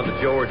went down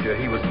to Georgia.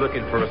 He was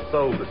looking for a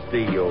soul to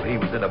steal. He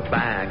was in a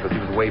bind because he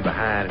was way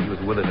behind and he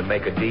was willing to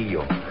make a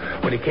deal.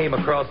 When he came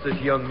across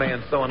this young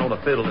man sewing on a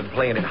fiddle and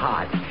playing it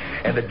hot,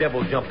 and the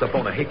devil jumped up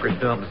on a hickory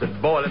stump and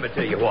said, "Boy, let me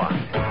tell you what.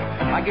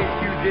 I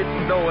guess you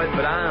didn't know it,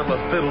 but I'm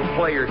a fiddle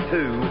player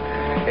too.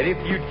 And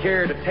if you'd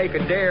care to take a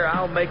dare,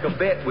 I'll make a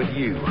bet with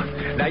you.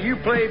 Now, you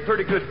played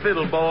pretty good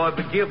fiddle, boy,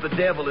 but give the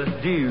devil his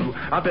due.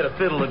 I bet a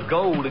fiddle of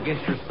gold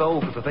against your soul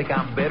because I think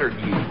I'm better than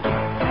you."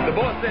 The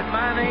boy said,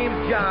 "My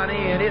name's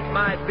Johnny, and it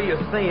might be a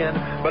sin,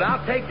 but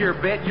I'll take your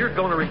bet. You're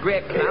going to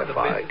regret."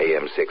 KFI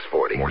AM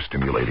 640. More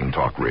stimulating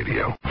talk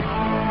radio.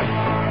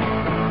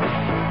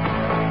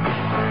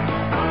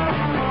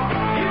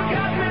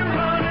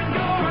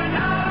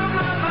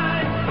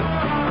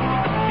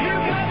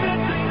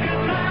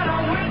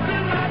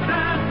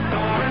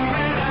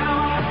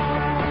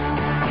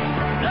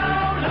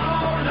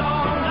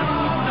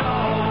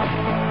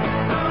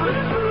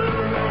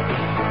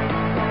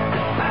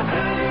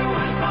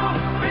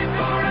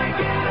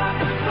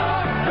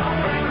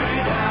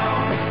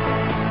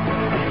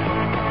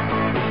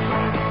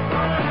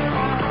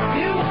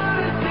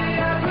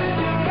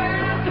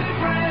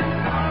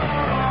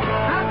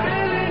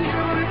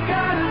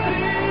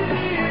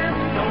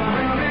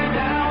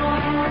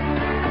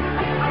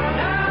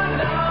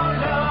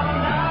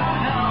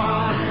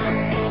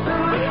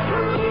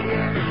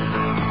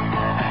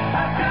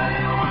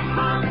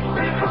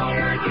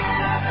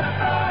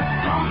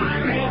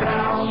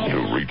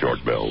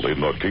 In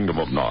the Kingdom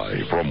of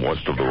Nye, from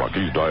west of the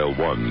Rockies, dial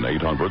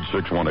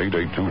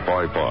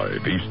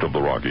 1-800-618-8255. East of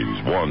the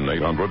Rockies,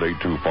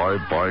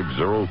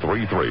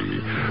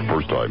 1-800-825-5033.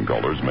 First-time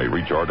callers may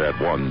reach Art at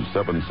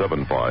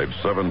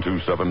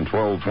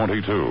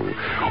 1-775-727-1222.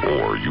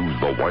 Or use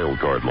the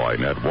wildcard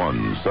line at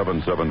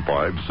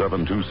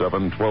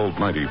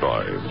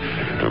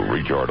 1-775-727-1295. To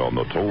reach Art on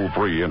the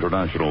toll-free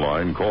international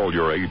line, call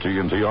your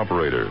AT&T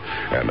operator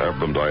and have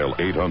them dial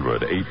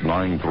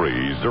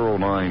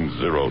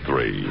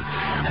 800-893-0903.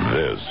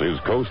 This is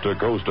Coast to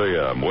Coast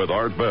AM with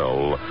Art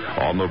Bell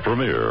on the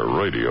Premier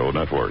Radio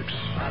Networks.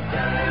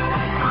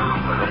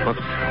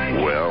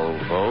 Well,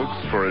 folks,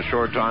 for a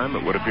short time,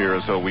 it would appear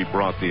as though we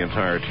brought the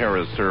entire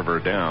Terra server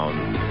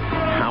down.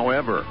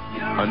 However,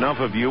 enough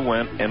of you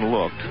went and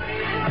looked,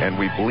 and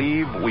we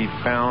believe we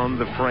found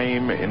the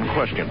frame in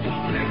question.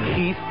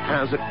 Keith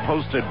has it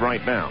posted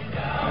right now.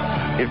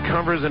 It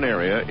covers an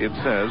area, it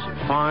says,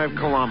 5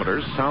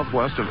 kilometers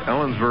southwest of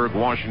Ellensburg,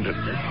 Washington.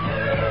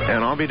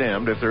 And I'll be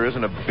damned if there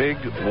isn't a big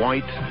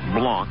white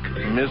block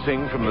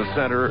missing from the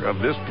center of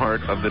this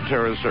part of the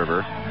Terra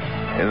server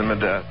in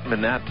the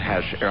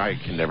Manatash. I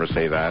can never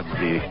say that.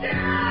 The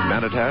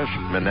Manatash?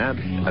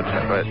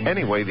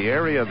 Anyway, the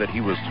area that he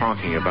was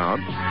talking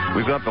about.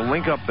 We've got the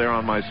link up there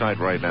on my site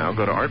right now.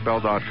 Go to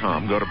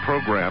artbell.com. Go to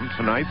program,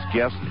 tonight's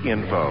guest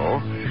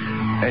info.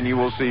 And you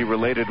will see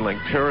related link,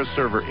 Terra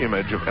server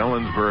image of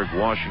Ellensburg,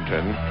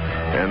 Washington.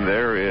 And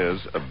there is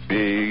a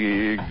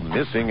big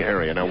missing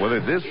area. Now, whether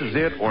this is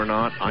it or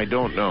not, I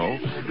don't know.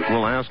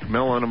 We'll ask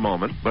Mel in a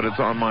moment, but it's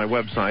on my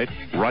website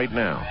right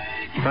now.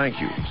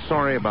 Thank you.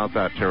 Sorry about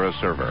that, Terra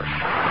server.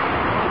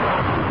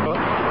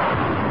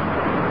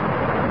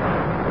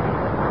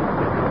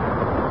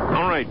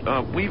 All right,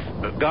 we've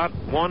got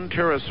one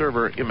Terra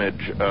server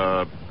image,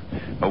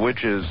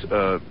 which is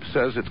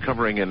says it's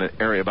covering an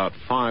area about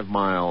 5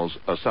 miles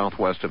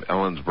southwest of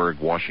Ellensburg,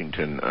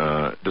 Washington.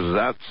 Does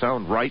that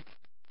sound right?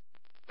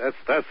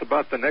 That's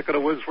about the neck of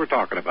the woods we're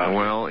talking about.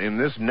 Well, in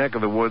this neck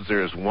of the woods,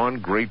 there's one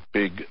great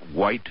big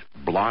white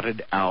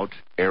blotted out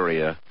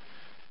area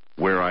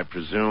where I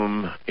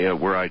presume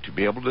were I to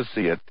be able to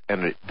see it,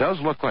 and it does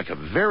look like a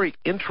very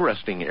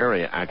interesting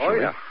area,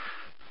 actually. Oh,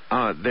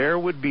 yeah. There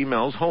would be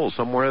Mel's Hole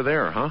somewhere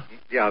there, huh?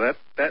 Yeah,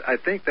 that I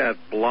think that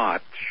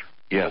blotch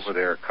over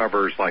there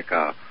covers like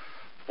a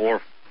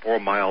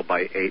 4-mile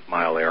by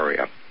 8-mile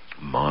area.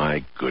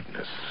 My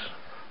goodness.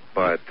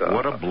 But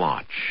what a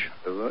blotch.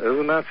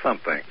 Isn't that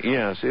something?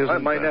 Yes,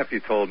 isn't my that? nephew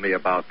told me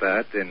about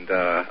that, and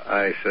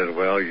I said,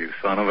 well, you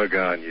son of a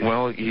gun.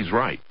 Well, he's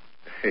right.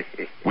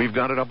 We've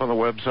got it up on the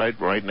website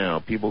right now.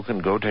 People can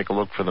go take a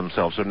look for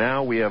themselves. So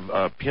now we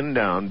have pinned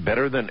down,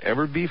 better than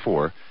ever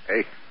before,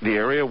 the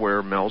area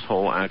where Mel's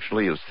hole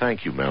actually is.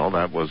 Thank you, Mel.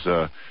 That was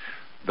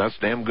that's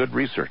damn good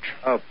research.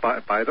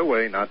 By the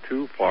way, not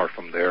too far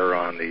from there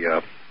on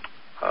the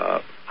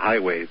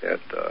highway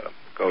that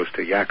goes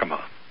to Yakima.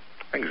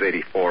 I think it's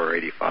 84 or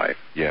 85.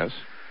 Yes.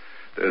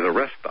 There's a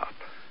rest stop.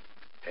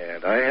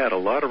 And I had a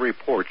lot of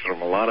reports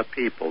from a lot of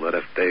people that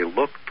if they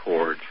look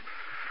towards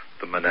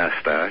the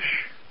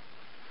Monastache,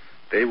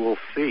 they will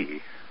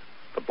see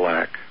the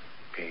black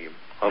beam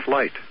of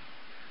light.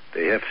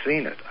 They have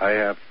seen it. I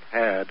have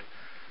had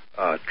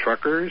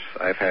truckers,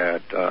 I've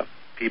had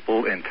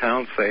people in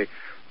town say,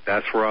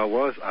 that's where I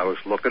was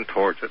looking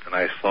towards it, and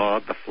I saw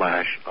the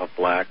flash of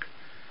black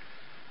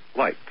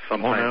light. Well,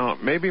 now,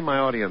 maybe my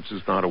audience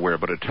is not aware,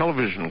 but a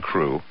television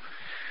crew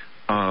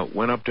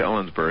went up to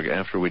Ellensburg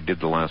after we did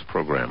the last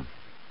program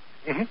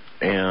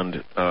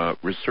and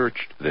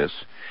researched this.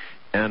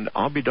 And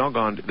I'll be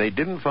doggone, they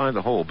didn't find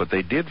the hole, but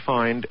they did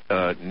find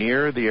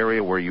near the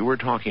area where you were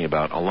talking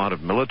about a lot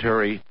of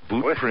military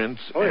boot prints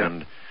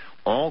and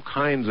all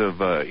kinds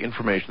of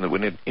information that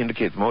would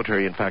indicate the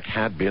military, in fact,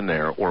 had been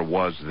there or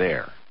was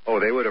there. Oh,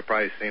 they would have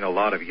probably seen a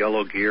lot of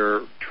yellow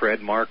gear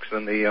tread marks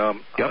in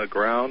the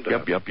ground.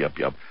 Yep.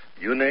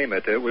 You name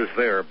it, it was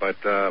there. But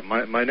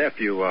my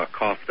nephew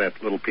coughed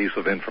that little piece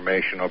of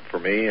information up for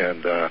me,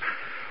 and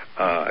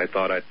I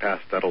thought I'd pass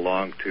that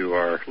along to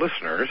our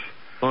listeners.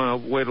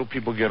 Well, wait till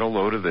people get a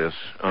load of this.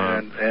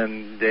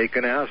 And they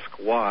can ask,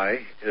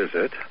 why is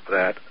it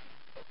that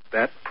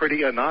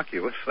pretty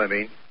innocuous? I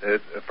mean,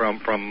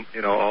 from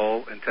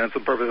all intents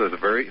and purposes,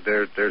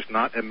 there's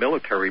not a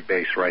military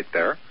base right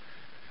there.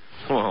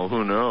 Well,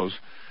 who knows?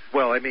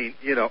 Well, I mean,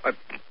 you know what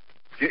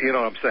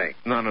I'm saying.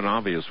 Not an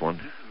obvious one.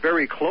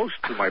 Very close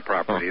to my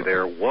property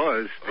there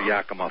was the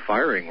Yakima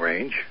firing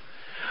range.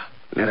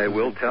 And I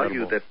will tell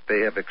you that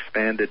they have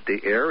expanded the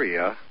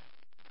area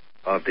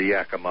of the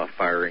Yakima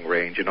firing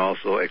range and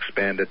also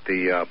expanded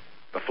the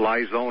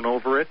fly zone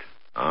over it.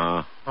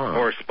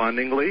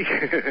 Correspondingly.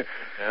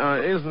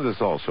 Isn't this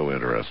also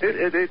interesting?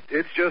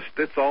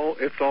 It's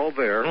all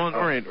there. Well,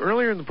 all right.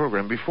 Earlier in the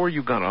program, before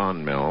you got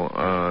on,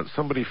 Mel,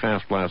 somebody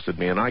fast blasted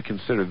me, and I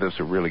consider this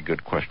a really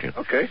good question.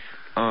 Okay.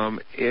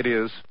 It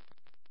is,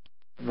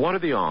 what are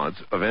the odds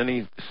of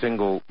any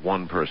single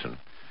one person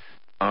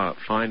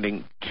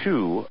finding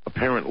two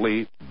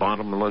apparently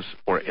bottomless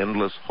or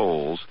endless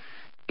holes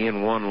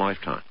in one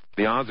lifetime?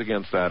 The odds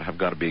against that have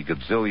got to be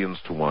gazillions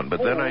to one.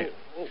 But then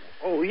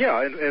Oh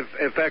yeah,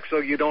 in fact, so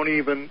you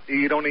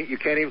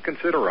can't even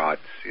consider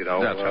odds.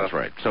 That's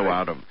right. So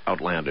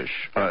outlandish.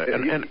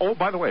 And oh,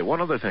 by the way,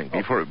 one other thing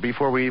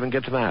before we even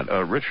get to that,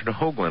 Richard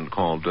Hoagland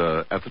called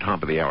at the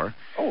top of the hour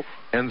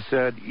and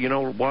said, you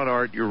know what,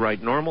 Art, you're right.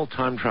 Normal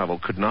time travel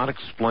could not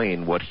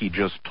explain what he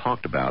just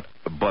talked about,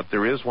 but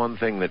there is one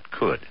thing that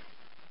could,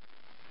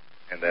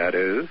 and that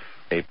is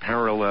a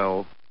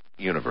parallel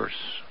universe.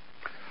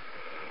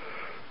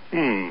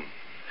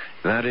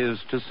 That is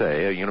to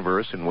say, a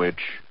universe in which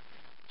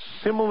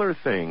similar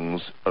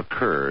things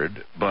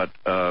occurred, but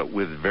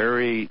with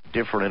very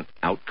different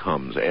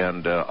outcomes.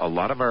 And a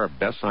lot of our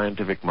best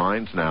scientific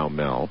minds now,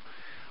 Mel,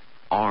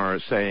 are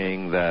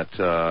saying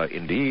that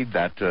indeed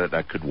that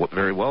could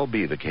very well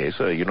be the case.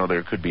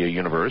 There could be a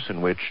universe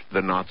in which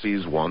the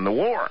Nazis won the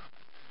war.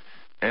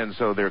 And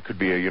so there could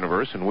be a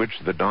universe in which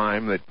the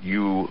dime that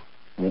you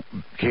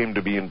came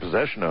to be in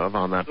possession of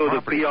on that property.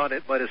 So the B on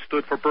it might have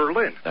stood for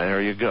Berlin.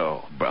 There you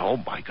go. Oh,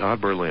 my God,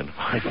 Berlin.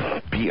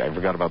 B, I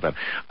forgot about that.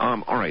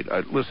 All right,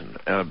 listen.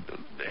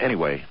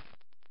 Anyway.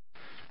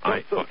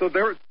 So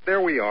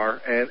there we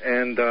are.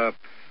 And the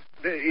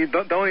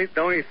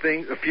only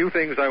thing, a few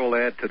things I will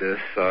add to this,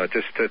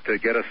 just to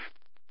get us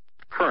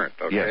current,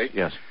 okay?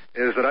 Yes.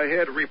 Is that I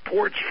had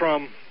reports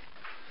from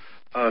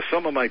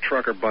some of my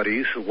trucker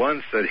buddies.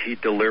 One said he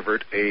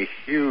delivered a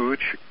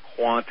huge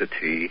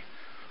quantity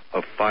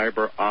of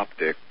fiber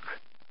optic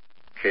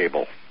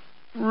cable.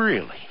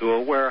 Really? To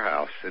a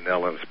warehouse in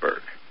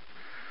Ellensburg.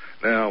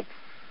 Now,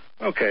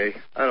 okay,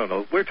 I don't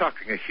know. We're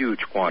talking a huge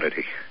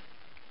quantity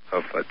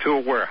of to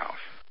a warehouse.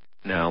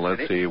 Now,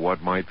 let's see.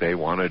 What might they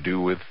want to do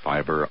with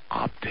fiber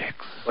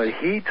optics? But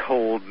he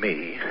told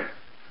me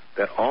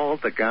that all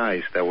the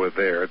guys that were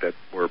there, that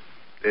were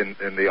in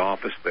the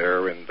office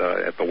there and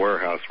at the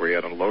warehouse where he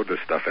had to unload this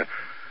stuff in,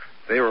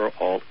 they were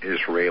all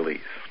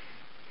Israelis.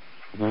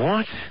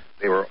 What?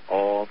 They were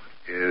all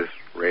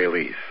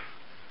Israelis.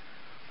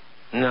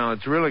 Now,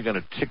 it's really going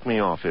to tick me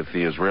off if the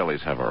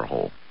Israelis have our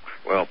hole.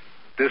 Well,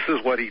 this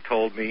is what he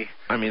told me.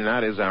 I mean,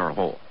 that is our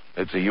hole.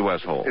 It's a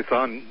U.S. hole. It's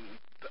on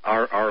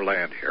our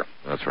land here.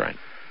 That's right.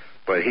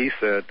 But he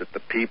said that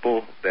the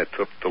people that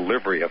took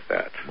delivery of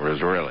that were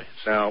Israelis.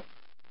 Now,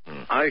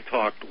 I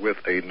talked with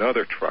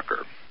another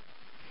trucker.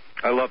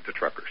 I love the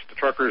truckers. The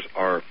truckers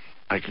are...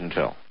 I can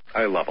tell.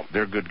 I love them.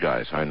 They're good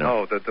guys, I know.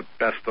 Oh, they're the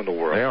best in the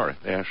world. They are.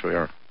 They actually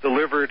are.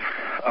 Delivered,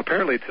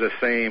 apparently, to the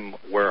same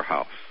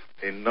warehouse,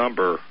 a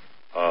number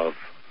of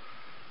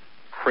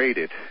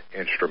crated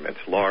instruments,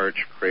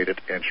 large crated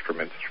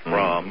instruments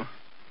from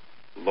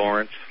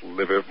Lawrence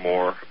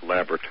Livermore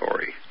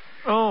Laboratory.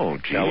 Oh,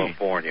 gee.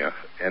 California,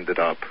 ended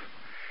up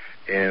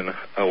in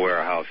a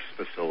warehouse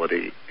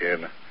facility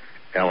in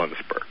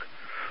Ellensburg.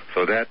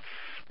 So that's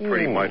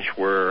pretty much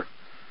where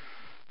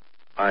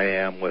I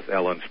am with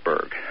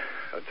Ellensburg.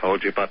 I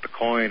told you about the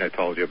coin. I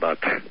told you about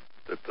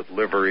the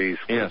deliveries.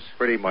 Yes.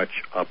 Pretty much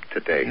up to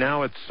date.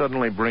 Now it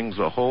suddenly brings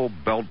the whole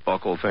belt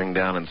buckle thing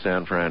down in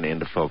San Fran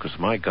into focus.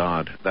 My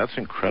God, that's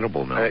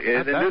incredible, Mel.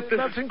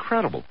 That's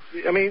incredible.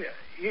 I mean,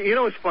 you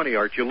know, it's funny,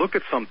 Art. You look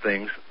at some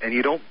things and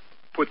you don't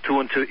put two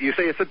and two. You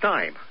say it's a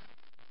dime.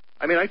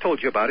 I mean, I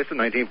told you about it. It's a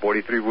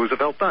 1943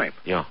 Roosevelt dime.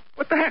 Yeah.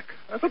 What the heck?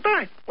 That's a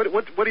dime. What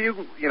are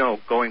you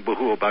going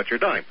boo-hoo about your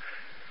dime?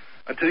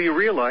 Until you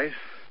realize,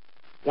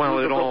 well,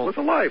 it was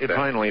alive. It then.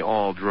 finally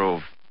all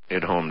drove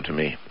it home to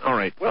me. All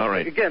right. Well, all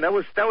right. Again, that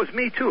was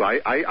me too.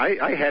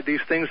 I had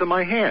these things in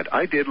my hand.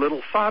 I did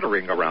little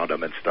soldering around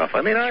them and stuff.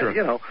 I mean,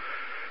 sure.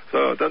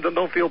 So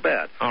don't feel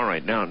bad. All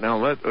right. Now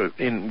let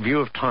in view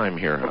of time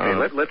here.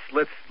 Okay.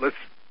 Let's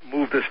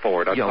move this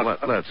forward.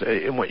 Let's.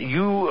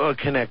 You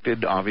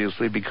connected,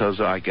 obviously, because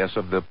I guess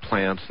of the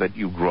plants that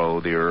you grow,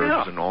 the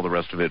herbs and all the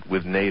rest of it,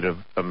 with Native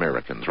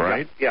Americans,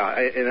 right? Yeah.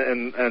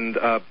 And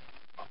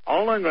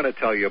all I'm going to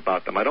tell you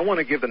about them, I don't want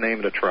to give the name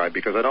of the tribe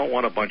because I don't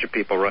want a bunch of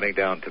people running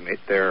down to me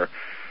there.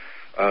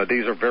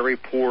 These are very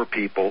poor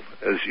people.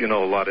 As you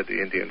know, a lot of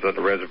the Indians on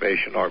the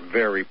reservation are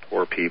very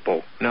poor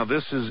people. Now,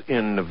 this is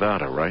in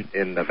Nevada, right?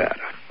 In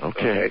Nevada.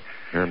 Okay.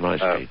 Here in my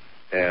state.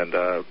 And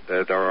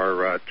there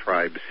are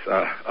tribes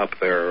up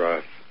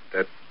there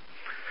that...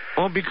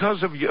 Well,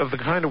 because of the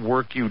kind of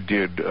work you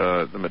did,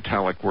 the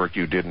metallic work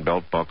you did in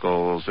belt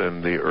buckles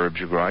and the herbs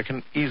you grow, I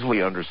can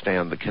easily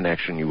understand the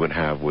connection you would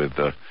have with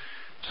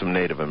some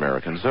Native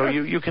Americans. So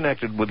you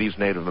connected with these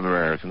Native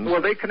Americans.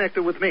 Well, they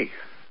connected with me.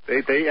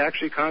 They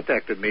actually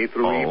contacted me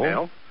through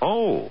email.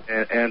 Oh.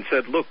 And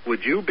said, look,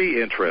 would you be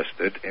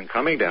interested in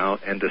coming down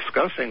and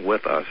discussing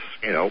with us,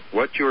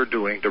 what you're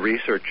doing, the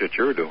research that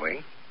you're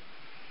doing,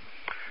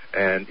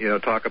 and,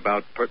 talk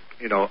about,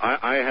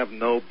 I have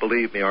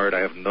believe me, Art,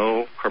 I have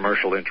no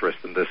commercial interest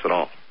in this at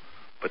all,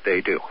 but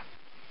they do.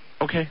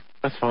 Okay,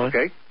 that's fine.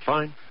 Okay?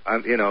 Fine.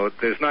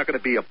 There's not going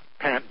to be a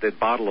patented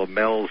bottle of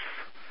Mels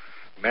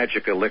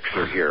magic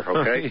elixir here,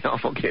 okay? Yeah,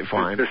 okay,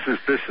 fine. This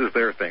is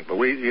their thing. But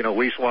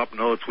we swapped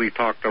notes, we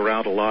talked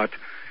around a lot,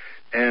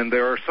 and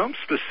there are some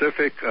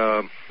specific...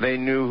 they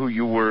knew who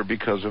you were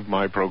because of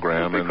my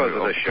program and because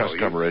of the show.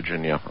 Coverage,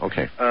 and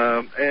okay.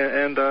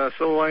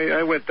 So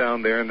I went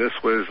down there, and this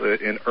was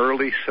in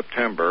early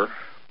September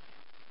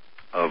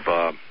of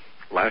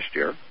last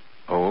year.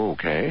 Oh,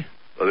 okay.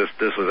 So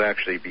this was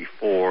actually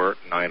before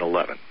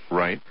 9/11.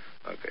 Right.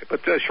 Okay, but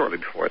shortly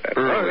before that.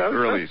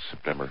 Early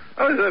September.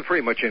 I was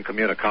pretty much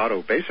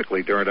incommunicado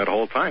basically during that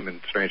whole time,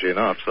 and strangely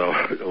enough, so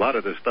a lot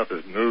of this stuff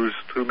is news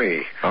to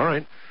me. All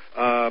right.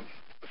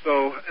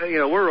 So,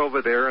 we're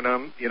over there,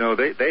 and,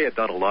 they had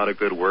done a lot of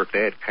good work.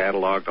 They had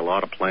cataloged a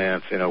lot of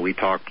plants. We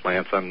talked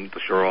plants. I'm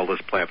sure all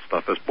this plant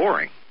stuff is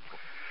boring.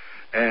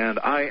 And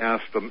I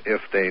asked them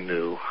if they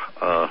knew,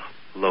 and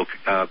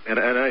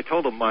I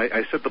told them,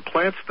 I said the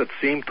plants that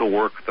seemed to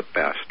work the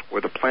best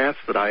were the plants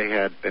that I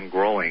had been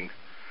growing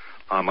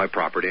on my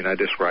property, and I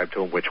described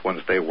to them which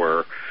ones they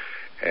were.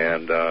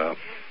 And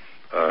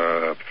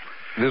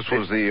this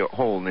was the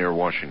hole near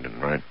Washington,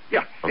 right?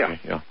 Yeah, okay,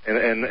 yeah.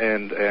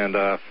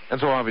 And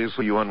so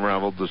obviously you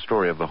unraveled the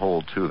story of the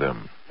hole to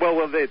them.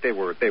 Well, they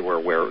were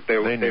aware.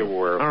 They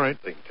were all right.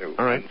 Too.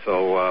 All right. And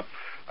so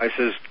I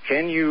says,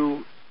 can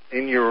you,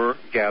 in your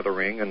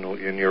gathering and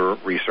in your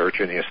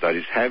research and your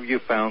studies, have you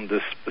found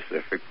this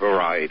specific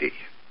variety?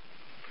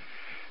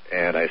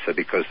 And I said,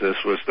 because this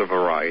was the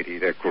variety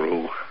that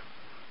grew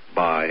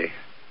by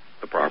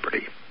the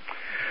property.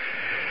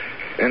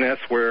 And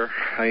that's where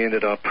I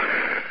ended up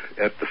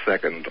at the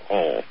second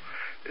hole,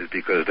 is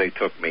because they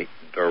took me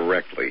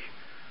directly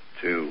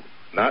to,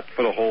 not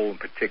for the hole in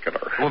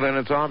particular. Well, then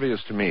it's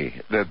obvious to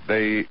me that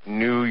they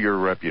knew your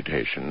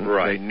reputation.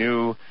 Right. They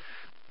knew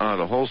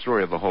the whole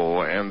story of the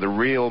hole, and the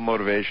real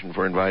motivation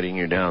for inviting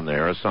you down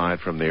there, aside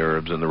from the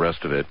herbs and the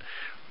rest of it,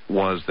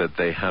 was that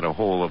they had a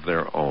hole of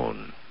their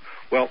own.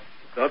 Well,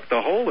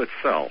 the hole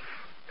itself,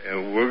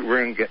 and we're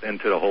going to get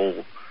into the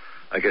hole,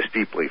 I guess,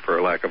 deeply,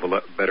 for lack of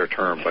a better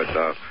term,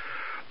 but...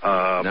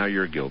 now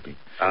you're guilty.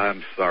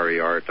 I'm sorry,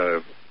 Art.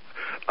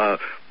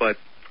 But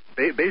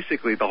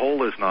basically, the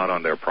hole is not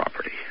on their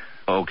property.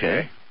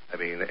 Okay. I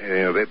mean,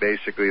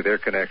 their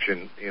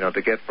connection,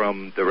 to get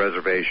from the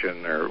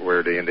reservation or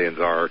where the Indians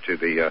are to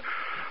the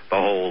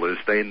hole is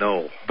they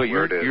know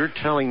where it is. You're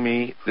telling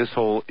me this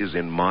hole is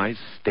in my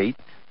state?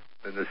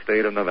 In the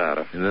state of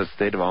Nevada. In the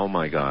state of, oh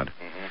my God.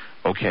 Mm-hmm.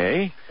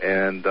 Okay.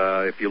 And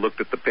if you looked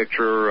at the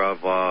picture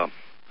of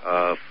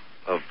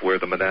of where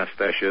the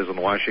Monastesh is in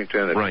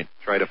Washington, and right.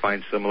 try to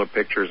find similar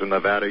pictures in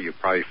Nevada, you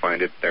probably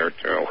find it there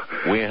too.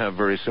 We have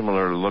very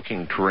similar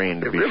looking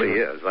terrain. It really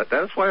is.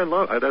 That's why I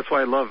love.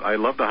 I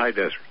love the high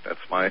desert. That's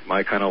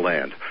my kind of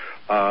land.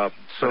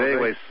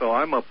 So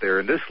I'm up there,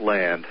 and this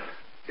land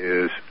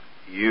is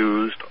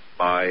used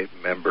by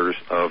members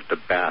of the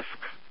Basque,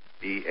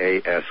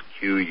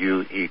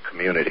 BASQUE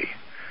community.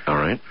 All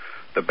right.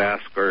 The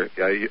Basque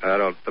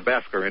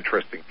are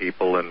interesting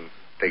people, and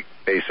they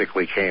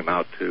basically came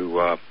out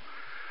to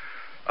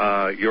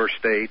your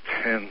state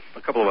and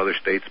a couple of other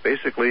states,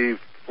 basically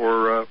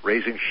for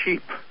raising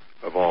sheep,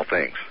 of all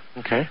things.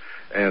 Okay.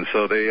 And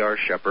so they are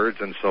shepherds,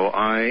 and so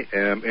I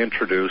am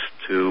introduced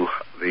to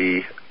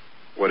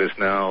what is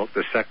now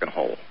the second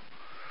hole.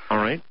 All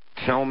right.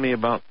 Tell me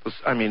about this.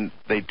 I mean,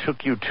 they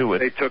took you to it.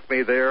 They took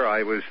me there.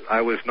 I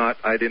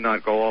did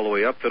not go all the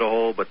way up to the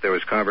hole, but there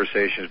was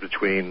conversations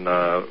between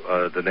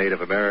the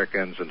Native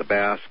Americans and the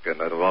Basque and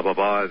blah blah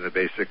blah, and they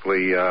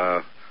basically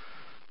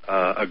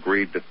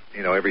agreed that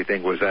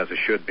everything was as it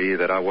should be.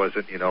 That I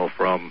wasn't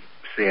from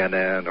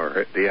CNN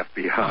or the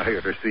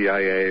FBI or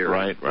CIA or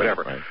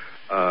whatever. Right.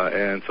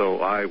 And so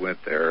I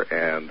went there,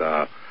 and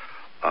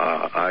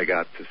I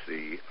got to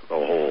see the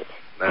hole.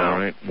 Now, all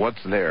right.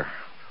 What's there?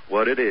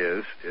 What it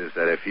is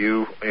that if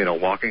you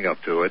walking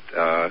up to it,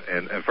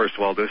 and first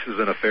of all, this is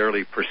in a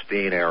fairly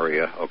pristine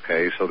area,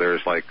 okay? So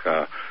there's like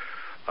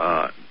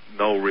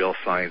no real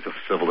signs of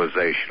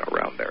civilization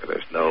around there.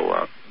 There's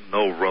no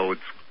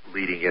roads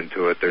leading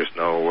into it. There's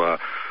no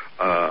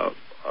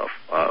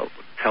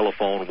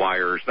telephone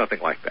wires, nothing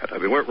like that. I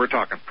mean, we're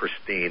talking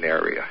pristine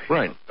area.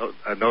 Right.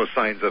 No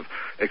signs of,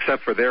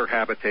 except for their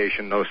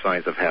habitation, no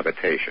signs of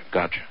habitation.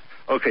 Gotcha.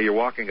 Okay, you're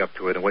walking up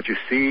to it, and what you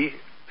see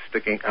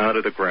sticking out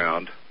of the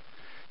ground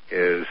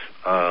is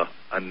the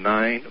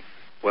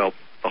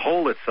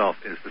hole itself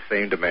is the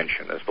same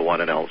dimension as the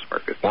one in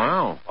Ellsberg. It's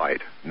wow.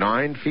 Wide.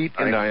 9 feet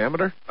in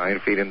diameter? 9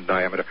 feet in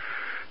diameter.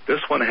 This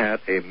one had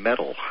a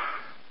metal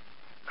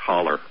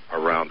collar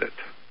around it.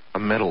 A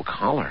metal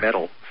collar?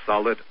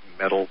 Solid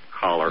metal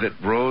collar. That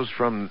rose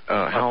from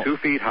about 2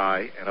 feet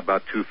high and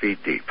about 2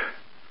 feet deep.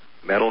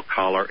 Metal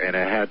collar, and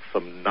it had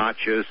some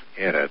notches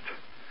in it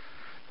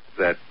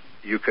that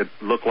you could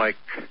look like,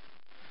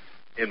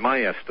 in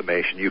my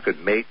estimation, you could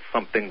mate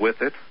something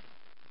with it,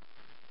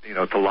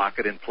 to lock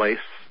it in place.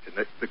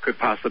 And it could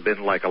possibly have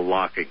been like a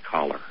locking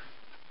collar.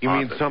 You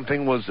mean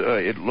something was,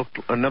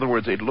 in other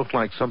words, it looked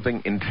like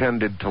something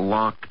intended to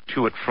lock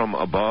to it from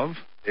above?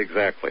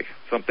 Exactly.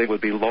 Something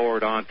would be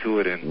lowered onto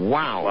it and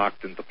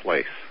locked into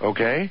place.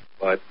 Okay.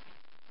 But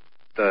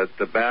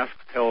the Basque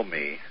tell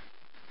me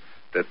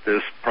that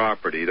this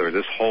property, or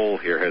this hole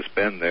here, has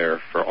been there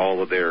for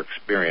all of their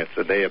experience,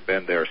 and they have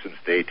been there since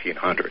the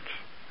 1800s.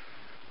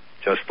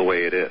 Just the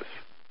way it is,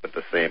 but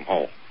the same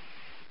hole.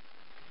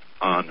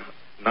 On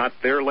not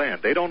their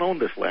land. They don't own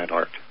this land,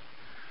 Art.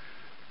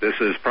 This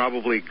is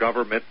probably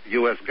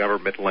U.S.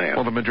 government land.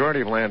 Well, the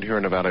majority of land here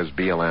in Nevada is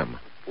BLM.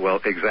 Well,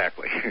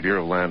 exactly.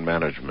 Bureau of Land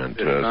Management.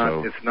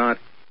 It's not.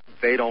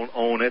 They don't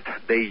own it.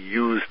 They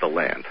use the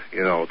land.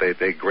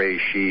 They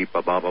graze sheep,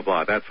 blah, blah,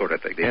 blah, that sort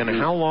of thing.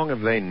 How long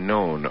have they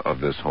known of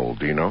this hole?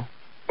 Do you know?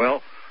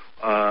 Well,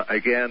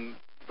 again,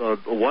 the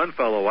one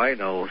fellow I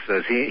know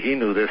says he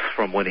knew this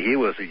from when he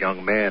was a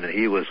young man, and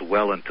he was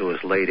well into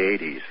his late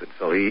 80s. And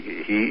so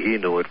he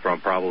knew it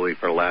from probably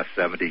for the last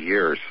 70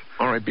 years.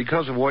 All right,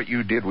 because of what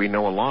you did, we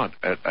know a lot,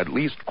 at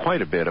least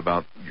quite a bit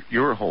about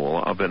your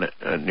hole up in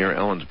near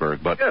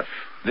Ellensburg. But yes.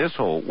 This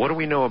hole, what do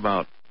we know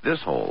about this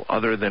hole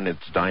other than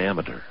its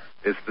diameter?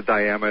 It's the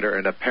diameter,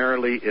 and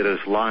apparently it is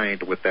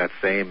lined with that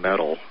same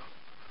metal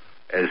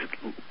as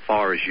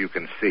far as you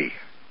can see.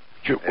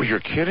 You're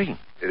kidding.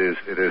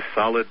 It is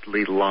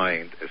solidly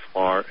lined as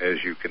far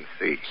as you can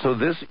see. So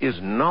this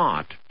is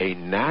not a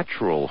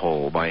natural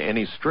hole by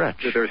any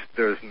stretch.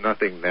 There's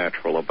nothing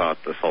natural about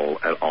this hole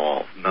at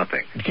all.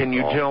 Nothing. Can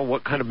you tell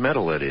what kind of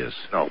metal it is?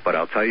 No, but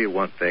I'll tell you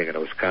one thing, and it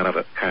was kind of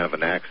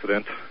an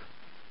accident.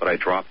 But I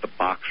dropped the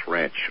box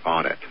wrench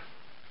on it.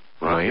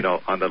 Right.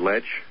 On the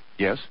ledge.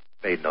 Yes.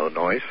 Made no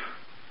noise.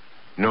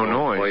 No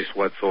noise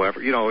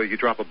whatsoever. You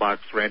drop a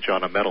box wrench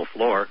on a metal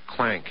floor.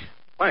 Clank.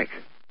 Clank.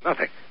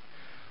 Nothing.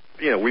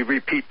 We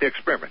repeat the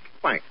experiment.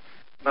 Clank.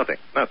 Nothing.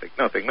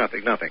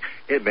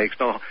 It makes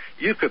no...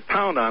 You could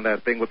pound on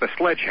that thing with a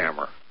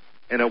sledgehammer,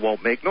 and it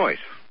won't make noise.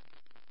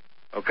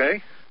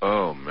 Okay?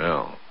 Oh,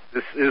 Mel.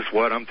 This is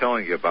what I'm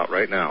telling you about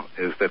right now,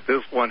 is that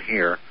this one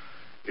here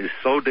is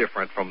so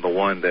different from the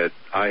one that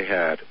I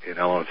had in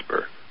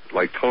Ellensburg.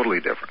 Like,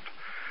 totally different.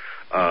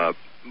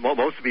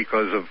 Mostly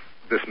because of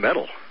this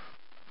metal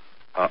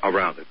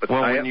around it. But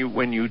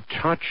when you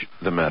touch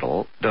the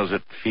metal, does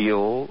it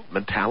feel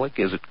metallic?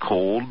 Is it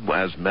cold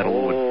as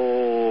metal would?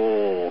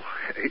 Oh,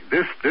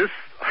 this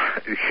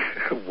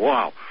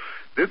wow.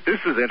 This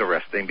is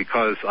interesting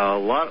because a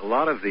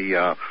lot of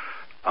the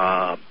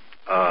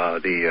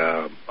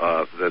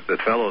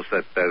fellows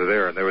that are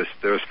there, and there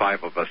was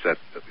 5 of us at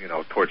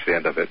towards the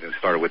end of it, and it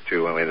started with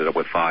 2 and we ended up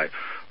with 5.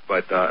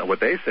 But what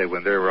they say,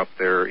 when they're up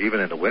there, even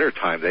in the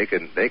wintertime, they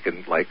can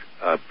like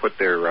put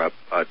their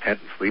tent and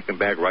sleeping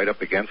bag right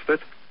up against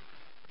it,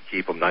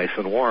 keep them nice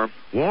and warm.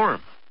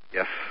 Warm?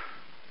 Yes.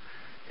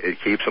 It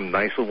keeps them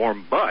nice and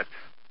warm, but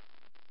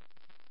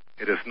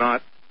it is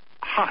not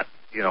hot.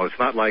 You know, it's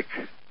not like,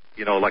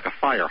 you know, like a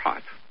fire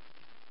hot.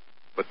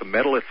 But the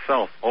metal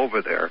itself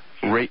over there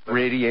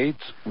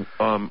radiates.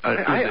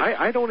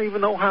 I don't even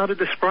know how to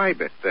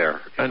describe it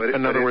there.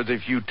 In other words,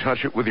 if you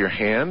touch it with your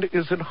hand,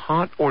 is it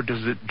hot, or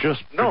does it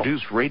just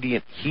produce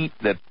radiant heat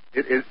that?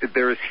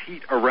 There is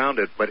heat around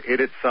it, but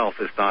it itself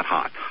is not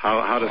hot.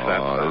 How does that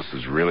sound? This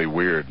is really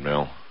weird,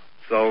 Mel.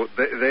 So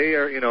they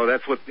are, you know,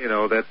 that's what, you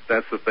know,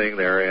 that's the thing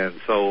there,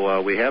 and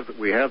so we have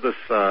this,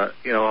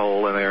 you know,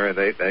 hole in there, and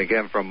they,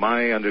 again, from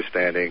my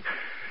understanding,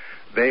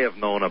 they have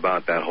known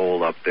about that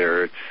hole up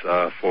there. It's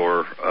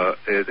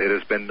it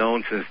has been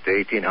known since the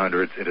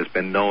 1800s. It has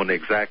been known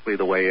exactly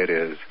the way it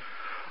is.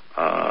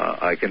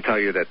 I can tell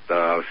you that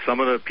some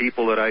of the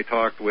people that I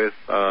talked with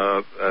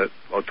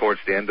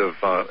towards the end of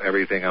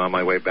everything on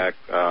my way back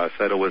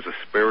said it was a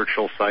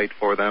spiritual site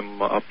for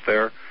them up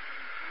there.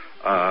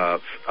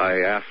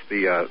 I asked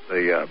the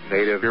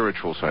native...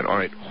 Spiritual site. All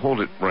right, hold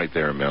it right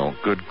there, Mel.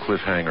 Good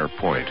cliffhanger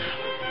point,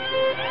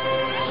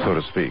 so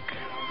to speak.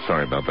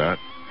 Sorry about that.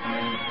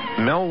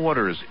 Mel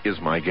Waters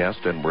is my guest,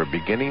 and we're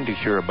beginning to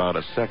hear about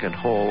a second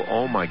hole,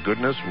 oh my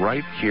goodness,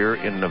 right here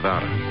in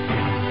Nevada.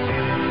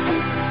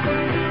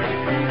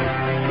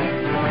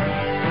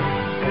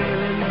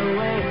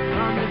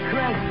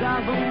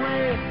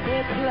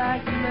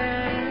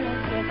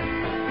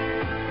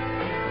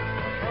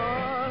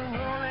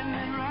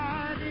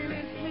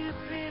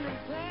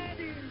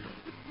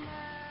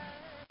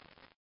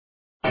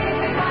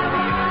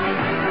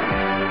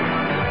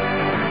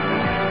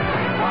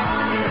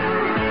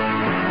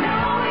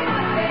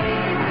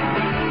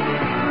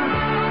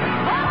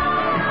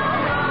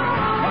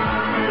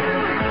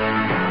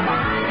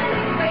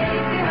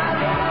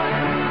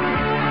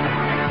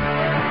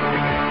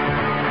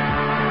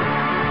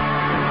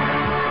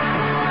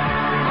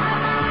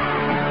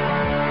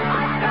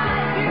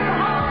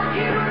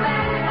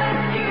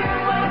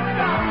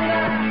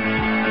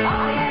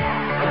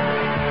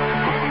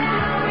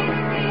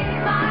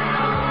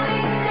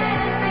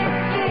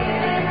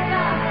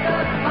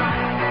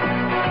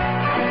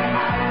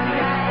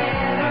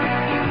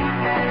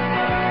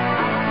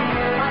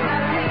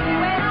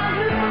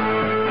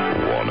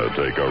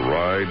 Take a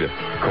ride?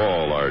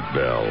 Call Art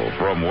Bell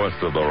from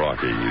west of the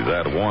Rockies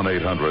at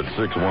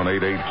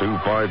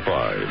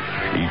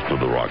 1-800-618-8255. East of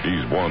the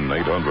Rockies,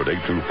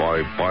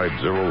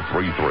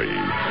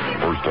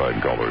 1-800-825-5033. First-time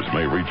callers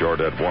may reach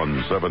Art at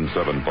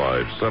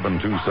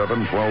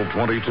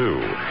 1-775-727-1222.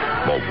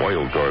 The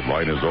wild card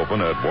line is open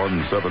at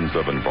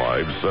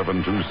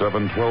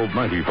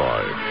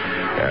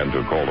 1-775-727-1295. And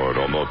to call Art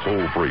on the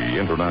toll-free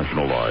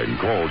international line,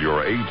 call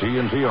your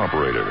AT&T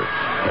operator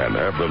and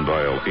have them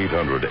dial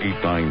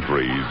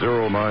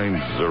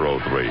 800-893-0903.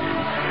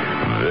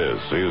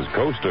 This is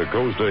Coast to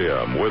Coast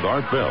AM with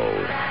Art Bell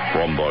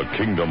from the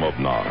Kingdom of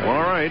Nine.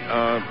 All right,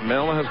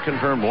 Mel has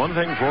confirmed one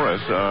thing for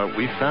us.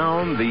 We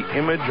found the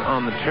image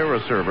on the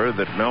Terra server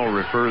that Mel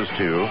refers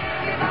to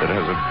that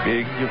has a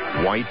big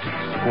white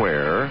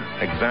square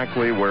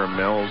exactly where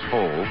Mel's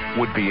hole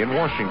would be in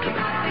Washington.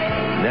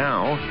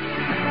 Now,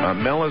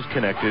 Mel is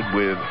connected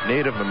with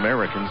Native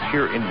Americans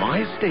here in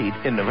my state,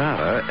 in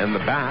Nevada, and the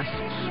Basques,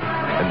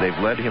 and they've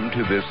led him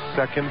to this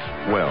second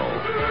well,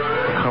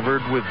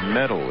 covered with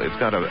metal. It's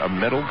got a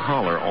metal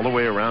collar all the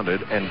way around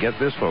it, and get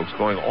this, folks,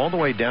 going all the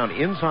way down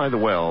inside the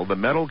well, the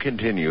metal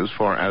continues as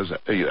far as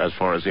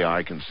the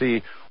eye can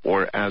see,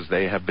 or as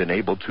they have been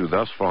able to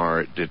thus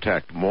far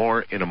detect.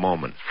 More in a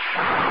moment.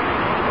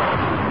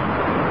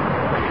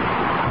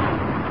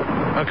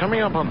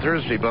 Coming up on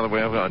Thursday, by the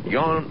way, I've got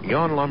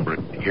Jan Lambert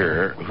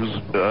here, who's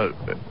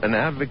an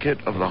advocate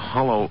of the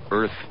hollow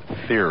earth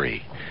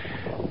theory.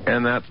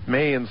 And that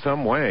may in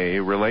some way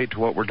relate to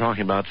what we're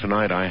talking about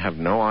tonight. I have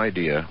no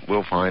idea.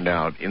 We'll find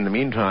out. In the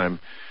meantime,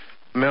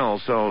 Mel,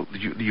 so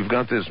you've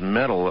got this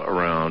metal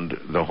around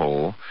the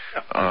hole,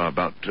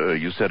 about,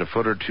 you said, a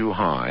foot or two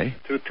high.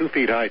 2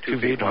 feet high, 2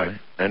 feet wide.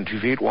 And 2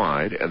 feet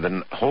wide. And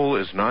the hole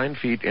is 9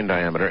 feet in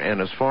diameter.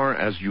 And as far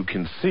as you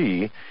can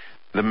see,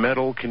 the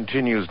metal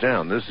continues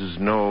down. This is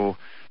no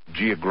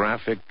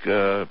geographic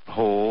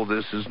hole.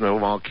 This is no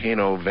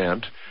volcano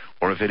vent.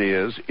 Or if it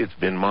is, it's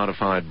been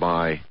modified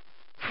by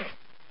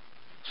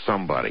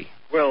somebody.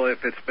 Well,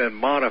 if it's been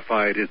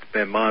modified, it's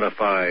been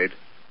modified,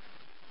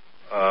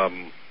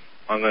 I'm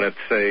going to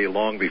say,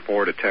 long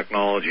before the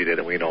technology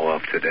that we know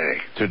of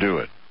today. To do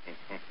it.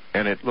 Mm-hmm.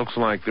 And it looks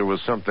like there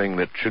was something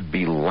that should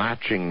be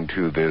latching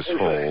to this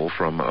hole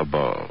from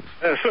above.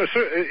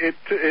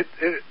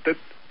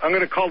 I'm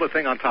going to call the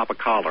thing on top of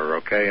collar,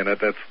 okay? And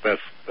that's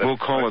we'll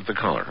call it the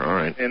collar, all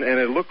right. And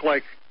it looked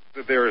like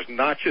there's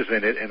notches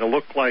in it, and it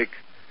looked like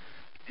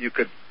you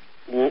could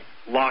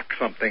lock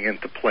something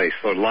into place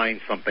or line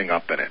something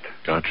up in it.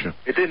 Gotcha.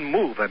 It didn't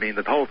move. I mean,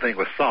 the whole thing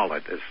was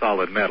solid. It's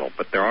solid metal.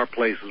 But there are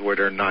places where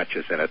there are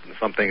notches in it, and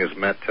something is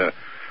meant to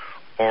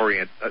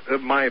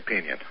my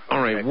opinion.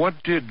 All right,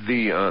 what did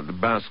the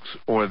Basques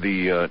or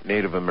the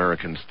Native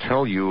Americans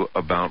tell you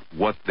about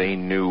what they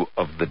knew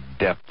of the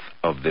depth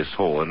of this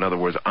hole? In other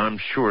words, I'm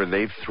sure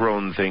they've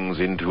thrown things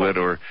into it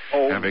or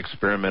have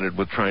experimented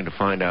with trying to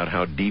find out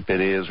how deep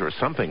it is or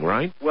something,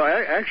 right? Well,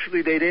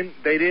 actually, they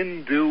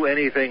didn't do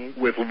anything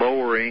with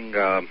lowering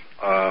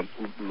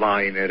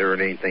line it or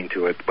anything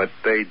to it, but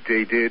they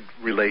did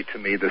relate to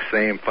me the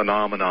same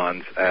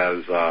phenomenons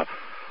as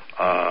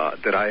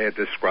that I had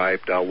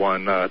described.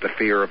 One, the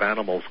fear of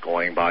animals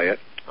going by it.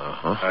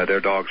 Their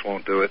dogs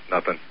won't do it.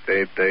 Nothing.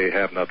 They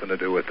have nothing to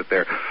do with it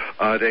there.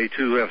 They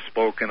too have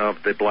spoken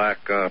of the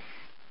black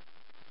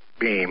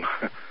beam.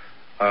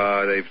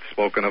 They've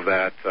spoken of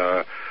that.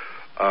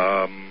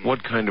 What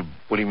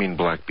do you mean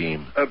black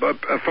beam?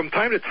 From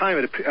time to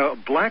time,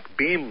 black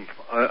beam.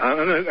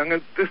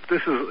 This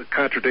is a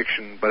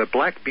contradiction, but a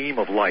black beam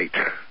of light,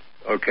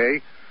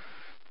 okay,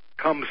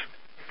 comes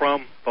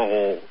from the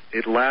hole.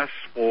 It lasts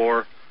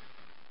for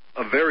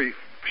a very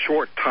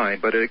short time,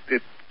 but it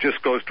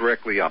just goes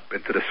directly up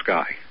into the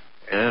sky.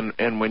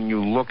 And when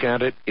you look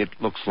at it, it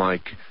looks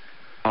like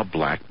a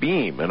black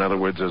beam. In other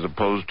words, as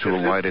opposed to a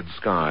lighted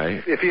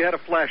sky. If you had a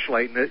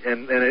flashlight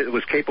and it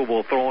was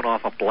capable of throwing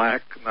off a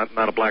black,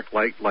 not a black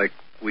light like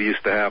we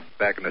used to have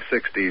back in the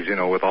 60s, you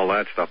know, with all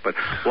that stuff, but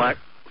black,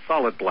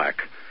 solid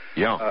black.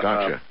 Yeah,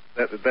 gotcha.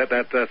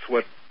 That's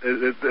what.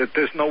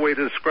 There's no way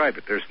to describe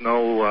it. There's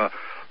no.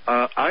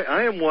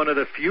 I am one of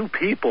the few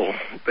people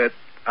that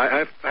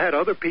I've had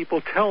other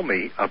people tell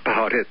me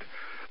about it.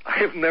 I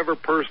have never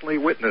personally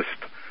witnessed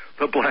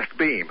the black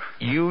beam.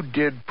 You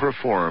did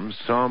perform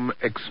some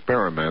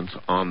experiments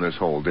on this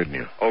hole, didn't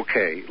you?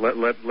 Okay, let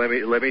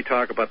me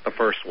talk about the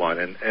first one,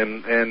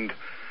 and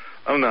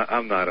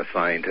I'm not a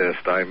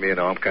scientist. I'm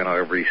kind of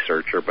a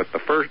researcher. But the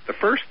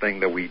first thing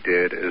that we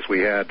did is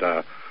we had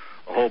a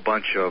whole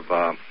bunch of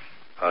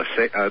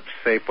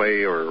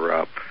Safeway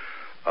or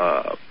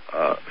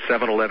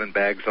 7-Eleven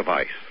bags of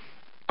ice.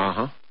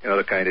 You know,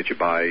 the kind that you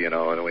buy,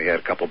 and we had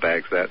a couple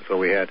bags of that. So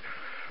we had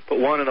put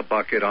one in a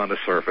bucket on the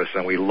surface,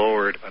 and we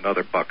lowered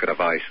another bucket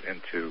of ice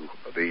into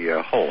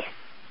the hole,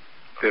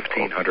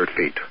 1,500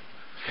 feet.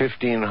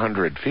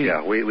 1,500 feet?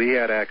 Yeah, we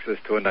had access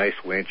to a nice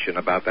winch and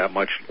about that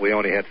much. We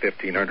only had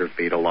 1,500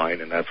 feet of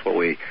line, and that's what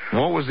we...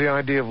 What was the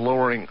idea of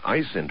lowering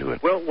ice into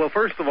it? Well,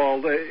 first of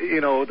all,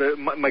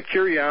 my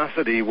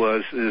curiosity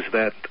is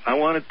that I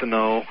wanted to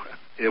know,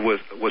 was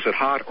it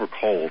hot or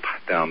cold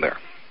down there?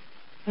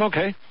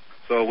 Okay.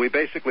 So we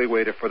basically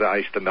waited for the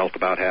ice to melt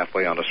about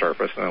halfway on the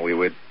surface, and we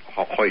would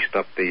hoist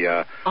up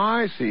the...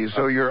 I see.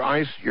 So your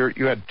ice,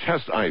 you had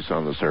test ice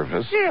on the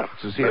surface. Yeah.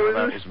 To see how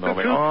that was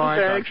melting.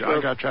 I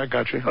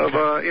got you. Of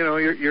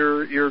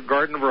your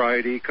garden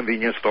variety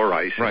convenience store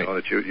ice, right,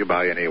 that you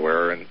buy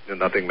anywhere, and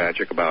nothing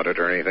magic about it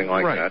or anything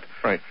like that.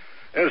 Right.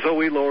 And so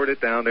we lowered it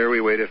down there.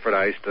 We waited for the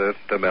ice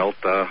to melt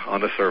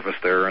on the surface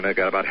there, and it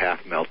got about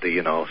half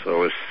melty, So it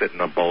was sitting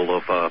in a bowl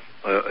of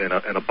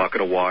in a bucket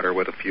of water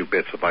with a few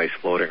bits of ice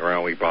floating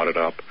around. We brought it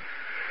up,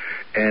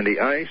 and the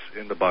ice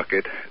in the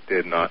bucket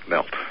did not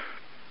melt.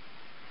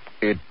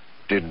 It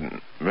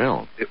didn't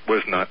melt. It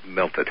was not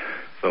melted.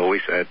 So we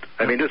said,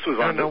 this was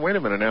on. No, wait a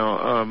minute.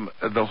 Now,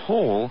 the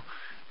hole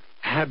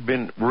had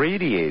been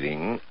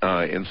radiating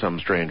in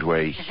some strange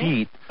way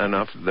heat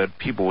enough that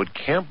people would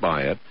camp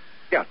by it.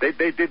 Yeah, they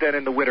did that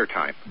in the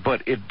wintertime.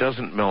 But it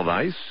doesn't melt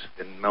ice?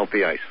 Didn't melt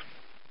the ice.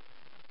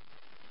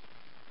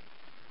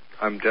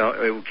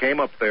 It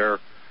came up there.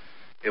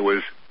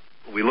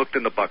 We looked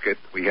in the bucket.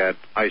 We had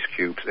ice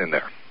cubes in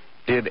there.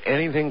 Did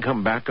anything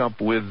come back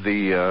up with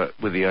the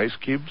ice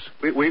cubes?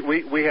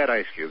 We had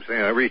ice cubes.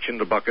 I reach in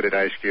the bucket at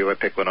ice cube. I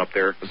pick one up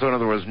there. So in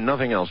other words,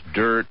 nothing else,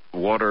 dirt,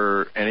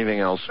 water, anything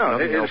else? No,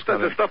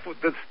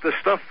 the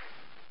stuff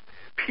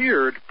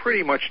appeared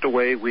pretty much the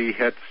way we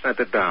had sent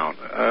it down,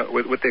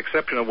 with the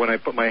exception of when I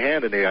put my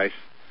hand in the ice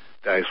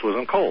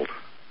wasn't cold.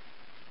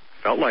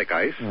 Felt like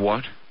ice.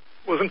 What?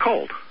 Wasn't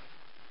cold.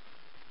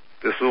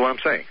 This is what I'm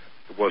saying.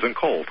 It wasn't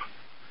cold.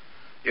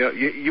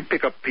 You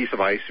pick up a piece of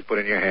ice, you put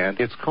it in your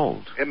hand. It's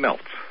cold. It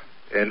melts,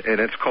 and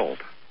it's cold.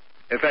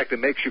 In fact, it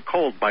makes you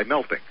cold by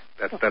melting.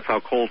 That's how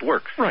cold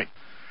works. Right.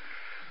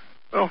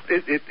 Well,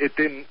 it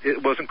didn't.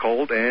 It wasn't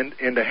cold, and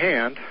in the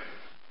hand,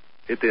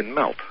 it didn't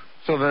melt.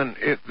 So then,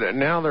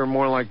 now they're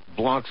more like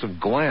blocks of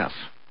glass.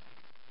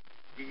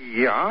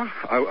 Yeah,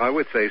 I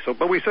would say so.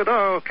 But we said,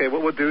 okay,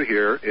 what we'll do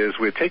here is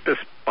we'll take this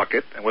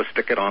bucket and we'll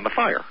stick it on the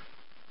fire.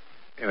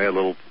 A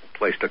little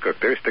place to cook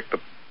there. Stick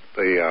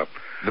the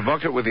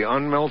bucket with the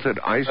unmelted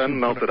ice?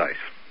 Unmelted ice.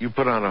 You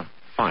put on a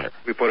fire?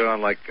 We put it on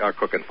like our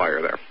cooking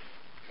fire there.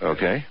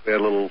 Okay. We had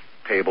a little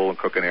table and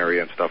cooking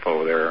area and stuff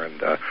over there.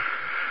 And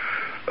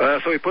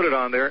so we put it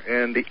on there,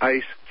 and the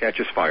ice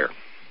catches fire.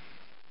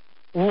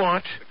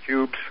 What? The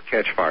cubes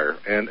catch fire,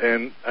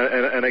 and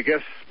I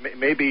guess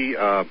maybe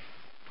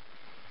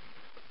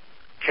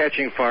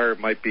catching fire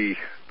might be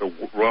the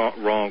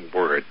wrong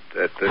word.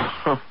 That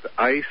the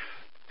ice,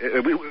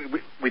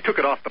 we took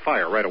it off the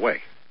fire right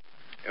away,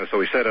 so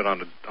we set it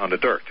on the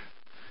dirt,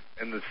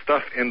 and the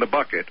stuff in the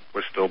bucket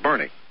was still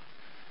burning.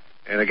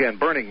 And again,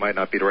 burning might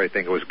not be the right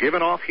thing. It was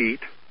giving off heat.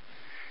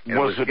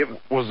 Was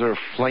there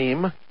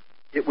flame?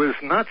 It was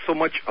not so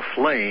much a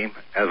flame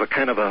as a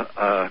kind of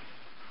have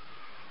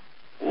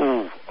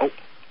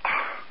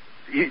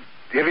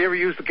you ever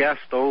used a gas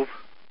stove?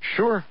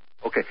 Sure.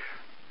 Okay.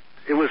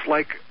 It was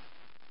like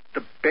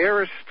the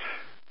barest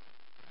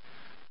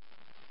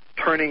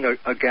turning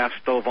a gas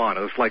stove on.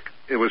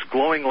 It was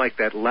glowing like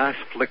that last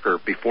flicker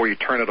before you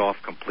turn it off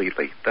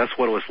completely. That's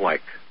what it was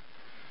like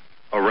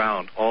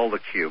around all the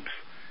cubes.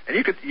 And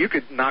you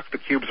could knock the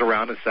cubes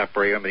around and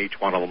separate them, and each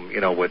one of them,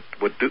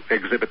 would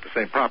exhibit the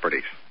same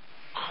properties.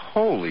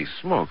 Holy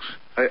smokes!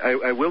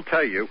 I will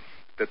tell you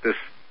that this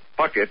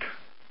bucket,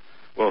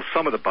 well,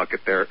 some of the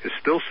bucket there is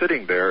still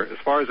sitting there, as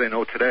far as I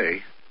know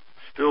today,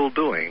 still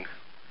doing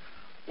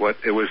what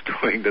it was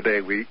doing the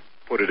day we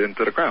put it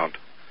into the ground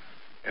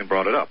and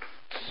brought it up.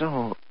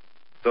 So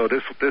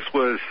this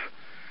was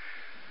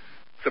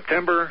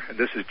September, and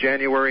this is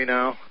January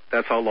now.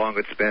 That's how long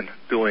it's been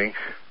doing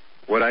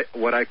what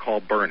I call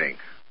burning.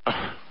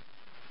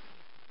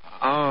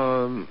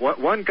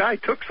 One guy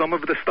took some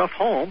of the stuff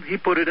home. He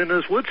put it in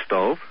his wood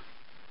stove,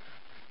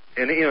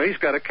 and he's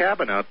got a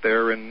cabin out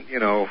there, and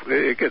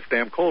it gets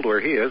damn cold where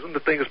he is, and the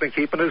thing has been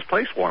keeping his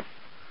place warm.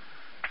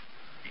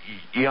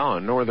 Yeah,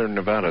 northern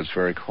Nevada is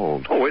very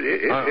cold.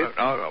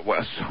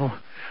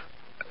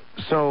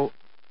 So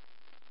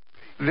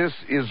this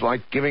is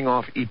like giving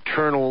off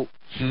eternal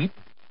heat.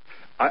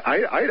 I'm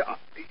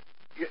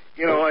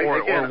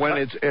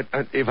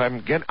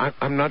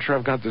not sure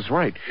I've got this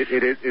right.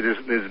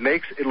 It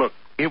makes it look.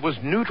 It was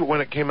neutral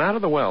when it came out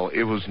of the well.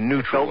 It was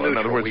neutral. In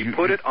other words, we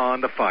put it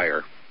on the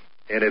fire,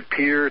 and it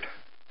appeared.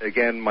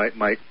 Again,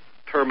 my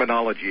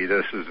terminology.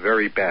 This is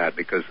very bad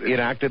because it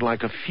acted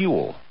like a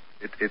fuel.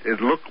 It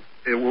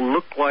will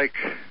look like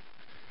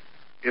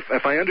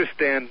if I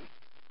understand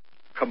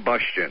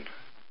combustion.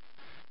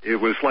 It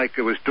was like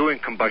it was doing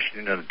combustion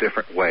in a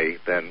different way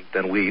than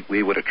we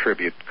would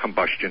attribute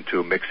combustion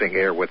to, mixing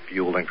air with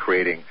fuel and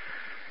creating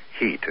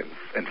heat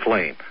and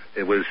flame.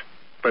 It was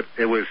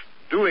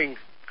doing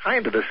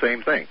kind of the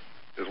same thing,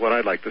 is what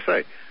I'd like to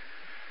say.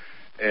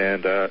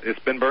 And it's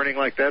been burning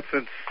like that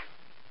since,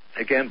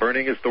 again,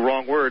 burning is the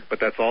wrong word, but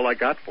that's all I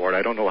got for it.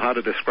 I don't know how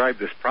to describe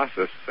this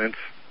process since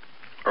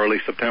early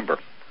September.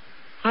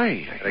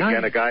 And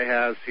again, a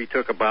guy he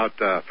took about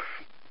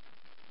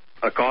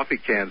a coffee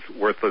can's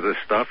worth of this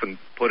stuff and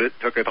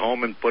took it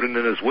home and put it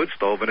in his wood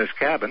stove in his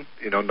cabin.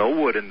 No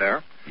wood in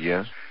there.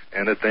 Yes.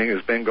 And the thing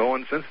has been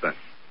going since then.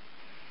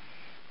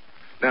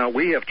 Now,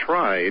 we have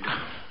tried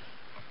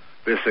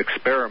this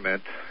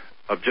experiment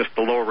of just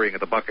the lowering of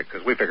the bucket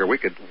because we figure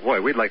we'd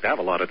like to have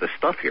a lot of this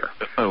stuff here.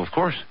 Oh, of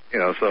course.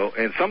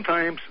 And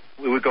sometimes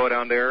we would go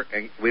down there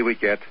and we would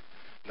get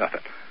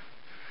nothing.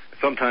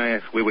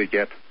 Sometimes we would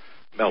get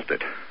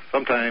melted.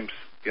 Sometimes,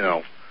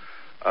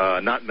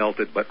 not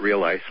melted, but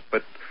real ice.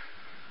 But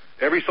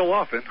every so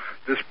often,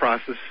 this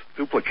process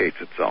duplicates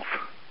itself.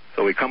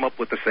 So we come up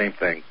with the same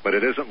thing. But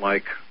it isn't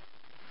like,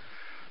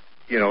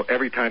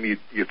 every time you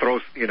throw,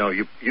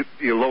 you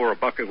lower a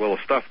bucket full of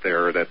stuff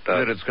there that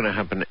it's going to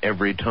happen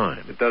every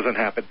time. It doesn't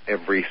happen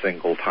every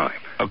single time.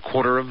 A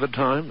quarter of the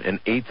time?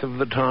 An eighth of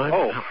the time?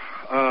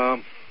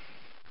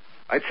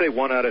 I'd say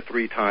 1 out of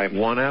 3 times.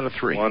 1 out of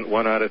 3.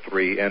 One out of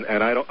 3, and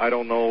I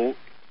don't know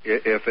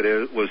if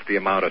it was the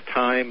amount of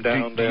time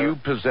down there. Do you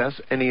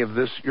possess any of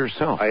this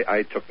yourself?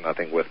 I took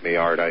nothing with me,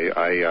 Art.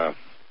 I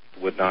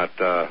would not.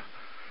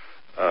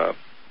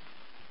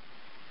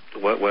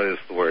 What is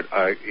the word?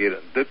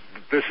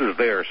 This is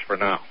theirs for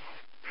now.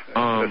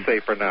 Let's say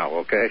for now,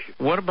 okay?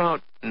 What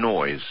about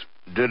noise?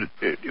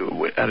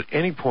 At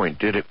any point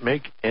did it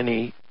make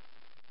any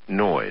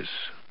noise?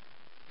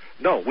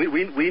 No,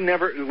 we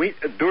never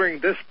during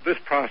this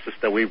process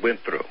that we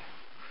went through.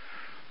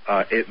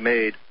 It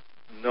made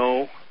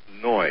no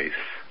noise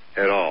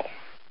at all.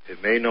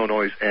 It made no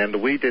noise,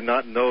 and we did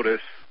not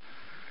notice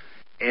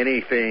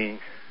anything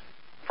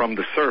from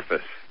the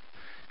surface,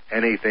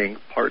 anything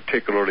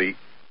particularly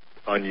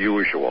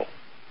unusual.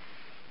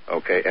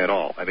 Okay, at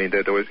all. I mean,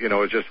 there was,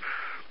 it's just,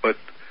 but.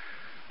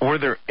 Were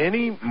there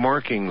any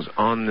markings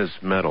on this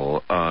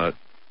metal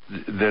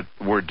that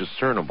were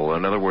discernible?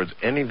 In other words,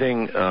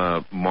 anything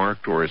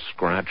marked or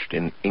scratched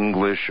in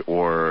English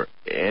or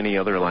any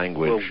other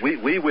language?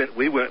 Well, we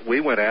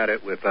went at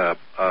it with a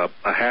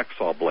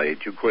hacksaw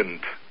blade. You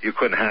couldn't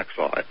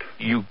hacksaw it.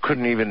 You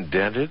couldn't even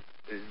dent it?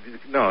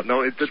 No.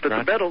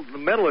 The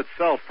metal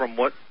itself, from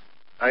what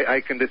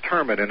I can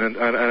determine,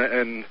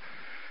 and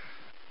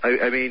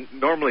I mean,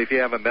 normally if you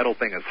have a metal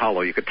thing that's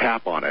hollow, you could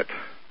tap on it,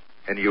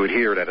 and you would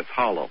hear that it's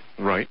hollow.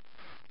 Right.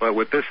 But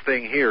with this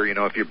thing here,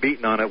 if you're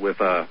beating on it with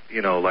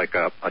like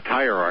a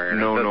tire iron,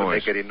 it doesn't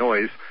make any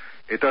noise.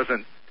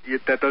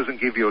 That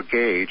doesn't give you a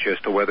gauge as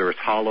to whether it's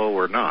hollow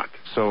or not.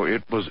 So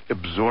it was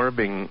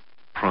absorbing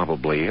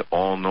probably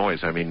all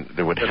noise. I mean,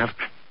 there would have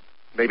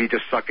maybe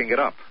just sucking it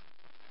up.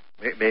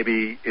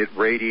 Maybe it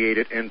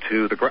radiated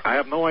into the ground. I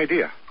have no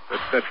idea.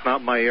 That's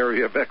not my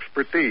area of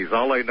expertise.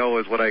 All I know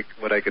is what I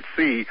could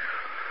see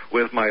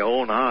with my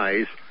own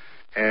eyes,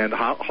 and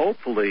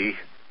hopefully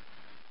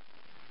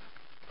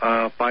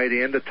by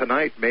the end of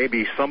tonight,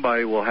 maybe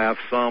somebody will have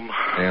some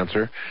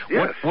answer.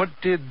 Yes. What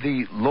did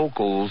the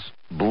locals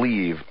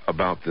believe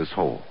about this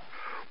hole?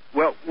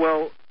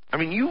 Well. I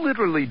mean, you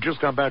literally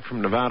just got back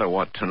from Nevada,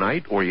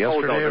 tonight or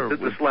yesterday? Oh, no,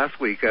 this last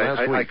week.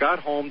 I got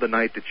home the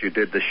night that you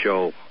did the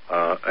show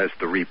as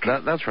the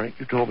repeat. That's right.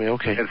 You told me.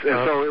 Okay. And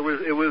so it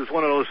was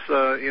one of those,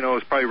 it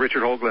was probably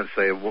Richard Hoagland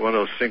say, one of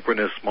those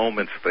synchronous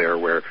moments there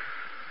where,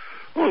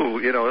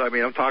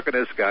 I'm talking to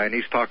this guy and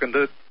he's talking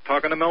to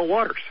Mel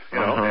Waters,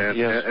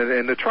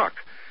 and the truck,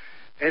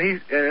 and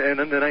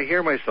then I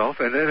hear myself,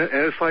 and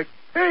it's like,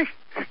 hey.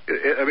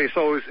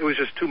 So it was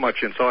just too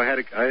much, and so I had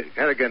to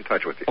get in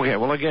touch with you. Okay,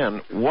 well,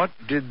 again, what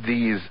did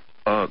these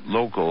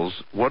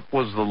locals? What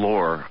was the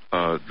lore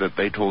that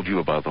they told you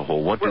about the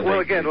hole? One of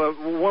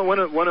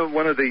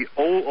the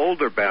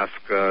older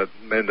Basque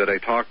men that I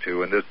talked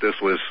to, and this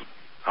was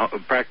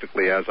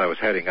practically as I was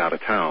heading out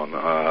of town,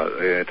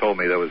 told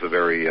me that was a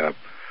very to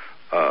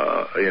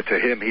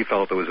him, he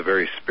felt it was a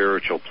very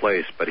spiritual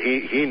place, but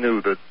he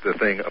knew the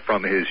thing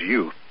from his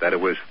youth, that it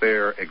was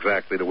there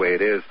exactly the way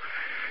it is.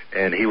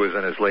 And he was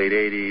in his late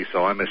 80s,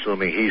 so I'm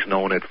assuming he's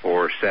known it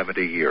for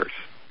 70 years.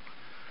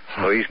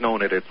 So he's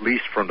known it at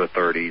least from the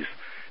 30s,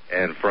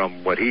 and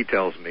from what he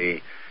tells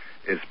me,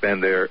 it's been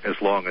there as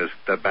long as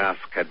the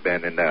Basque had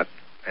been in that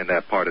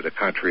part of the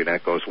country, and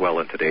that goes well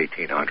into the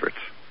 1800s.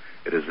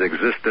 It has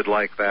existed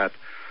like that.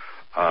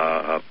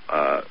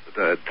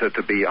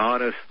 To be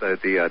honest,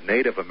 the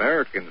Native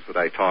Americans that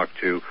I talked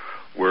to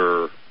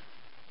were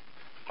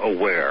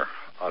aware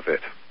of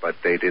it, but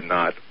they did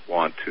not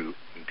want to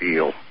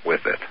deal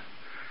with it.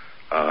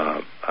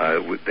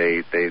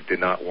 They did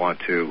not want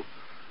to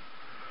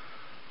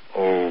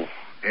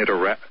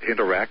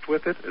interact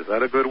with it. Is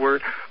that a good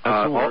word?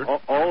 That's a word.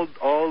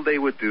 All they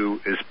would do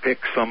is pick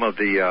some of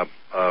the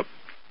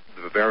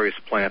various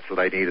plants that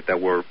I needed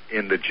that were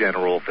in the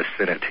general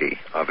vicinity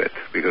of it,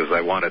 because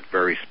I wanted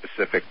very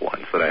specific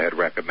ones that I had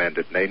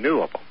recommended, and they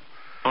knew of them.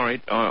 All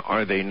right.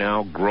 Are they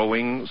now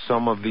growing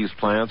some of these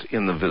plants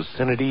in the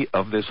vicinity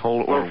of this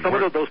hole? Well, some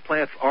of those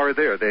plants are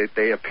there.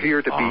 They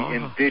appear to be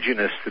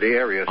indigenous to the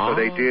area, so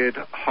they did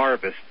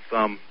harvest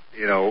some,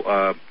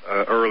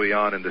 early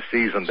on in the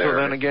season there. So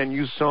then again,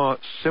 you saw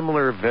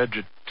similar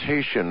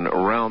vegetation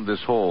around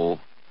this hole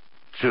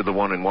to the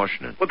one in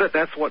Washington. Well,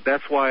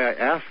 that's why I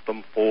asked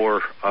them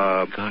for,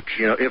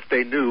 if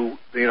they knew,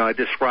 I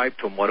described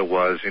to them what it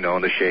was, and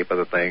the shape of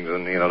the things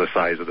and, the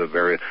size of the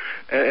various,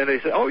 and they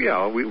said, oh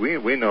yeah,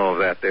 we know of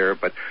that there,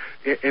 but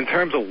in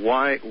terms of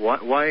why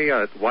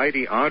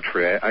the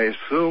entree, I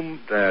assume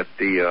that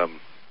the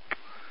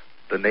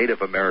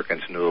Native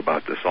Americans knew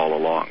about this all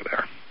along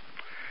there.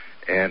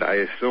 And I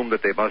assume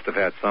that they must have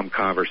had some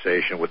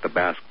conversation with the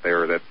Basque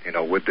there that,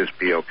 would this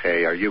be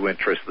okay? Are you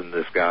interested in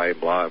this guy?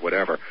 Blah,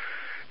 whatever.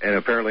 And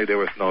apparently there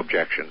was no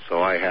objection,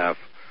 so I have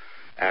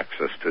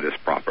access to this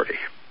property.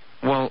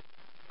 Well,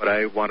 but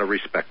I want to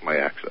respect my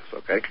access,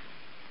 okay?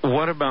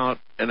 What about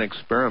an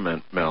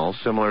experiment, Mel,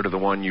 similar to the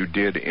one you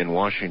did in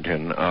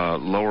Washington,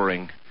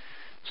 lowering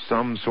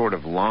some sort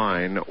of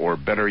line, or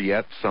better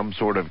yet, some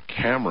sort of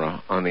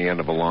camera on the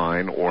end of a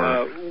line,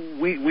 or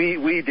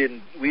we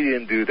didn't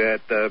do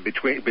that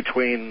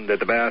between the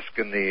Basque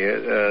and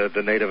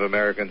the Native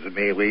Americans and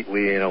me. We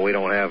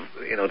don't have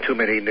too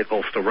many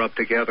nickels to rub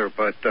together,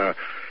 but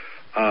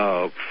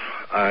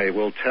I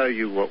will tell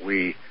you what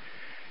we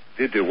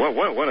did do.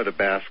 One of the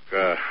Basque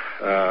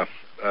kind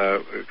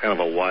of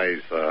a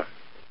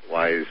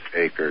wise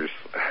acres,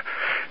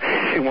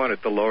 he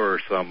wanted to lower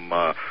some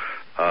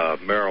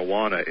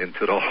marijuana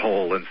into the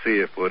hole and see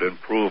if it would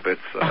improve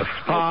its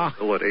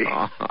smokability.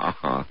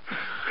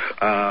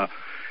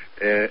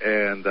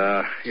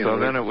 So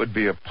then it would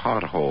be a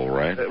pothole,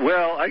 right?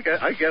 Well, I guess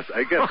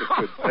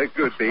it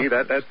could be.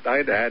 That I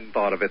hadn't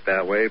thought of it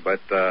that way, but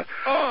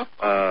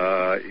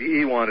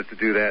he wanted to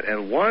do that,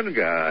 and one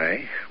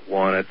guy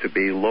wanted to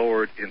be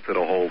lowered into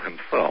the hole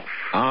himself.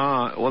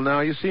 Well, now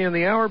you see, in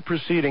the hour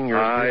preceding your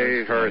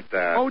I heard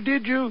that. Oh,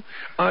 did you?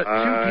 Two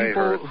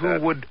people who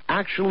would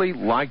actually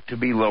like to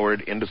be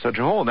lowered into such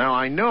a hole. Now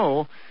I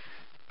know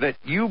that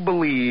you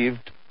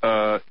believed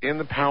in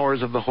the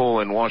powers of the hole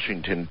in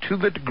Washington to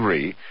the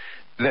degree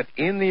that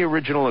in the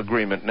original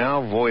agreement,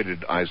 now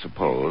voided, I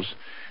suppose,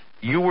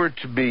 you were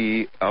to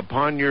be,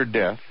 upon your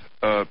death,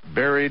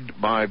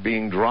 buried by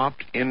being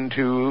dropped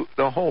into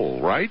the hole,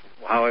 right?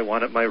 How I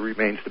wanted my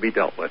remains to be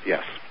dealt with,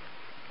 yes.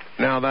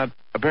 Now, that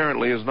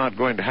apparently is not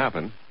going to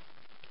happen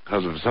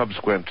because of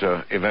subsequent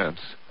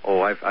events.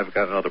 Oh, I've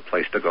got another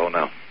place to go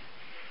now.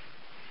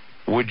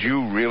 Would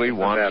you really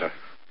want... Nevada.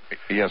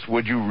 Yes,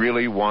 would you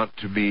really want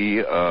to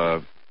be...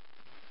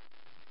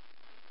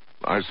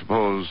 I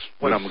suppose,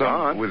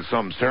 with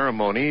some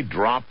ceremony,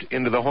 dropped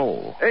into the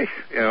hole? Hey,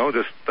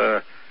 just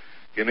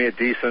give me a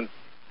decent...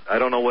 I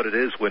don't know what it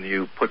is when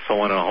you put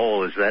someone in a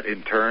hole. Is that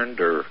interned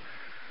or...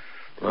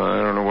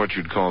 I don't know what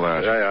you'd call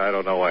that. I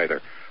don't know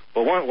either.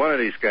 But one of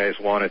these guys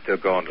wanted to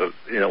go into...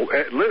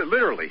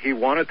 literally, he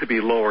wanted to be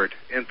lowered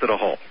into the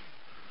hole.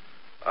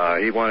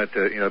 He wanted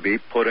to, be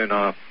put in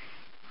a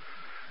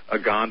a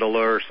gondola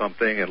or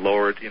something and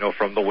lower it,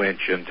 from the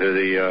winch into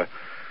the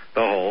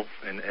hole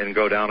and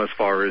go down as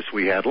far as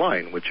we had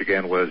line, which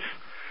again was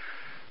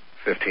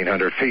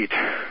 1,500 feet.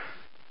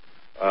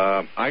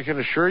 I can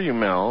assure you,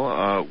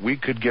 Mel, we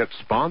could get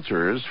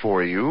sponsors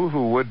for you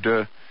who would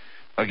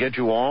get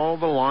you all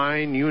the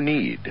line you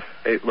need.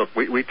 Hey, look,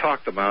 we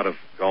talked them out of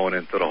going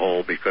into the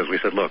hole because we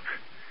said, look,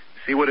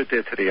 see what it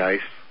did to the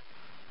ice?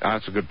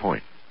 That's a good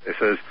point. It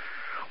says,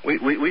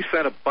 we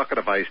sent a bucket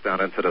of ice down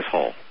into this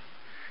hole,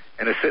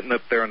 and it's sitting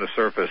up there on the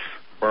surface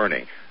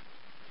burning.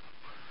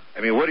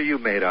 I mean, what are you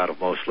made out of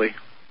mostly?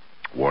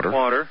 Water.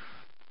 Water.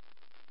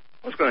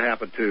 What's going to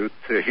happen to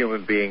a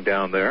human being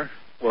down there?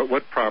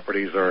 What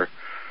properties are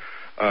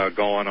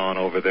going on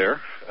over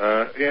there?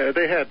 Yeah,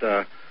 they had,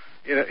 but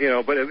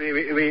I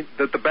mean,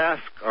 the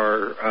Basques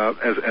are,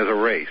 as a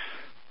race,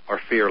 are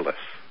fearless.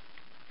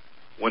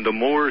 When the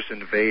Moors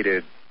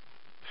invaded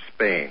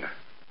Spain,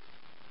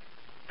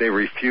 they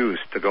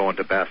refused to go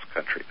into Basque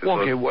country.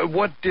 Well, okay,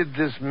 what did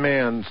this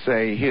man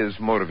say his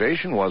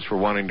motivation was for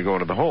wanting to go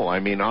into the hole?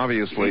 I mean,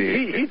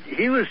 obviously...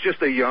 He was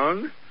just a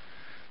young,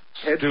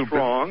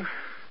 headstrong,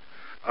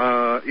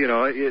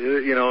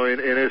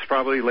 in his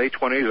probably late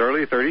 20s,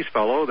 early 30s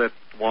fellow that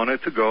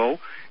wanted to go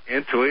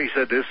into it. He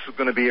said, this is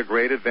going to be a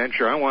great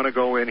adventure. I want to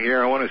go in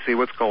here. I want to see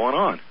what's going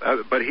on.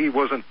 But he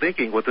wasn't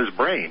thinking with his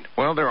brain.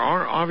 Well, there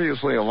are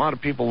obviously a lot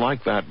of people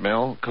like that,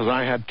 Mel, because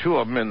I had two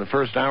of them in the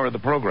first hour of the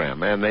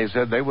program, and they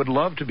said they would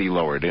love to be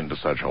lowered into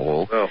such a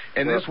hole.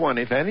 This one,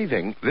 if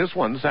anything, this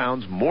one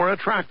sounds more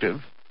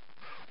attractive.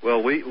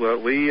 Well, we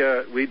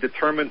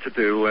determined to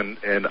do,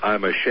 and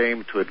I'm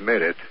ashamed to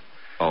admit it,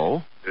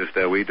 is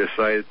that we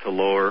decided to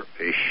lower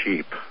a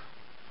sheep.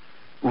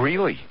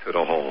 Really? To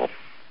the hole.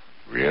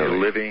 Really? A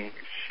living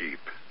sheep.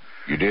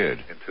 You did?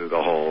 Into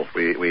the hole.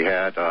 We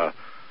had a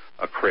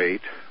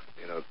crate,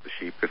 the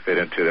sheep could fit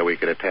into that we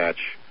could attach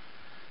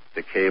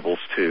the cables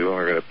to. And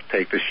we're going to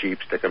take the sheep,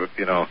 stick them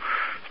in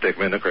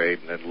the crate,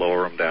 and then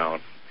lower them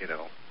down,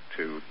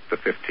 to the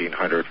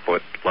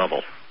 1,500-foot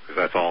level, because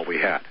that's all we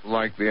had.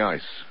 Like the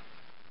ice.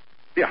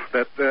 Yeah,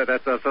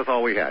 that's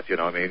all we had.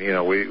 I mean,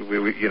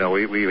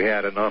 we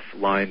had enough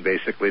line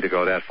basically to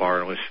go that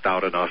far, and it was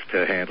stout enough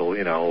to handle.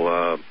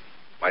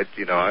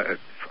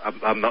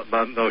 I'm not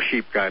no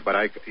sheep guy, but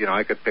I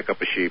could pick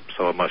up a sheep,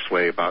 so it must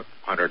weigh about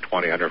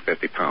 120,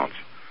 150 pounds.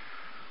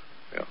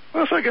 Yeah.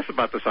 Well, so I guess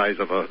about the size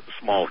of a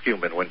small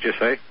human, wouldn't you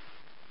say?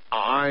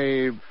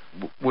 I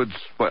would,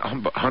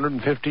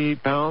 150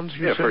 pounds,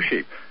 you yeah, say? Per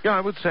sheep. Yeah,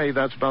 I would say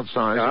that's about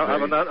size.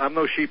 I'm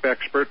no sheep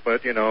expert,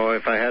 but,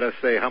 if I had to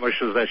say how much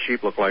does that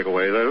sheep look like a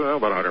weigh,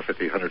 about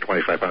 150,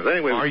 125 pounds.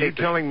 Anyway, are you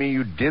telling me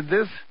you did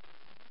this?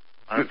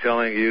 I'm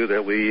telling you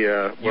that we,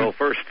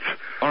 first...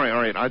 All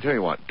right, I'll tell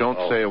you what.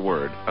 Don't say a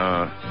word.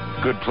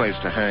 Good place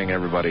to hang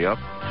everybody up.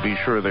 Be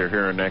sure they're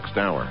here next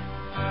hour.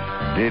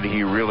 Did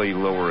he really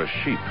lower a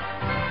sheep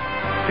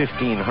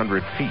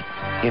 1,500 feet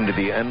into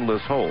the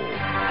endless hole?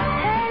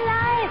 Hey,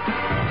 life,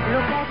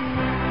 look at me.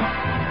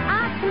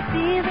 I can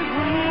see the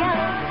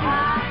real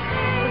top.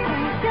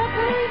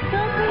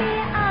 Took me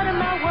out of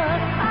my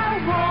world. I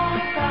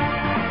woke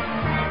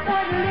up.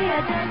 Suddenly I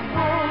just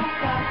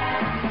woke up.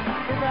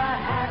 Cause I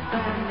had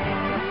some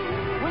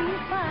name. When you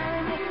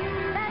find it,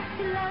 that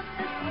you love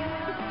the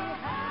beauty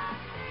high.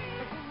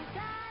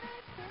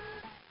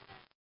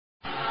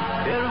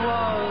 It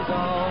was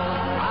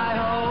all I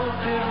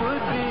hoped it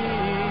would be.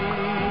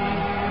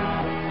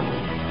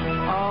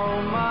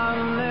 On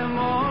Monday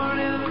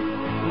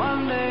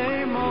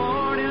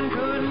morning,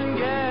 couldn't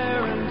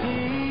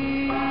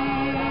guarantee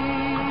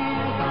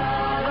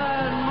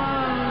that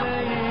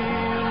Monday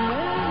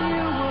evening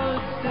you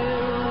would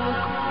still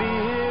be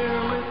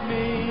here with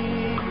me.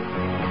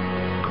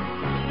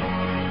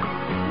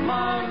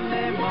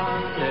 Monday,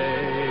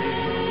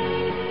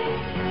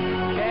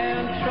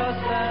 can't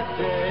trust that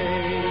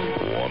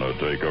day. Want to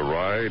take a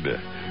ride?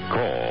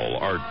 Call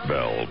Art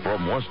Bell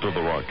from west of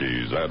the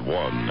Rockies at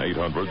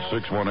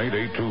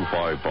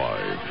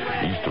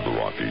 1-800-618-8255. East of the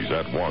Rockies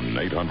at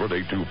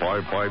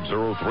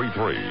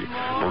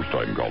 1-800-825-5033.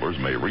 First-time callers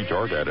may reach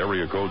Art at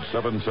area code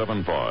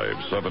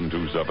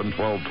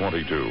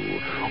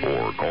 775-727-1222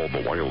 or call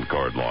the wild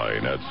card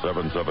line at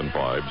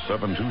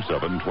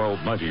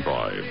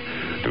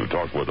 775-727-1295. To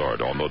talk with Art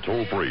on the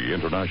toll-free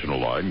international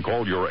line,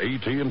 call your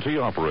AT&T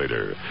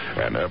operator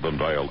and have them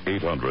dial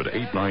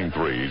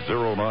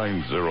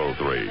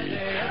 800-893-0903.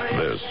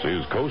 This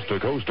is Coast to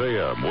Coast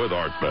AM with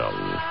Art Bell.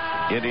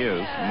 It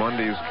is.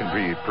 Mondays can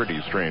be pretty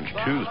strange.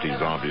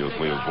 Tuesdays,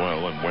 obviously, as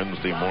well. And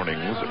Wednesday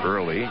mornings,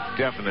 early,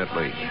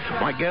 definitely.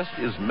 My guest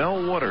is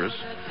Mel Waters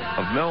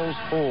of Mel's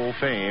Hole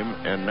fame.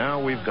 And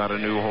now we've got a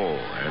new hole.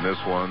 And this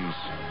one's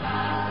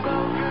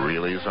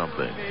really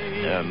something.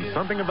 And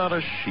something about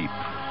a sheep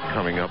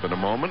coming up in a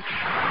moment.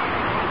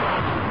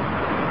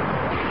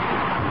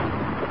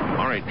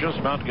 All right, just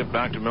about to get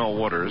back to Mel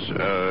Waters,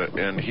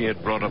 and he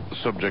had brought up the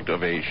subject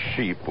of a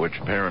sheep, which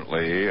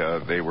apparently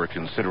they were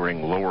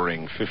considering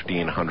lowering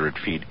 1,500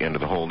 feet into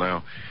the hole.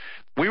 Now,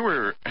 we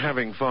were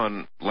having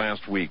fun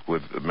last week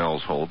with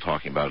Mel's Hole,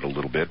 talking about it a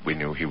little bit. We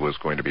knew he was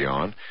going to be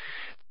on.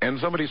 And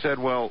somebody said,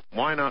 well,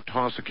 why not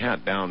toss a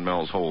cat down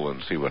Mel's hole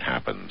and see what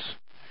happens?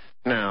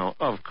 Now,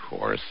 of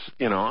course,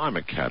 I'm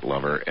a cat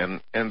lover,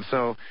 and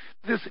so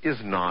this is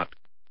not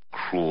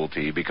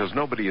cruelty because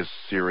nobody is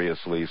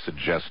seriously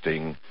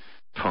suggesting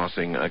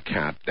tossing a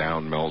cat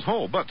down Mel's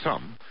hole, but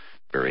some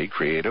very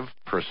creative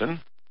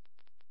person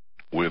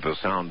with a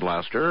sound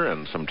blaster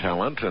and some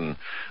talent and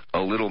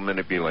a little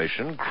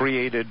manipulation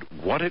created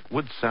what it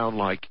would sound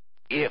like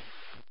if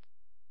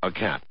a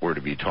cat were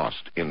to be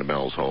tossed into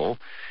Mel's hole.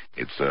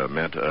 It's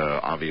meant,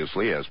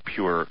 obviously, as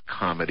pure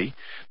comedy.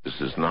 This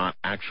is not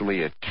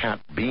actually a cat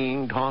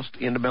being tossed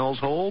into Mel's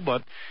hole,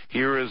 but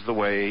here is the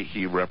way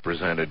he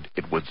represented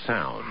it would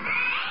sound.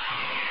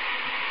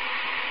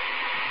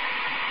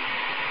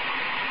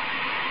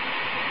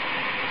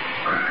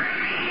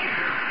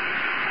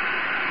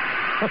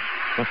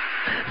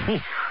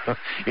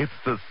 It's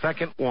the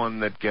second one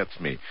that gets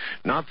me,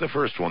 not the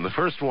first one. The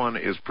first one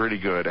is pretty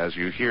good as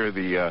you hear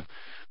the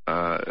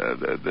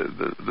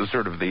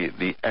sort of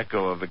the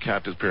echo of the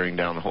cat disappearing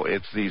down the hole.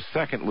 It's the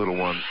second little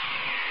one.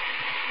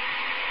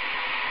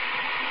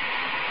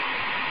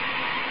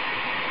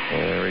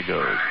 There he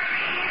goes.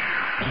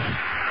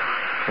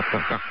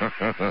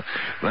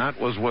 That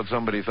was what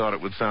somebody thought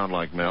it would sound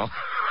like, Mel.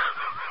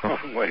 Oh,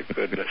 my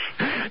goodness.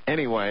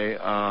 Anyway,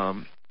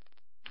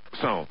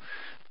 so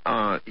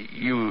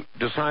you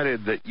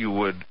decided that you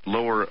would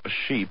lower a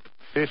sheep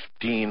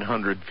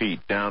 1,500 feet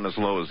down as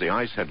low as the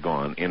ice had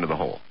gone into the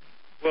hole.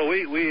 Well,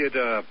 we had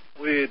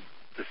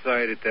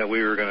decided that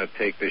we were going to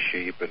take the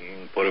sheep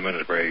and put them in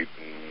a crate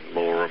and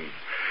lower them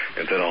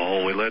into the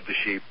hole. We led the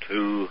sheep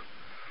to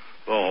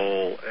the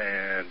hole,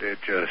 and it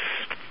just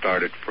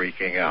started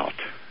freaking out.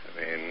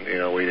 I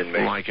mean, we didn't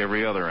make... Like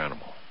every other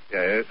animal.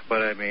 Yeah,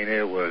 but I mean,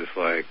 it was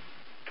like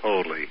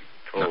totally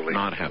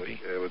not happy.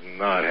 It was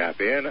not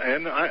happy, and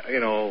I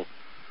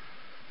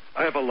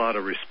I have a lot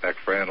of respect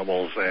for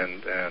animals,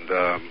 and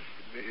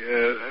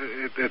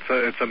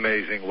it's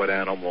amazing what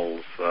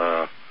animals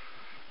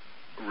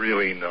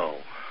really know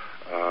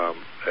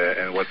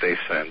and what they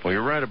sense. Well,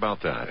 you're right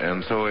about that.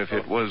 And so if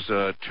it was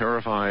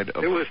terrified...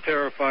 It was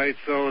terrified,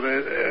 so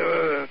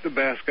the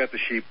bass got the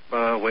sheep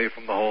away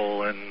from the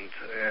hole, and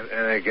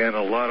again,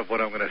 a lot of what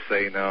I'm going to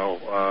say now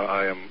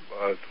I am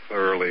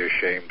thoroughly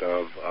ashamed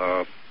of,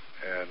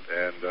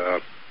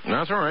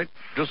 That's all right.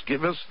 Just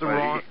give us the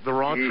raw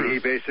truth. He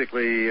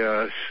basically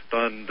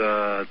stunned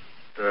the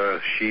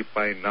sheep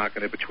by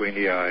knocking it between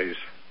the eyes.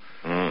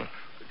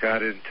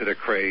 Got into the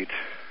crate.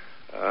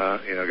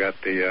 Got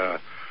the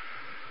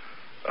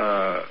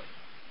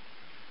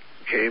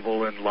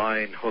cable and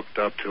line hooked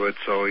up to it,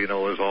 so it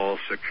was all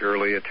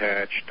securely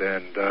attached.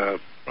 And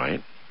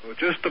right.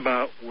 Just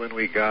about when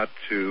we got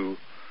to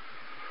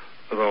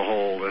the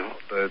hole,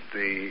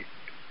 the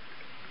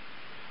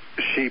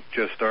sheep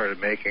just started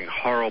making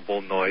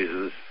horrible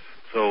noises.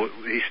 So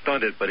he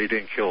stunned it, but he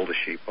didn't kill the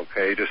sheep,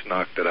 okay? He just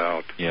knocked it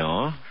out.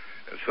 Yeah.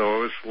 So it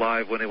was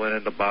live when it went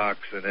in the box,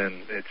 and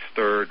then it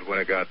stirred when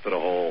it got to the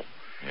hole.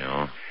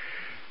 Yeah.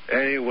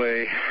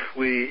 Anyway,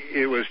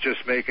 it was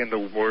just making the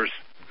worst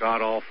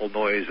god-awful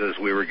noises.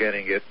 We were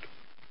getting it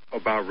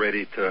about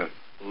ready to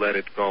let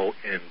it go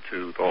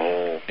into the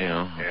hole.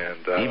 Yeah.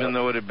 And even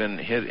though it had been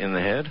hit in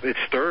the head? It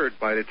stirred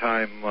by the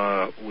time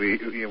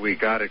we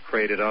got it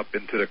crated up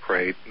into the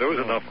crate. There was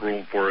enough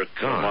room for it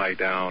to lie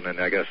down, and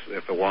I guess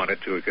if it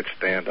wanted to, it could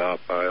stand up.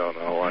 I don't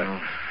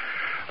know.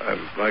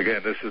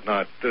 Again, this is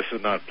not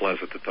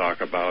pleasant to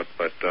talk about,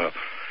 but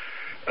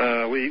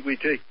we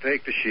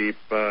take the sheep,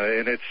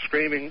 and it's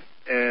screaming,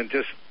 and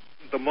just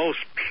the most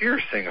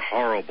piercing,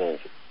 horrible,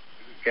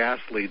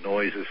 ghastly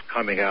noises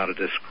coming out of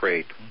this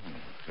crate.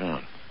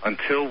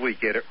 Until we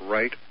get it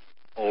right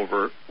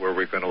over where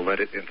we're going to let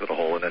it into the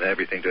hole, and then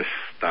everything just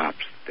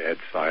stops dead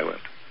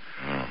silent.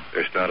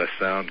 There's not a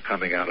sound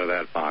coming out of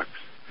that box.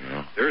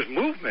 There's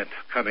movement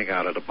coming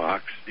out of the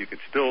box. You can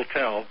still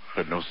tell.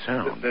 But no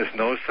sound. There's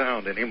no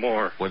sound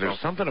anymore. Well, there's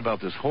something about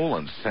this hole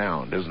and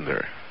sound, isn't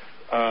there?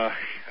 I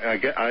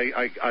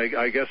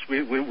guess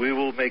we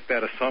will make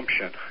that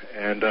assumption.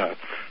 And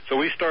so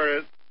we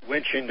started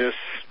winching this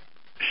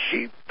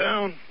sheep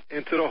down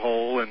into the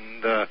hole,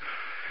 and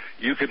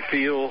you can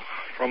feel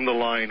from the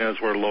line as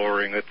we're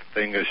lowering it, the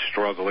thing is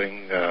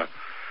struggling,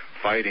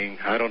 fighting.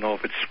 I don't know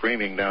if it's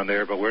screaming down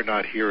there, but we're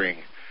not hearing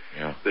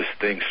this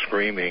thing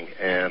screaming.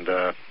 And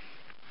I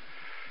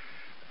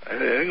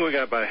think we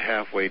got about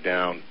halfway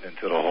down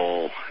into the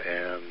hole,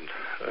 and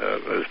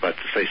it was about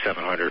to say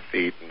 700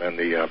 feet, and then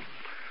the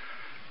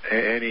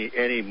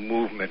any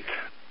movement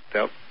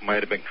that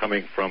might have been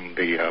coming from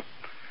the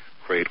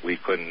crate, we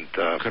couldn't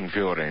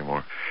feel it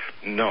anymore.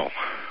 No,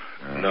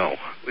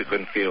 we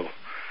couldn't feel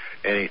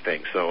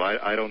anything. So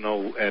I don't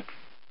know, at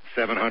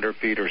 700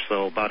 feet or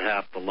so, about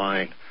half the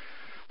line,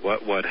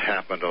 what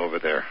happened over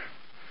there.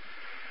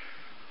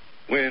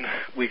 When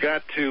we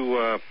got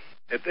to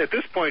at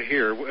this point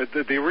here,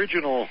 the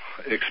original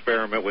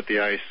experiment with the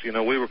ice,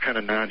 we were kind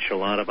of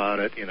nonchalant about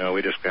it.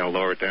 We just kind of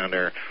lowered it down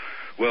there.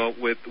 Well,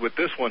 with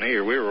this one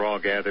here, we were all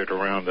gathered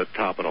around the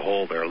top of the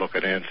hole there,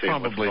 looking in, seeing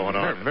what's Probably going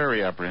on.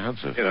 very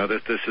apprehensive. You know,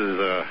 this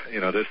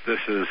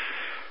is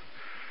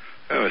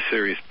kind of a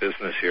serious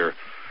business here.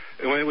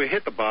 And when we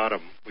hit the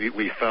bottom,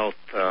 we felt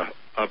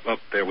up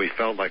there. We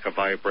felt like a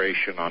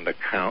vibration on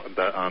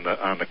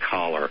the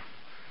collar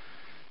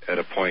at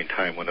a point in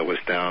time when it was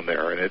down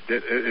there, and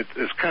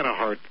it's kind of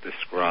hard to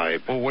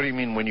describe. Well, what do you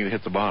mean when you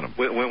hit the bottom?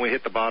 When we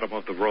hit the bottom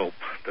of the rope,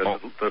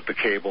 the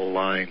cable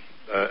line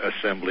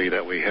assembly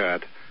that we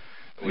had.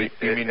 You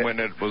mean when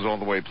it was all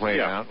the way played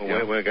out?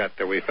 Yeah, when we got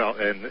there, we felt,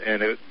 and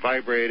it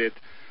vibrated,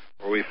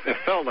 or it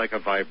felt like a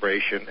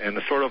vibration, and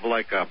sort of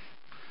like a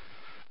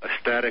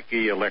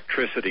staticky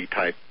electricity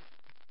type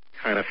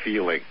kind of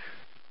feeling.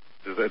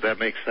 Does that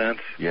make sense?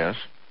 Yes.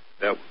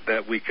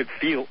 That we could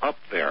feel up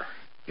there.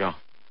 Yeah.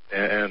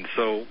 And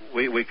so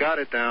we got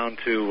it down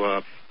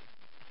to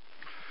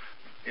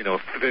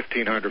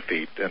 1,500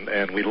 feet,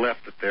 and we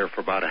left it there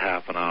for about a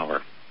half an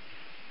hour.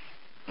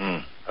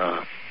 And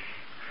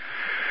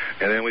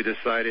then we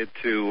decided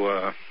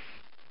to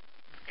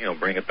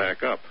bring it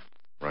back up.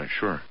 Right.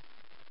 Sure.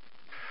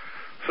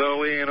 So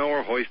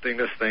we're hoisting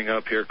this thing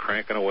up here,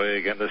 cranking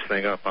away, getting this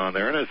thing up on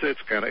there, and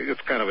it's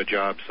kind of a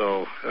job.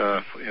 So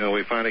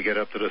we finally get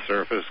up to the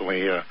surface, and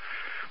we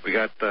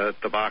got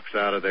the box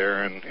out of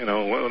there, and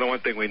the one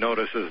thing we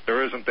notice is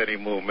there isn't any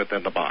movement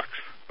in the box.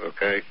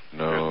 Okay,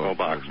 there's no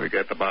box. We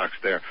got the box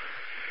there,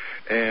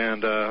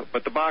 and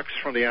but the box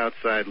from the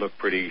outside looked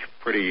pretty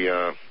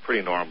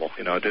normal.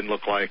 It didn't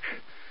look like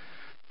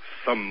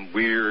some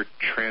weird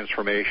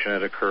transformation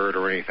had occurred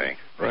or anything.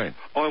 Right.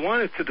 Oh, I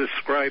wanted to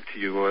describe to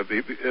you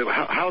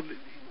how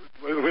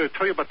we're going to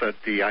tell you about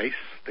the ice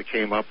that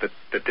came up that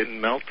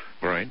didn't melt.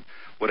 Right.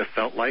 What it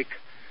felt like.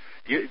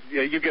 You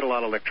get a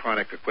lot of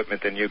electronic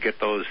equipment, and you get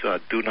those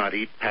do not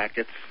eat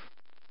packets.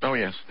 Oh,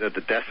 yes. The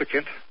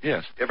desiccant.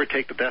 Yes. You ever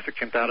take the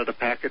desiccant out of the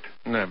packet?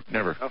 No,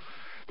 never. Oh.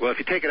 Well, if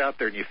you take it out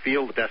there and you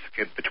feel the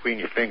desiccant between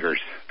your fingers,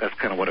 that's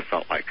kind of what it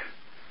felt like.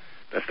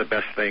 That's the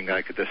best thing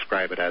I could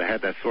describe it at. I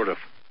had that sort of...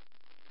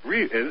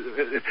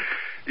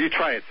 You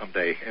try it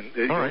someday, and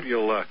all right.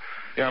 You'll...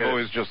 I've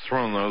always just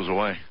thrown those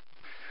away.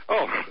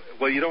 Oh,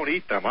 well, you don't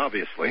eat them,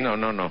 obviously. No.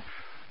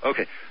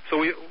 Okay,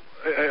 so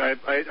I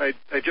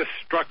just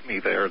struck me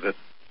there that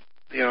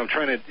I'm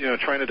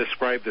trying to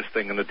describe this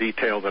thing in the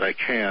detail that I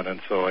can,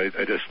 and so I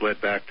just led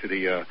back to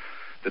the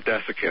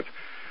desiccant.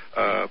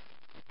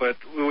 But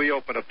we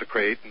open up the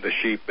crate, and the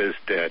sheep is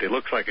dead. It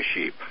looks like a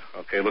sheep.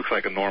 Okay, it looks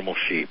like a normal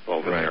sheep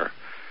over there,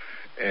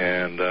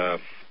 and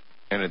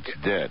it's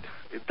dead.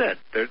 It's dead.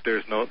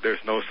 There's no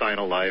sign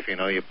of life.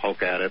 You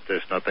poke at it.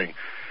 There's nothing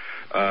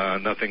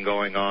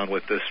going on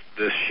with this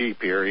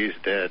sheep here. He's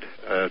dead.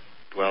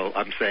 Well,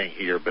 I'm saying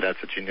here, but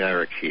that's a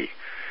generic he.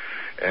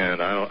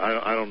 And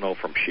I don't know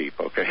from sheep.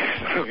 Okay,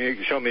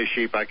 you show me a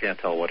sheep, I can't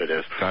tell what it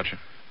is. Gotcha.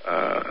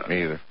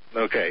 Me either.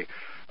 Okay,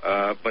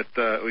 but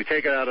we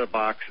take it out of the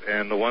box,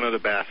 and the one of the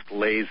Basque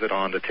lays it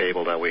on the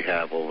table that we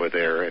have over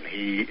there, and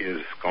he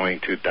is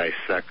going to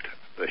dissect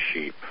the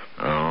sheep.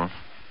 Oh.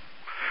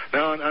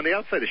 Now, on the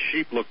outside, the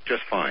sheep looked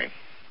just fine.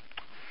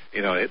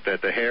 That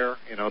the hair,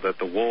 that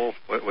the wool,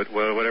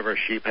 whatever a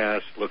sheep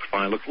has, looks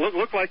fine.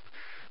 Look like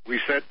we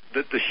said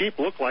that the sheep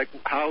looked like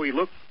how he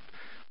looked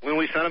when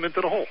we sent him into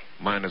the hole.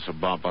 Minus a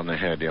bump on the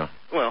head, yeah.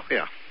 Well,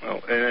 yeah.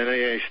 Well, and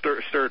he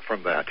stirred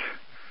from that.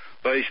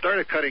 But he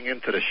started cutting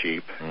into the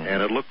sheep,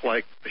 and it looked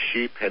like the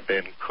sheep had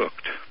been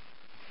cooked.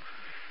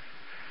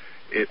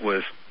 It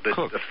was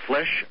the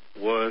flesh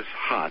was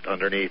hot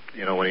underneath.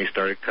 When he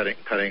started cutting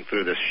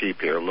through the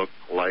sheep here, it looked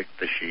like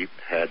the sheep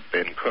had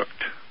been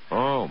cooked.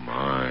 Oh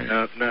my!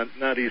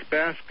 Now these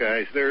Basque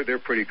guys, they're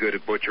pretty good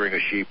at butchering a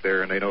sheep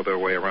there, and they know their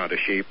way around a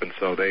sheep, and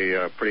so they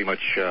pretty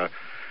much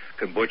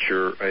can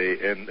butcher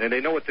and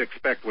they know what to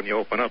expect when you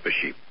open up a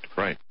sheep.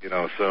 Right.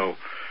 So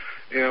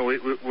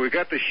we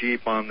got the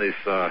sheep on this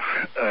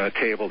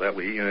table that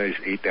we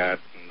just eat that,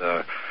 and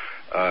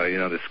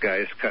this guy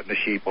is cutting the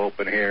sheep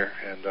open here,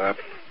 and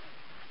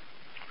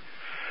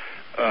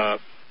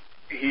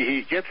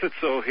he gets it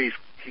so he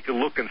can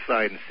look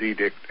inside and see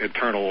the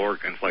internal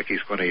organs like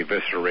he's going to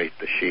eviscerate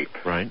the sheep.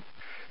 Right.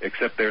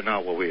 Except they're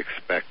not what we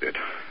expected.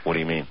 What do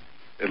you mean?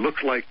 It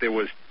looks like there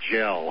was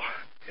gel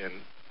in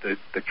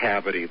the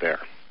cavity there,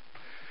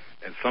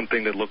 and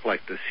something that looked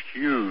like this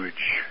huge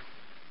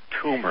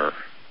tumor,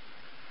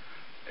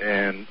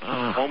 and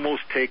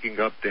almost taking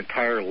up the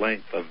entire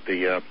length of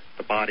the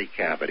body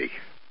cavity.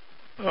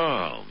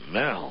 Oh,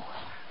 Mel.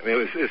 I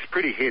mean, it's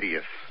pretty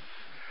hideous.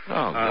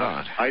 Oh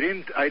God!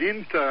 I'm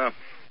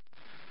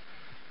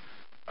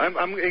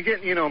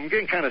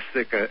getting kind of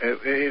sick.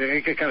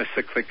 I get kind of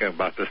sick thinking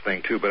about this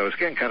thing too. But I was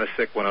getting kind of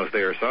sick when I was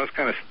there, so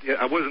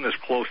I wasn't as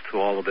close to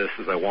all of this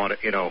as I wanted.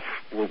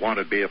 Would want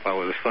to be if I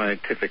was a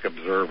scientific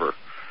observer.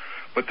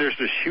 But there's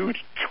this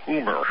huge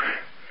tumor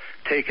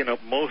taking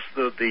up most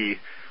of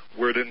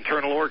where the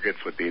internal organs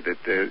would be,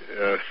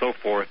 so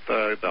forth,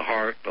 the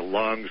heart, the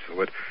lungs,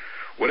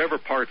 whatever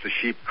parts a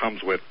sheep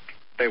comes with.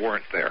 they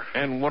weren't there.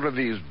 And what are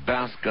these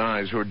Basque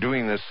guys who are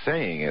doing this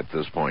saying at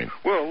this point?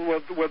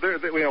 Well,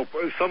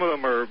 some of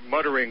them are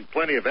muttering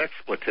plenty of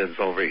expletives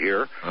over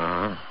here.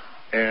 Uh-huh.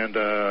 And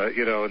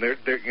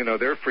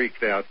they're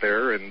freaked out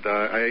there, and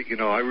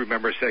I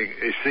remember saying,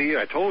 "See,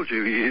 I told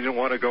you didn't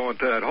want to go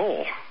into that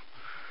hole."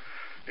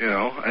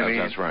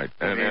 That's right.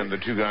 And the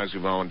two guys who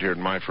volunteered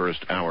in my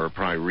first hour are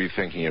probably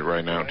rethinking it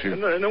right now too.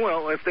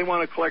 Well, if they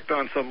want to collect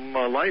on some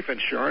life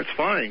insurance,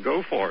 fine,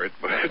 go for it.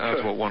 But,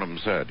 that's what one of them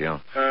said. Yeah.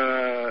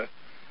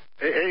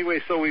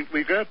 Anyway, so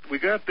we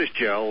got this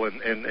gel,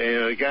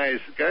 and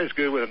guy's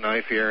good with a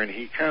knife here, and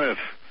he kind of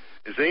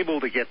is able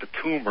to get the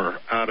tumor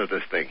out of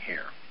this thing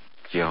here.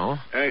 Yeah.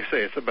 And I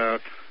say it's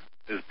about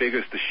as big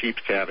as the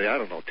sheep's cavity. I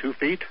don't know, 2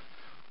 feet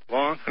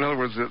long. In other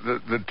words,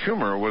 the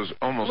tumor was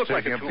almost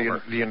taking up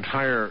the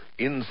entire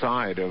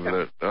inside of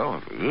the.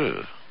 Oh.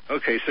 Ugh.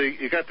 Okay, so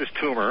you got this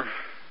tumor,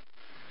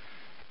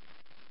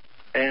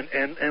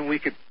 and we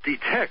could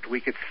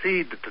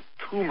see that the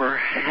tumor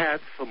had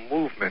some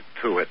movement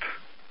to it.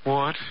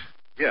 What?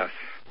 Yes,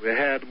 it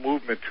had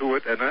movement to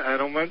it, and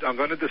I'm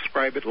going to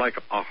describe it like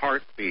a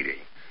heart beating.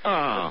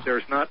 Oh.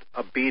 There's not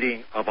a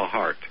beating of a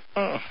heart.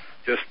 Oh.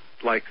 Just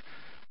like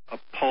a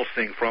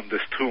pulsing from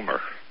this tumor.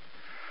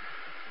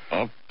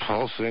 A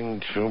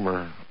pulsing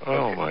tumor.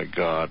 Oh, my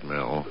God,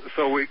 Mel.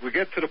 So we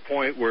get to the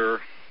point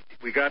where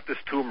we got this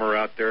tumor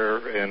out there,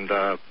 and,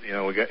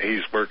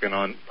 he's working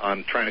on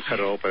trying to cut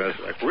it open. It's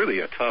like really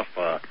a tough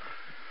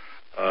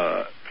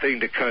thing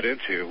to cut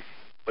into.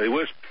 But he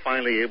was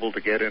finally able to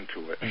get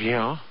into it.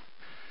 Yeah.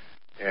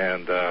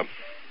 And,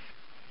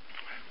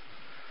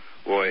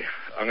 boy,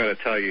 I'm going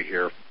to tell you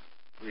here,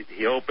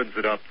 he opens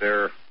it up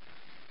there,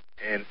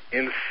 and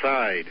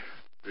inside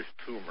this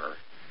tumor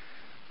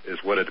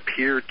is what it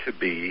appeared to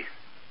be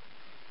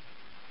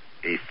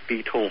a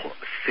fetal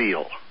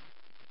seal.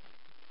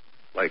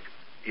 Like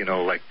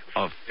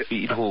a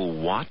fetal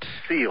what?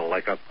 Seal,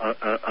 like a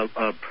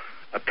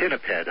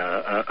pinniped,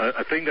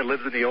 a thing that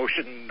lives in the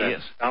ocean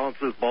that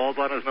balances balls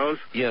on his nose.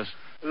 Yes.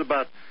 It's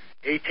about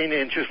 18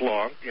 inches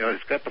long.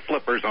 It's got the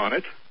flippers on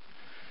it,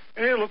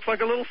 and it looks like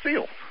a little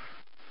seal.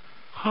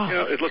 Huh.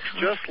 It looks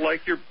just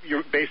like your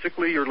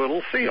basically your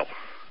little seal,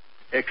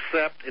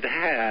 except it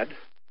had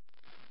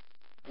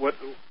what,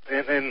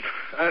 and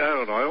I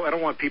don't know, I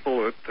don't want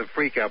people to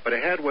freak out, but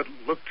it had what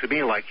looked to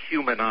me like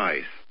human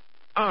eyes.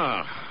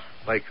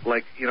 Like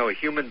a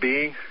human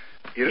being.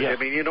 I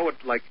mean, you know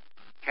what like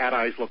cat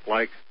eyes look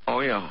like? Oh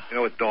yeah. You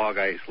know what dog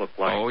eyes look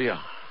like? Oh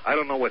yeah. I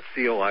don't know what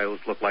seal eyes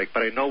look like,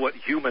 but I know what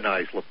human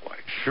eyes look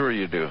like. Sure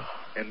you do.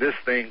 And this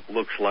thing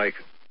looks like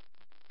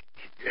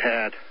it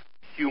had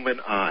human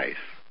eyes.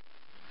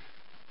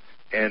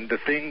 And the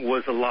thing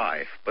was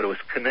alive, but it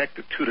was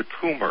connected to the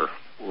tumor,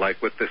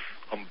 like with this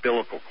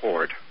umbilical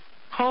cord.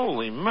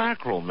 Holy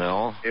mackerel,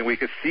 Mel. And we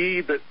could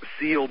see the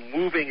seal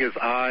moving his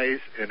eyes,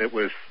 and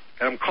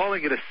I'm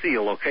calling it a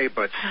seal, okay,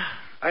 but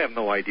I have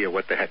no idea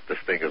what the heck this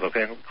thing is,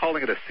 okay? I'm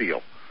calling it a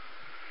seal.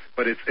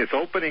 But it's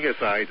opening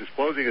its eyes, it's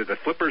closing it, the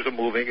flippers are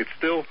moving, it's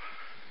still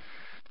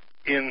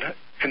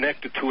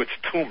connected to its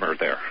tumor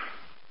there.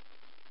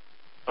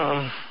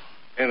 And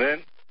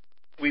then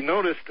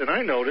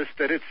I noticed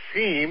that it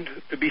seemed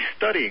to be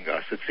studying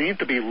us. It seemed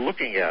to be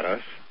looking at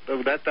us.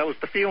 That was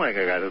the feeling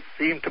I got. It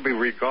seemed to be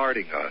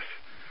regarding us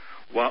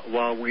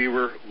while we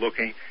were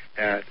looking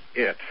at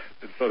it.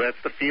 And so that's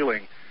the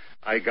feeling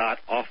I got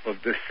off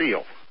of this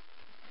seal.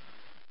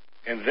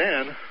 And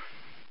then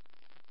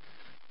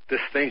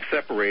this thing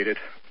separated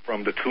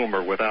from the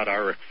tumor without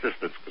our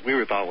assistance. Because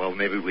we thought, well,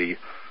 maybe we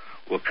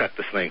will cut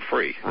this thing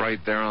free. Right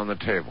there on the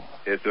table.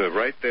 It's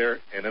right there,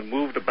 and it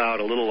moved about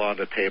a little on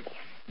the table.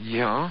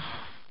 Yeah.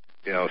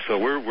 So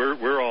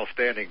we're all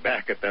standing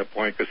back at that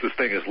point because this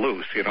thing is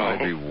loose. I'd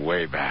be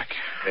way back.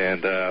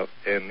 And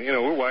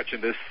we're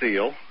watching this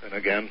seal, and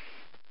again,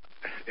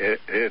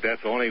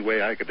 that's the only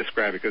way I could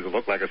describe it because it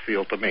looked like a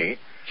seal to me.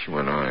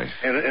 Human eyes.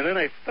 And then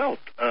I felt,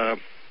 I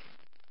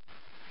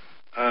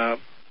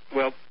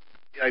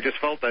just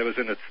felt I was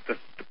in the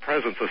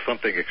presence of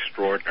something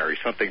extraordinary,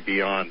 something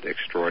beyond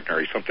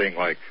extraordinary, something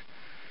like,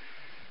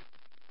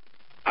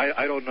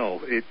 I don't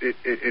know.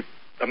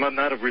 I'm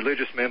not a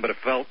religious man, but it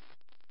felt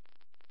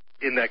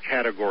in that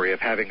category of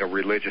having a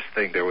religious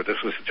thing there.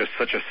 This was just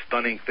such a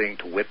stunning thing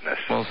to witness.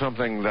 Well,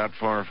 something that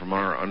far from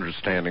our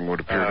understanding would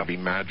appear to be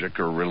magic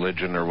or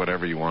religion or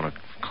whatever you want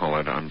to call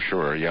it, I'm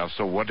sure. Yeah,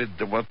 so what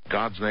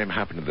God's name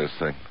happened to this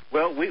thing?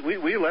 Well,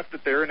 we left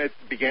it there, and it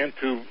began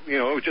to,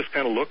 it just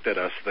kind of looked at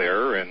us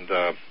there, and,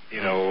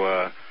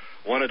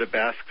 one of the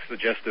Basques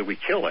suggested we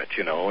kill it,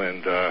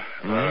 and,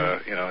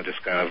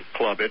 just kind of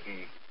club it,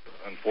 and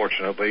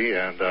unfortunately,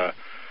 and...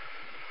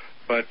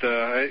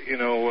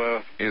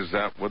 Is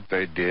that what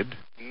they did?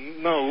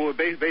 No,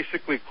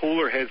 basically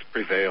cooler heads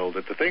prevailed.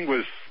 The thing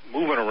was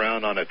moving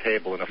around on a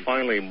table, and it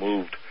finally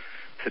moved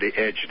to the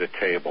edge of the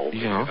table.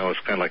 Yeah. It was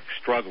kind of like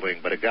struggling,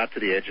 but it got to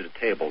the edge of the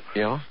table.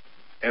 Yeah.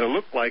 And it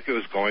looked like it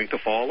was going to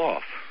fall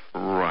off.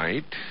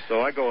 Right.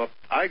 So I go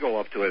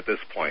up to it at this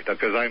point,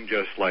 because I'm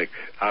just like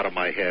out of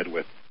my head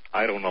with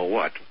I don't know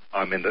what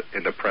I'm in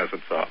the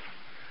presence of.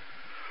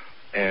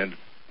 and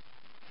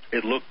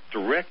it looked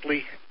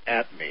directly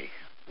at me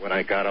when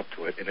I got up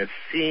to it, and it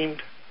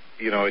seemed,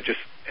 it just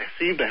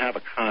seemed to have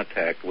a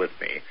contact with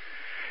me.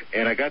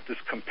 And I got this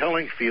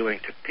compelling feeling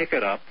to pick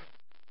it up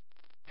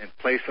and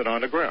place it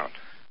on the ground.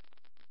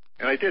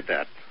 And I did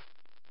that.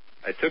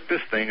 I took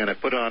this thing and I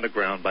put it on the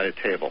ground by a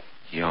table.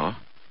 Yeah.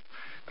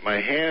 And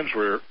my hands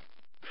were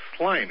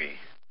slimy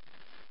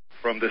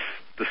from the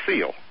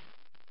seal,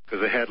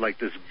 because it had like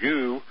this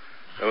goo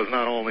that was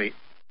not only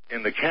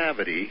in the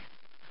cavity,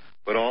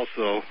 but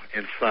also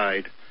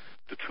inside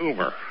the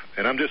tumor.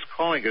 And I'm just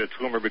calling it a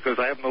tumor because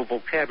I have no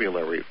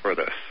vocabulary for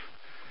this.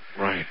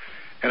 Right.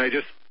 And I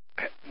just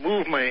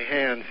moved my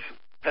hands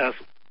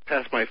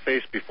past my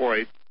face before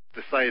I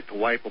decided to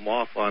wipe them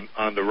off on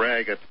the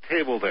rag at the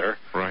table there.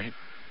 Right.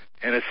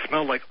 And it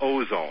smelled like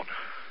ozone.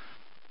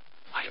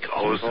 Like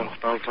ozone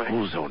smells like?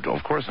 Ozone.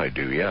 Of course I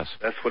do, yes.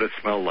 That's what it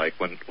smelled like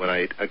because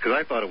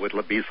I thought it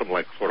would be some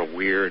like sort of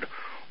weird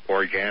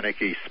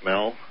organic-y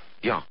smell.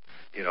 Yeah.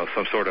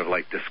 Some sort of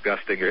like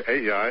disgusting.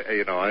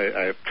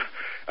 I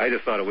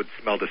just thought it would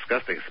smell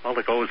disgusting. It smelled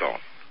like ozone.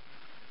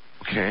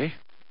 Okay.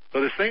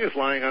 So this thing is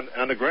lying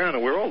on the ground,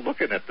 and we're all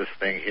looking at this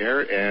thing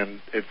here,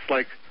 and it's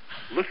like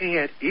looking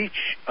at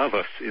each of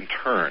us in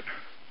turn.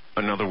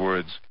 In other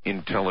words,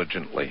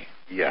 intelligently.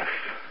 Yes.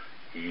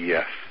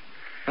 Yes.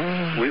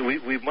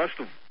 We must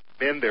have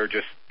been there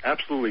just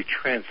absolutely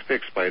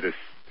transfixed by this,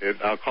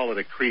 I'll call it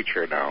a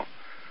creature now,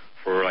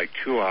 for like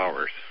 2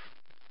 hours.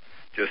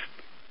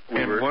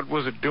 What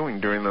was it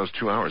doing during those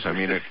 2 hours? I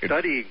mean,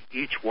 studying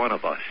each one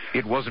of us.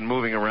 It wasn't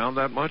moving around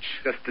that much?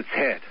 Just its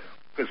head.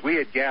 Because we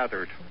had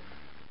gathered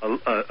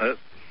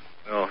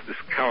this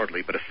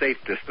cowardly, but a safe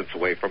distance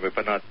away from it,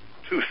 but not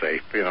too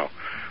safe,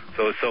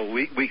 So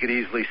we could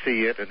easily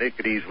see it, and they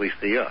could easily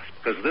see us.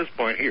 Because at this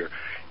point here,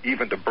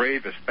 even the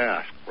bravest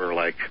Basque were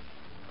like,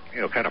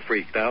 kind of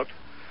freaked out.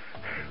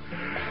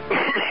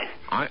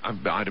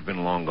 I'd have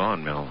been long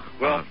gone, Mel.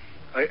 Well,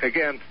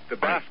 again, the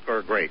Basque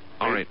are great.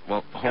 All right,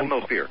 well, have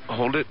no fear.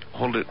 Hold it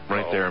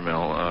right there,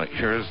 Mel.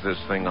 Here's this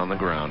thing on the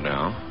ground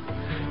now.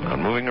 Not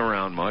moving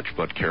around much,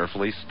 but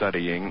carefully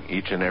studying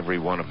each and every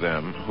one of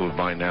them, who have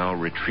by now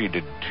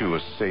retreated to a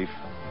safe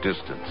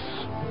distance.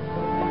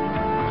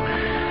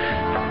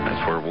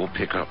 That's where we'll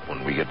pick up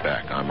when we get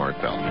back. I'm Art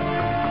Bell.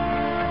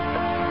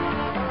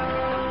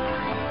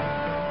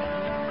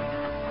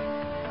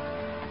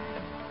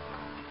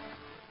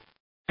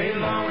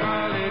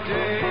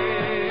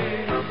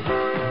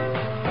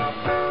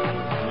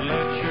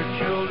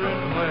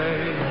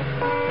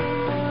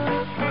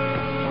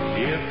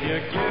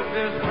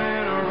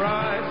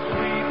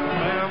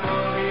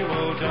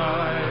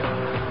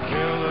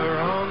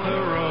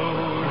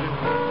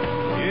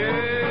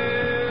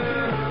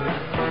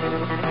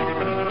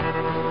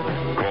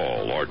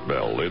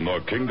 In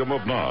the Kingdom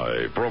of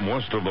Nye, from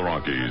west of the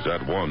Rockies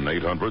at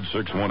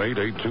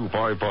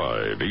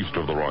 1-800-618-8255. East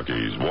of the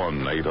Rockies,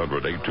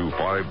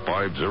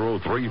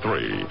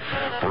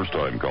 1-800-825-5033.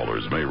 First-time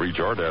callers may reach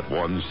Art at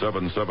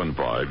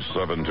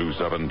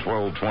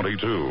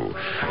 1-775-727-1222.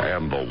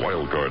 And the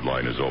wildcard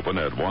line is open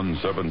at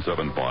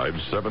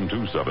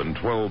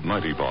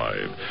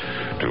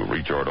 1-775-727-1295. To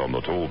reach Art on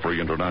the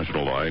toll-free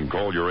international line,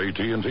 call your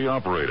AT&T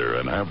operator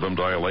and have them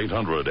dial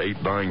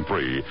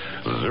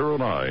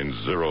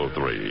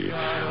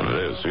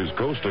 800-893-0903. This is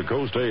Coast to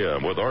Coast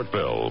AM with Art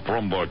Bell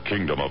from the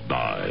Kingdom of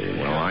Nye.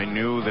 Well, I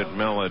knew that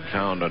Mel had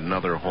found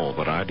another hole,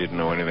 but I didn't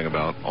know anything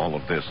about all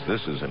of this.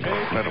 This is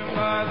incredible.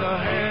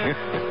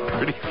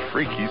 Pretty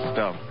freaky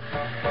stuff.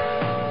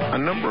 A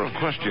number of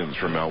questions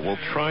for Mel. We'll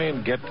try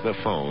and get to the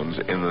phones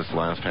in this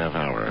last half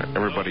hour.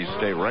 Everybody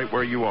stay right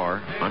where you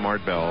are. I'm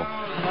Art Bell.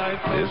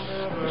 This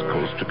is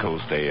Coast to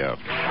Coast AM.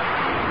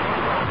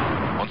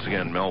 Once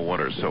again, Mel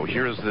Waters. So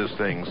here's this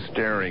thing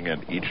staring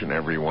at each and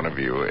every one of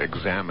you,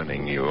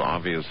 examining you,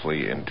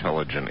 obviously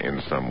intelligent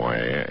in some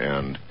way,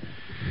 and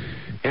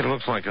it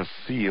looks like a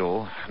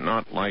seal,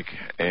 not like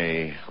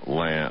a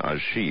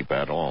sheep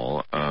at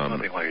all.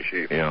 Nothing like a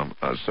sheep. Yeah.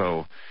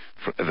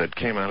 That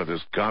came out of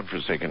this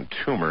godforsaken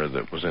tumor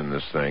that was in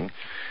this thing.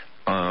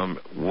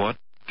 What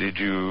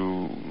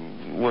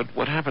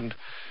happened?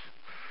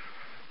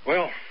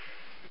 Well,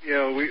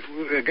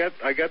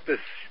 I got the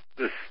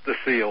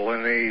seal,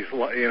 and he's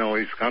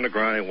on the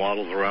ground. He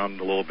waddles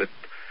around a little bit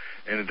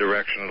in the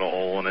direction of the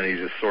hole, and then he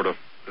just sort of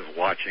is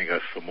watching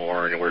us some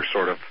more, and we're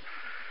sort of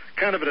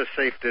kind of at a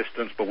safe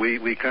distance, but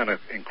we kind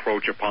of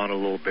encroach upon a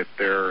little bit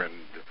there, and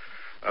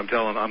I'm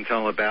telling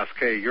the Basque,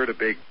 hey, you're the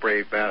big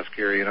brave Basque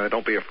here,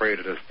 don't be afraid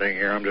of this thing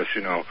here. I'm just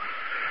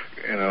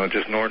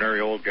just an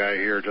ordinary old guy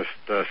here.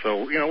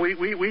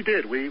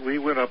 We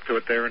went up to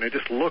it there, and it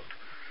just looked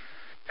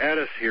at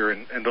us here,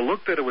 and the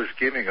look that it was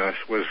giving us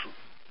was,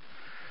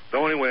 the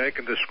only way I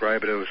can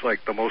describe it, it was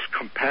like the most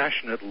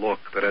compassionate look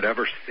that I'd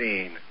ever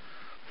seen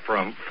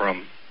from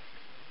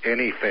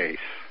any face.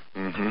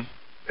 Mm-hmm.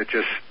 It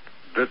just,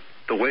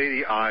 the way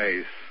the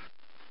eyes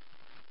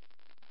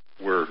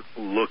were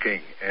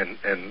looking and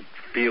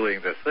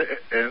feeling this,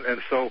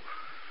 and so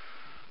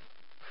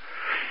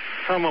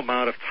some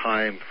amount of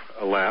time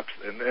elapsed,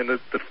 and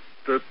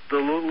the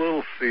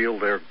little seal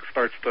there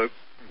starts to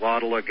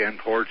waddle again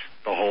towards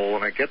the hole,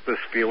 and I get this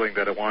feeling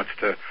that it wants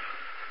to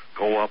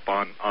go up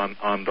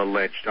on the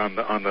ledge, on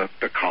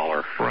the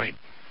collar. Right.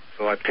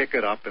 So I pick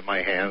it up in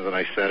my hands and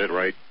I set it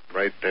right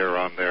there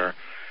on there.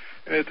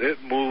 And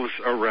it moves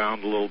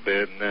around a little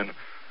bit, and then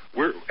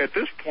at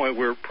this point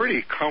we're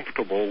pretty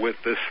comfortable with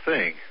this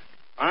thing.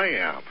 I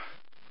am.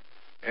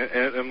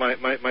 And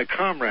my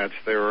comrades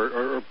there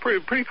are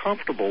pretty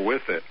comfortable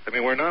with it. I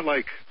mean, we're not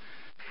like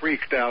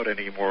freaked out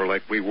anymore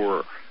like we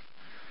were.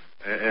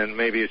 And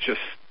maybe it's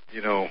just,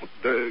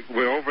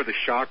 we're over the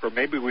shock, or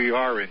maybe we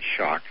are in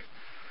shock.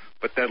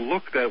 But that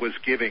look that was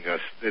giving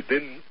us, it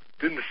didn't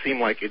seem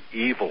like an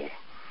evil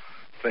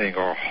thing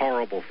or a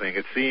horrible thing.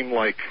 It seemed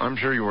like... I'm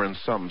sure you were in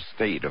some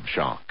state of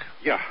shock.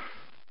 Yeah.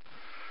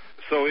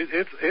 So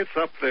it's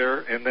up there,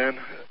 and then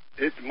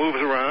it moves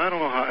around. I don't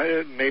know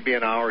how. Maybe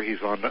an hour.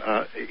 He's on.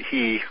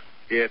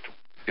 It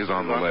is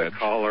on the ledge. The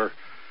collar.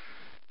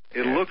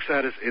 It looks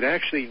at us. It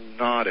actually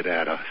nodded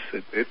at us.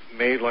 It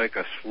made like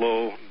a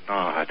slow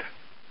nod.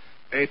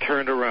 And he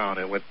turned around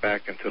and went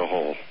back into the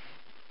hole.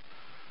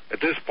 At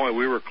this point,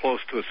 we were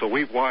close to it, so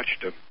we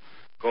watched him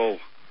go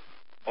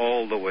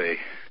all the way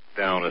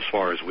down as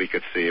far as we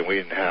could see, and we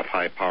didn't have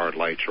high-powered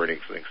lights or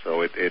anything,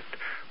 so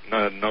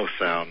no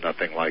sound,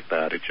 nothing like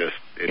that. It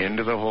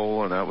into the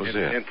hole, and that was it.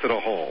 Into the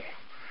hole,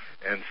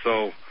 and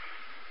so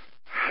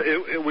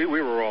we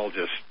were all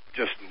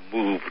just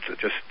moved,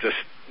 just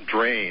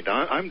drained.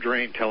 I'm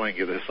drained telling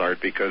you this, Art,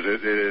 because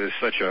it is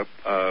such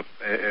an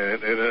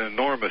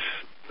enormous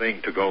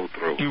thing to go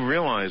through. You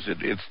realize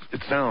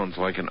it sounds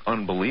like an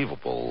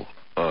unbelievable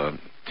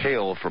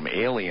tale from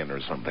Alien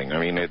or something. I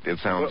mean, it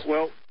sounds...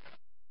 Well,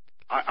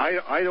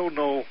 I don't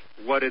know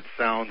what it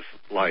sounds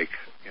like.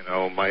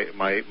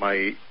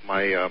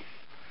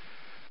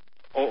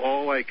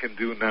 All I can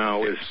do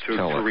now is to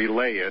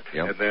relay it,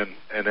 yep.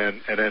 and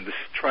then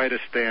try to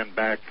stand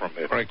back from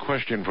it. All right,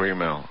 question for you,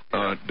 Mel.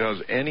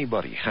 Does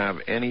anybody have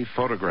any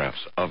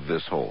photographs of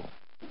this hole?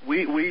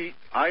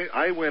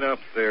 I went up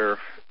there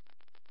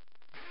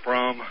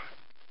from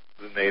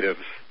the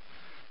natives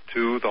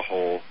to the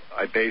hole.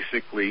 I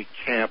basically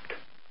camped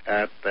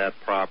at that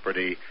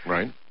property.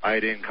 Right. I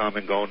didn't come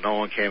and go. No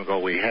one came and go.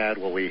 We had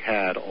what we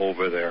had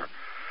over there.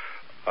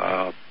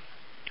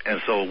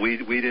 And so we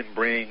didn't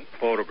bring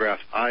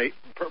photographs.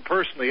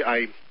 Personally,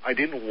 I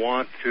didn't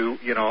want to,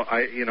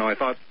 I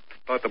thought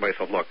to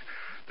myself, look,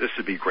 this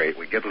would be great.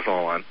 We get this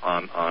all on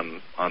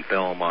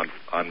film,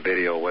 on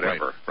video,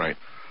 whatever. Right.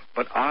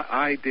 But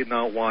I did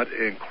not want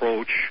to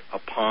encroach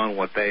upon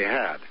what they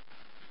had,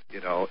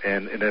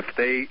 and if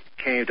they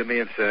came to me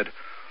and said,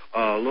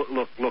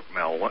 look,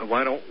 Mel,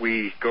 why don't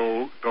we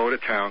go to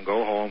town,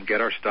 go home,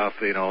 get our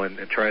stuff, and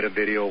try to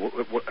video,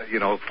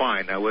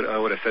 fine, I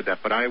would have said that,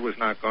 but I was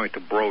not going to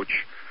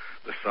broach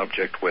the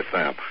subject with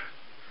them.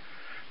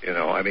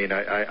 I mean,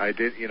 I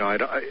did,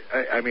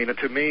 I mean,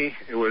 to me,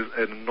 it was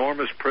an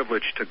enormous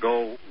privilege to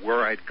go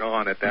where I'd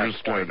gone at that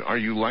point. Are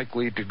you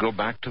likely to go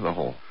back to the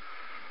hole?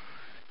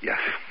 Yes.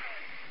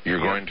 You're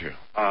going to?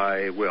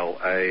 I will.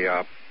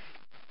 I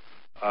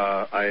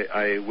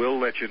will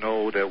let you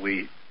know that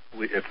we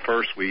at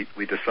first we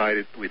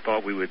decided we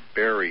thought we would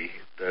bury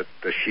the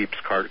sheep's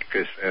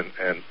carcass and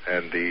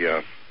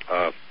the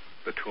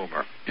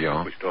tumor.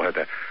 Yeah. We still had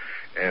that,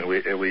 and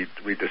we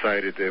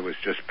decided it was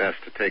just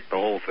best to take the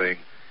whole thing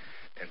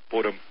and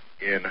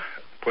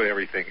put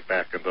everything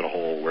back into the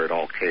hole where it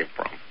all came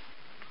from.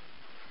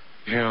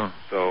 Yeah.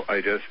 So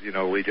I just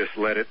we just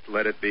let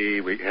it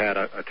be. We had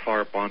a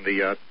tarp on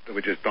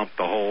we just dumped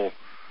the whole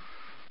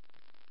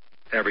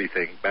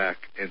everything back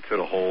into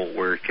the hole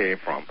where it came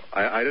from.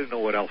 I didn't know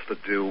what else to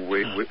do.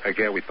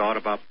 We thought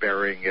about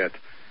burying it,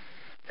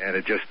 and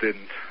it just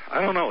didn't.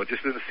 I don't know. It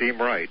just didn't seem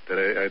right. That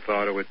I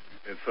thought it would.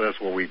 And so that's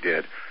what we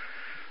did.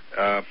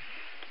 I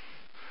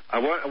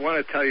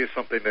want to tell you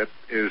something that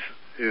is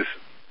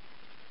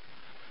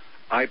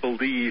I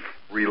believe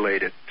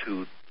related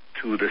to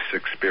this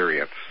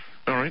experience.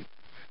 All right.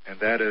 And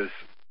that is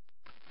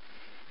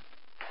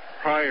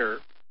prior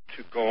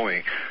to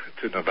going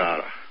to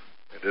Nevada.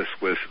 This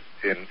was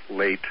in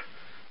late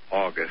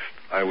August.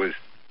 I was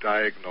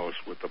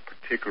diagnosed with a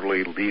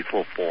particularly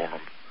lethal form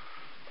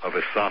of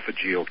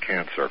esophageal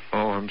cancer.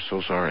 Oh, I'm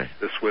so sorry.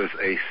 This was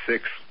a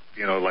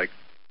like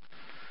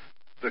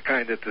the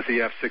kind that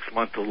you have 6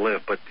 months to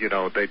live, but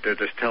they're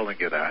just telling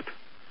you that.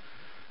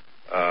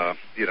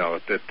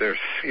 That there's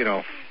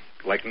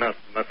like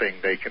nothing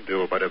they can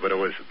do about it, but it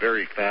was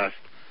very fast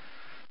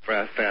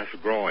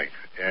growing.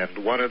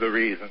 And one of the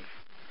reasons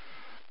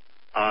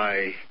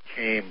I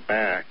came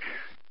back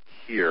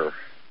here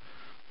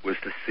was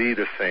to see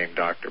the same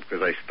doctor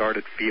because I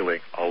started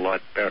feeling a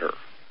lot better.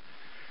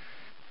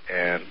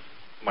 And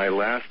my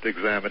last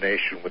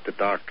examination with the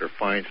doctor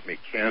finds me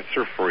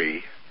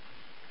cancer-free.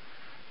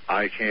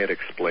 I can't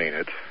explain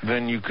it.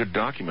 Then you could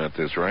document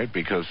this, right?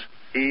 Because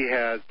he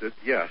had,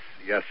 yes,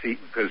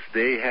 because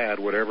they had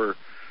whatever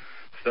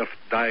stuff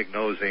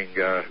diagnosing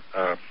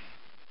the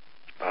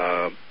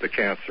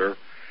cancer,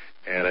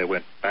 and I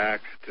went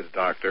back to the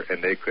doctor,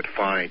 and they could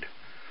find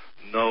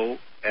no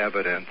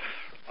evidence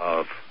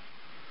of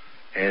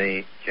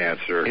any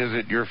cancer. Is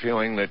it your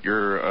feeling that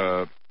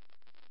your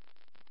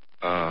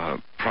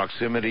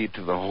proximity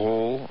to the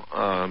hole,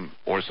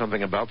 or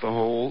something about the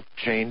hole,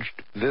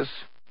 changed this?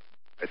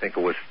 I think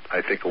it was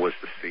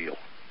the seal.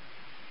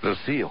 The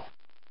seal.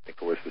 I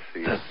think it was the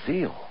seal. The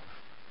seal.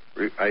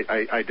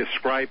 I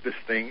described this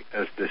thing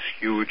as this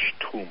huge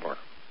tumor,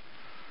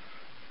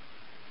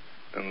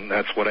 and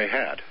that's what I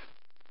had.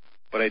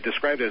 But I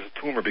described it as a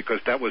tumor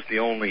because that was the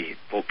only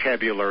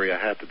vocabulary I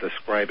had to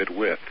describe it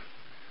with.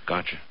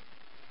 Gotcha.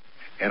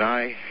 And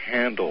I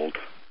handled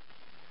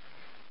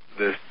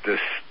this.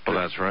 Well,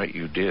 that's right,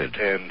 you did.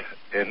 And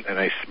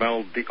I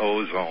smelled the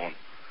ozone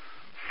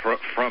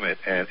from it,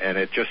 and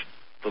it just,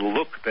 the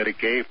look that it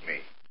gave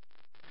me,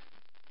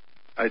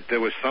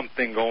 there was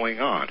something going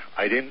on.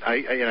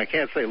 I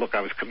can't say, look, I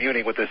was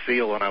communing with the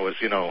seal and I was,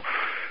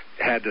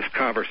 had this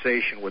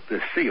conversation with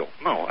this seal.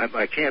 No,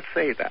 I can't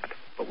say that.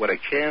 But what I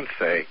can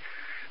say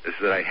is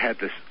that I had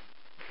this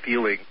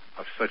feeling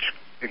of such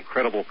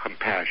incredible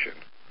compassion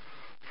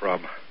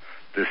from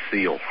this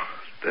seal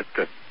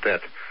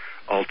that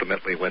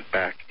ultimately went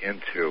back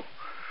into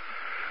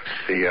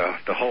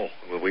the hole.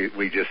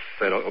 We just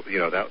said,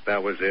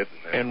 that was it.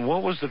 And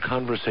what was the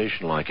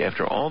conversation like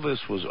after all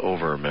this was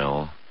over,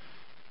 Mel?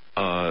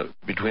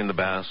 Between the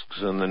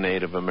Basques and the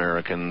Native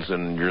Americans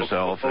and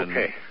yourself.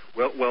 Okay.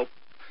 Well.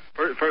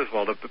 First of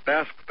all, the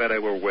Basques that I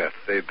were with,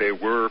 they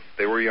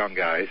were young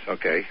guys.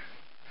 Okay.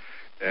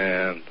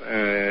 And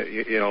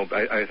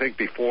I think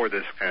before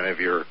this, kind of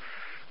your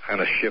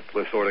kind of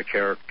shiftless sort of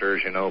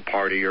characters,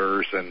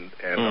 partiers and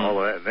all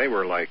of that, and they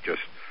were like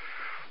just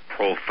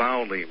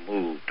profoundly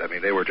moved. I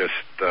mean, they were just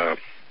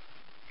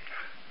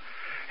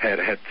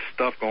had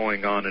stuff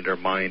going on in their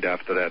mind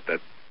after that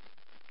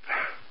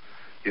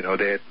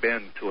they had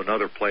been to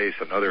another place,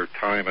 another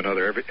time,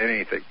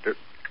 anything.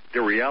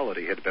 Their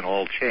reality had been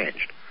all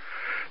changed.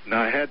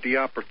 Now, I had the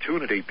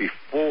opportunity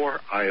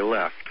before I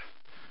left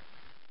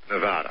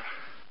Nevada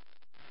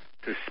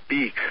to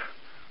speak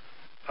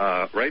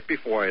right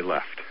before I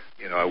left.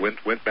 I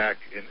went back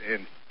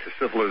into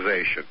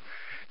civilization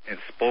and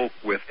spoke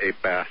with a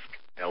Basque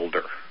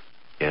elder.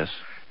 Yes.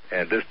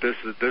 And this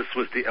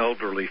was the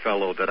elderly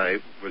fellow that I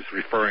was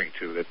referring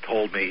to that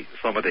told me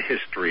some of the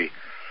history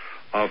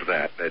of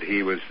that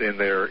he was in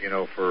there,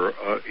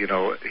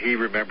 he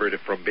remembered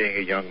it from being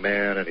a young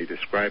man, and he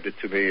described it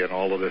to me and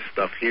all of this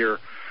stuff here.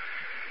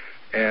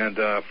 And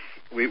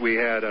we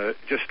had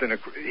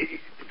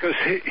because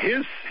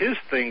his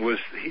thing was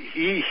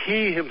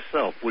he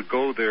himself would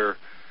go there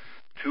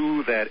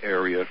to that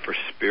area for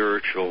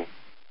spiritual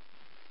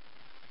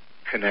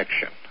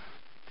connection,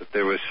 that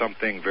there was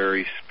something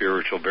very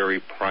spiritual, very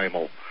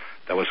primal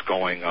that was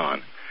going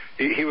on.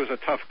 He was a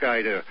tough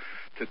guy to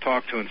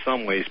talk to in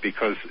some ways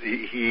because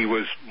he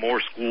was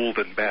more schooled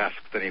in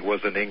Basque than he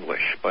was in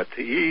English, but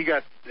he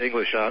got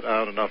English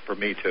out enough for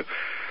me to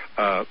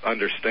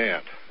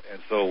understand. And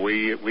so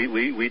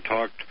we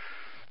talked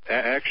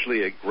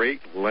actually at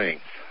great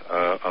length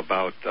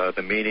about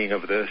the meaning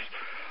of this.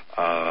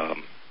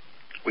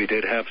 We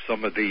did have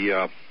some of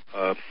the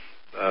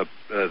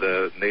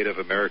Native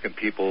American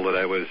people that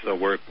I was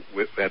work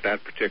with at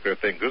that particular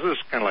thing. This is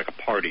kind of like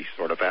a party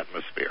sort of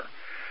atmosphere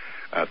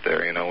out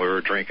there. We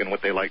were drinking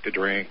what they like to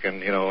drink,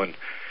 and and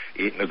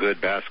eating the good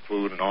Basque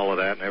food and all of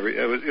that. And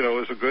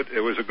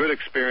it was a good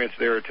experience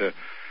there to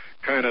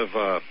kind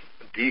of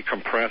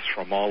decompress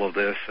from all of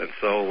this. And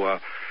so,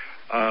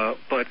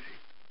 but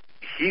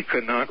he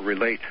could not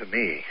relate to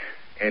me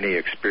any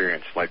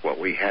experience like what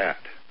we had,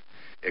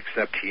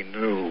 except he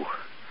knew.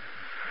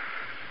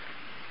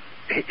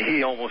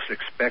 He almost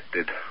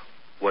expected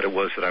what it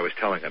was that I was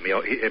telling him.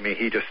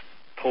 He just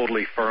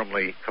totally,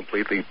 firmly,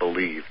 completely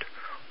believed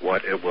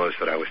what it was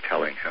that I was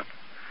telling him.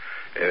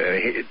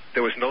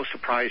 There was no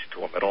surprise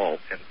to him at all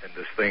in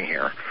this thing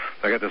here.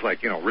 I got this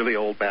really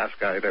old Basque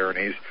guy there, and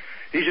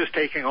he's just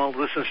taking all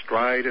this in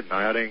stride and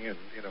nodding, and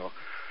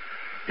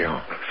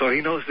Yeah. So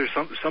he knows there's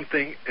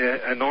something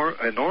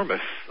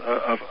enormous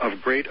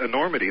of great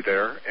enormity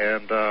there,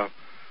 and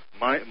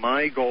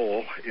my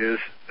goal is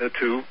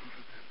to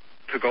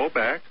go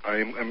back.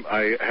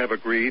 I have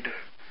agreed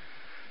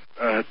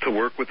to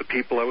work with the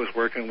people I was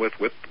working with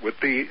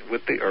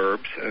the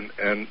herbs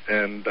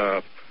and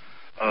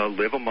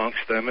live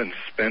amongst them and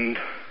spend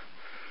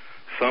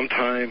some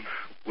time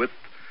with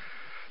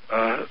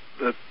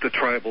the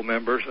tribal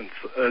members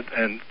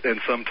and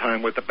some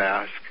time with the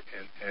Basque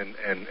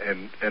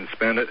and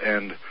spend it.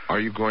 And are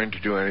you going to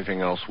do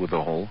anything else with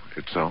the hole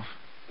itself?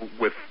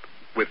 With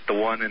the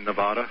one in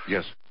Nevada?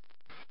 Yes.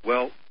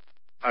 Well,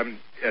 I'm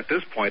at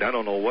this point. I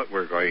don't know what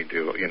we're going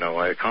to do.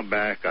 I come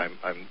back.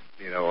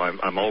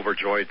 I'm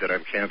overjoyed that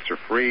I'm cancer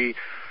free.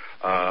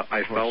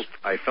 I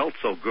felt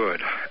so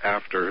good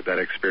after that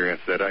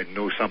experience that I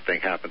knew something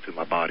happened to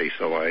my body.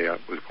 So I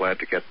was glad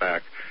to get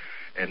back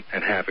and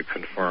have it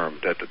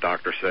confirmed that the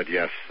doctor said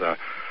yes.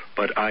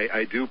 But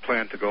I do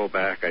plan to go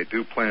back. I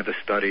do plan to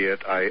study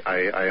it.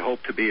 I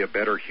hope to be a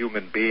better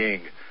human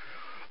being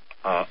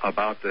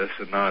about this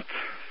and not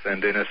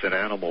send innocent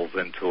animals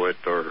into it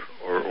or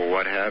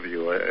what have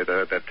you.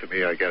 That to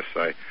me, I guess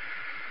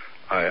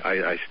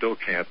I still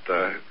can't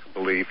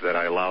believe that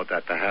I allowed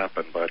that to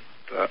happen, but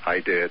I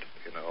did,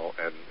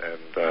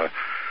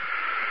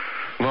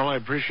 Well, I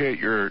appreciate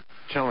your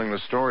telling the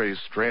story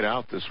straight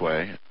out this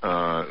way.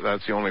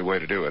 That's the only way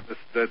to do it.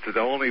 That's the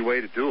only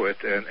way to do it,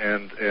 and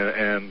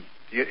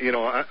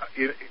I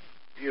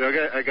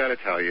got to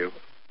tell you,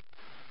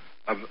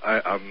 I'm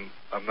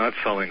not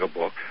selling a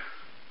book.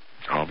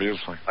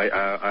 Obviously.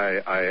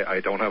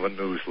 I don't have a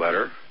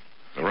newsletter.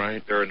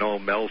 Right. There are no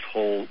Mels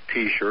Hole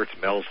T-shirts,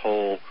 Mels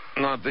Hole.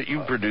 Not that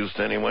you produced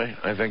anyway.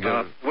 I think.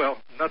 Well,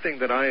 nothing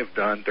that I have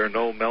done. There are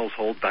no Mels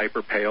Hole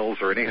diaper pails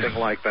or anything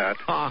like that.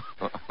 I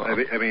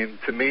mean,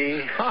 to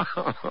me,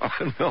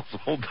 Mels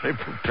Hole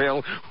diaper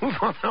pail. Who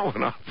thought that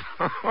one up?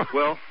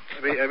 Well,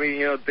 I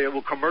mean, they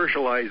will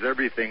commercialize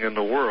everything in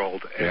the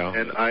world,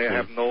 and I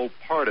have no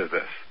part of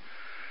this.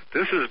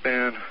 This has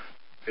been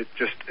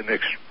just an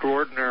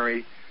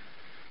extraordinary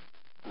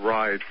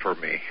ride for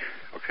me.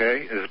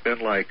 Okay, it's been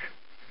like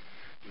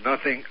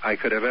nothing I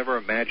could have ever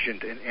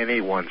imagined in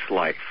anyone's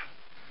life.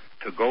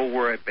 To go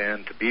where I've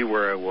been, to be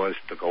where I was,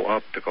 to go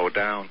up, to go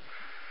down,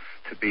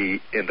 to be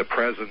in the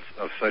presence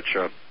of such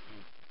an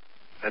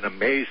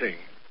amazing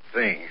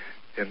thing.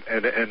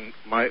 And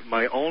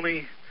my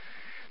only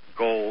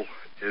goal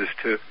is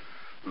to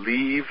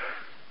leave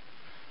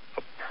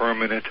a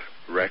permanent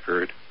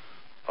record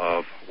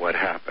of what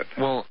happened.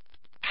 Well,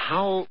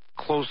 how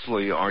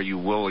closely are you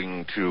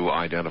willing to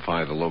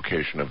identify the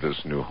location of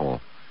this new hole?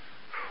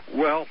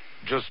 Well,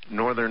 just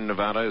northern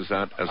Nevada, is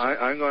that?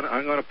 I'm going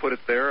to put it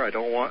there. I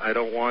don't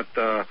want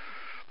the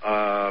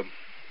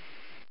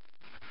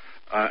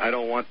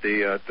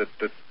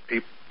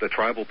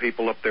tribal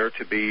people up there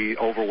to be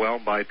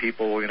overwhelmed by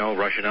people,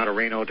 rushing out of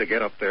Reno to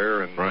get up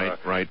there and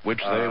right, which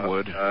they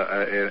would,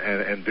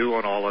 and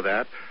doing all of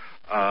that.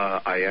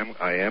 I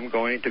am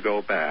going to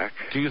go back.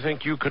 Do you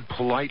think you could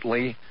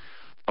politely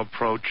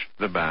approach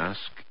the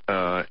Basque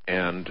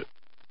and,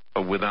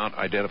 without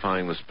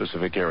identifying the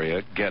specific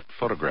area, get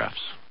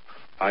photographs?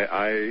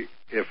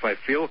 If I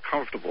feel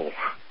comfortable,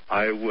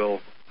 I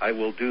will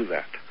do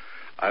that.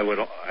 I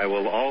will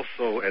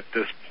also at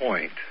this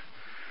point,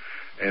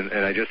 and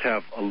I just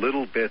have a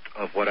little bit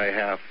of what I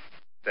have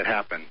that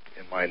happened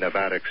in my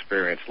Nevada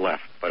experience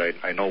left, but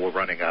I know we're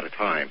running out of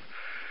time,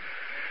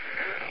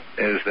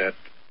 is that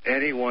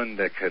anyone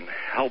that can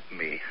help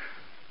me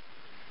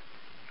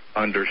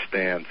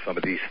understand some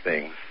of these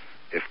things,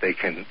 if they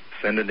can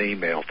send an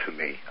email to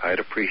me, I'd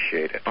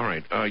appreciate it. All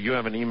right. You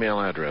have an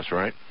email address,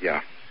 right?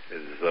 Yeah.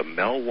 It's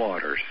Mel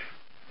Waters.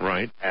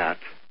 Right. At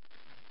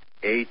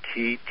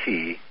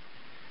ATTBI.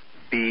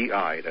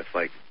 That's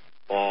like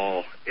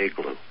ball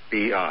igloo.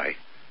 BI.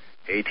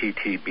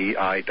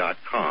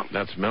 ATTBI.com.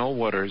 That's Mel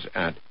Waters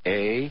at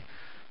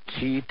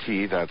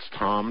ATT. That's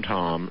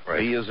Tom. Right.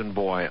 B as in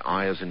boy,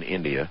 I as in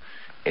India.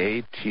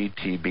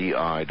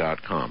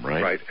 ATTBI.com,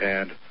 right? Right,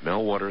 and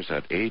Mel Waters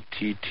at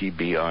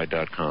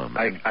ATTBI.com.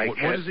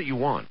 What is it you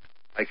want?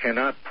 I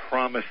cannot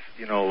promise,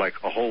 like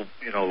a whole,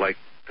 like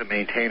to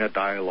maintain a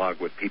dialogue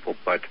with people,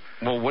 but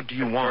well, what do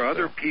you want? For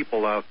other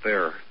people out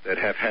there that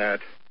have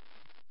had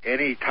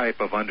any type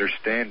of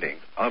understanding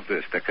of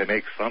this that can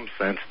make some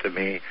sense to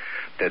me,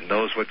 that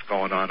knows what's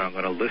going on, I'm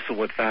going to listen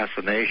with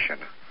fascination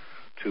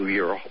to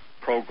your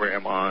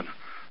program on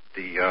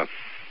the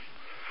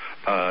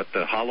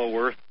Hollow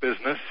Earth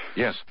business.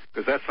 Yes.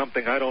 Because that's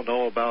something I don't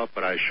know about,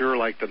 but I sure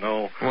like to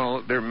know.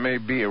 Well, there may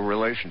be a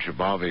relationship,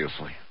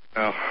 obviously.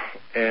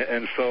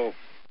 And so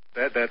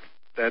that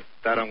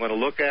I'm going to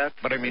look at.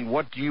 But I mean,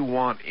 what do you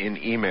want in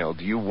email?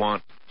 Do you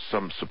want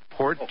some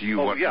support? Do you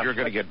want? Yes. You're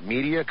going to get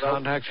media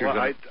contacts. What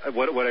I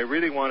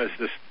really want is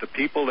the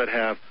people that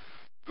have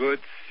good,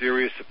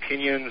 serious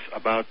opinions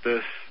about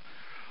this.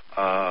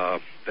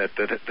 That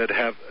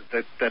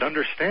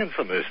understand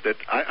some of this. That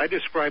I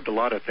described a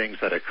lot of things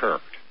that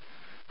occurred.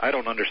 I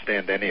don't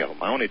understand any of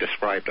them. I only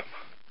described them.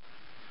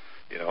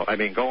 I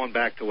mean, going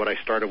back to what I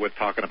started with,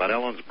 talking about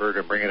Ellensburg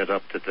and bringing it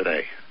up to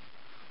today.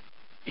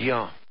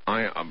 Yeah,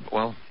 I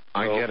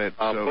get it.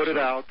 I'll put it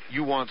out.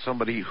 You want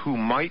somebody who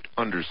might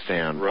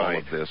understand all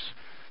of this,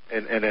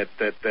 and that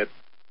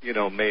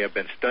may have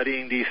been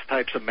studying these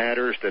types of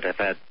matters, that have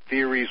had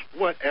theories,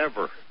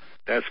 whatever.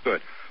 That's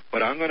good.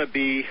 But I'm going to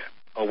be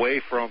away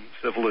from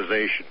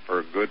civilization for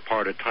a good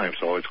part of time,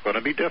 so it's going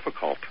to be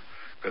difficult,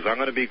 because I'm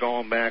going to be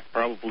going back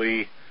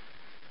probably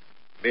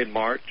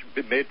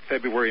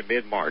mid-February,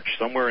 mid-March,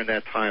 somewhere in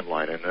that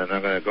timeline, and then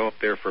I'm going to go up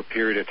there for a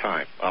period of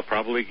time. I'll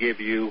probably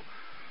give you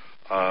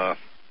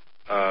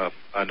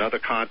another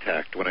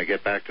contact when I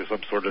get back to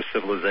some sort of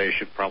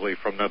civilization, probably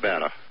from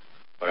Nevada,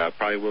 but I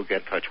probably will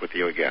get in touch with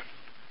you again.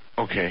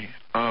 Okay.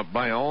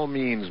 By all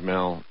means,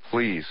 Mel,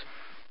 please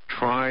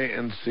try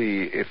and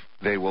see if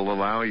they will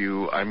allow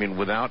you, I mean,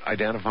 without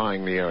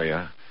identifying the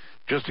area,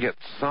 just to get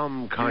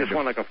some kind You just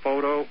want like a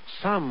photo?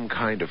 Some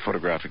kind of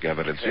photographic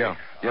evidence, Okay.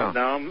 Yeah.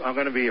 Now I'm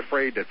going to be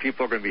afraid that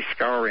people are going to be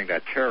scouring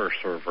that terror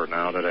server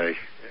now that I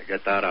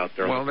get that out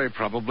there. Well, they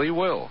probably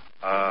will.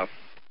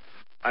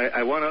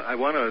 I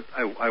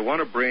want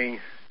to bring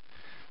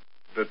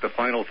the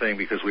final thing,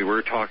 because we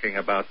were talking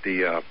about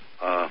the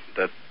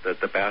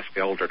Basque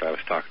elder that I was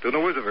talking to. And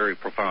it was a very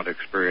profound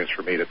experience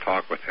for me to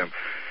talk with him.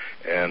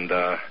 And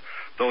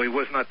though he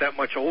was not that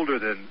much older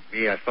than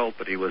me, I felt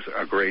that he was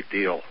a great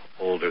deal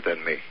older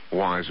than me.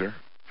 Wiser.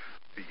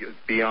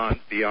 Beyond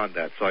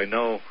that. So I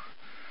know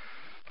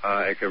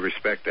I can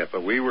respect that.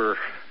 But we were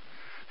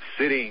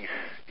sitting,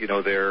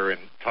 there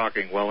and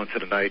talking well into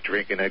the night,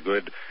 drinking a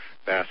good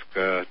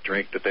Basque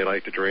drink that they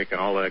like to drink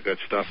and all that good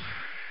stuff.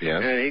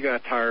 Yes. And he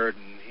got tired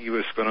and he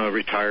was going to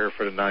retire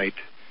for the night.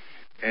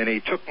 And he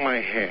took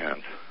my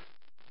hand,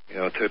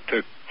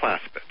 to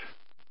clasp it.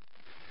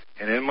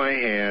 And in my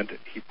hand,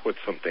 he put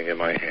something in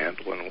my hand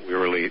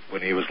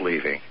when he was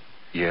leaving.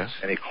 Yes.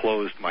 And he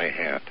closed my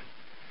hand.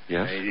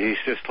 Yes. And he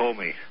just told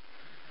me,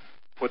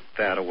 put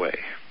that away.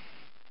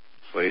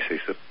 So he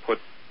said, put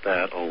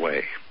that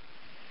away.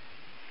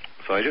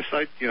 So I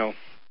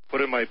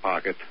put it in my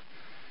pocket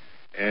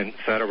and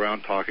sat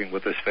around talking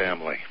with his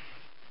family.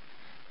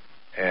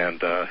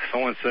 And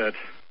someone said,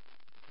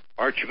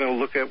 aren't you going to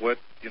look at what,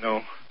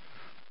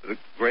 the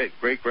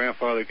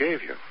great-grandfather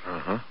gave you?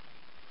 Uh-huh.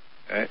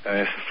 And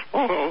I said,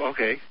 oh,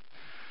 okay.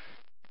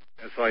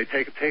 And so I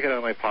take it out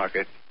of my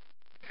pocket,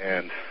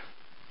 and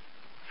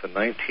it's a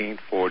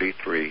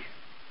 1943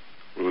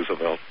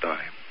 Roosevelt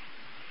dime.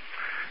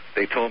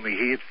 They told me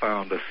he had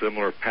found a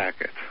similar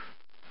packet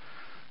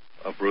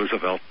of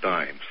Roosevelt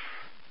dimes.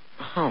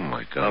 Oh,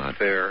 my God. Up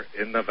there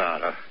in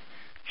Nevada,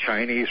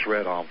 Chinese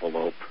red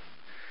envelope.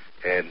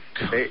 And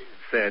they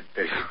said,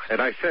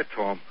 and I said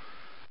to him,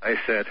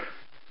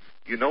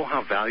 you know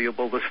how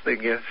valuable this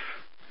thing is?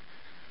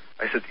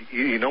 I said,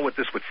 you know what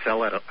this would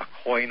sell at a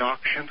coin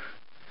auction?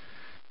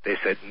 They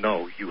said,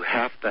 no, you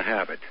have to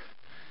have it.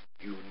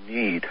 You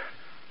need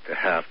to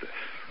have this.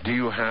 Do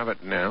you have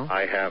it now?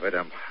 I have it.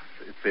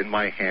 It's in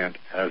my hand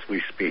as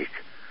we speak.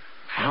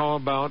 How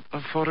about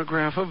a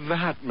photograph of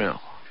that,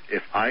 Mel?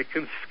 If I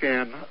can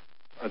scan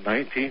a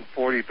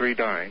 1943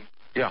 dime,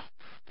 yeah,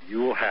 you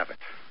will have it.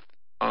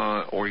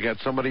 Or get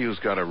somebody who's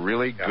got a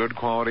really good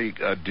quality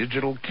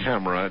digital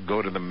camera,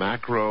 go to the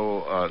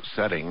macro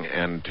setting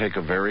and take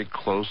a very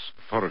close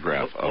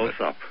photograph of it.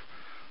 Close up.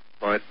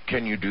 But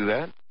can you do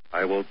that?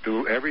 I will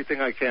do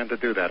everything I can to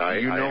do that.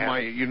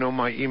 You know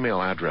my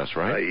email address,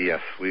 right?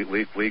 Yes,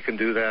 we can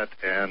do that.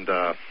 And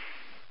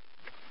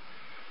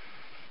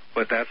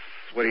but that's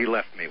what he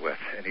left me with.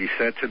 And he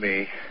said to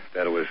me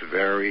that it was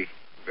very,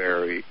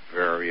 very,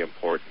 very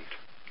important.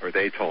 Or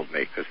they told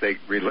me, because they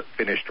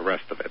finished the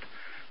rest of it.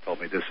 Told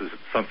me this is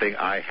something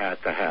I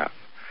had to have.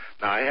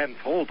 Now, I hadn't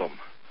told them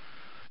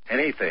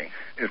anything.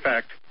 In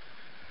fact,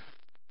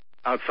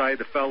 outside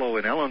the fellow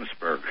in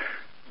Ellensburg,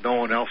 no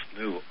one else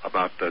knew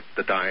about the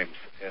dimes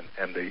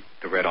and the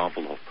red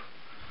envelope.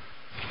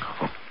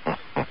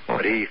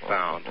 But he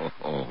found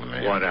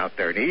one out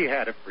there, and he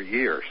had it for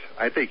years.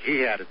 I think he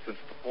had it since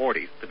the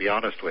 40s, to be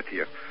honest with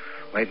you,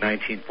 late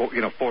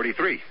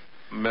 1943.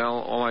 Mel,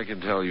 all I can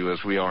tell you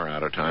is we are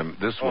out of time.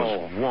 This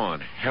was one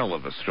hell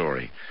of a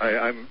story.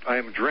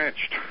 I'm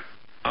drenched.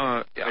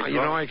 I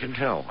can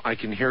tell. I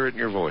can hear it in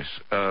your voice.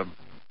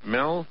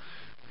 Mel,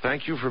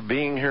 thank you for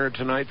being here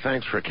tonight.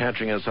 Thanks for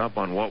catching us up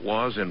on what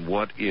was and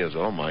what is.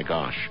 Oh, my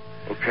gosh.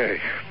 Okay.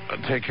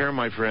 Take care,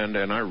 my friend,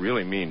 and I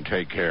really mean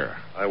take care.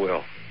 I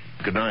will.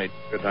 Good night.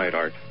 Good night,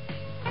 Art.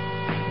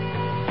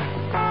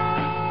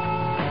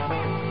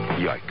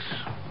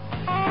 Yikes.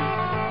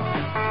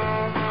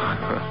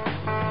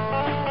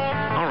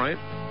 All right.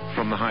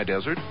 From the high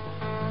desert,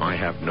 I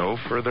have no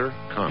further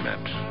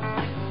comment.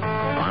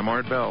 I'm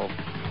Art Bell.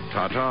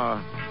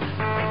 Ta-ta.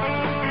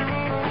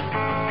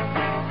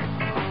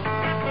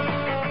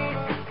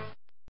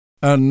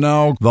 And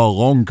now, the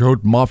Long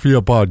Coat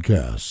Mafia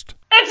Podcast.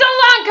 It's a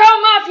Long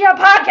Coat Mafia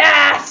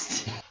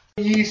Podcast!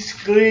 He's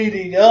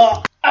cleaning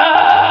up.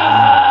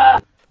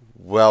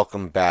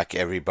 Welcome back,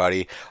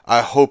 everybody.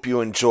 I hope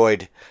you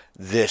enjoyed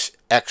this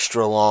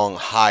extra long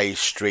High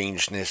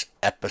Strangeness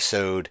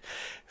episode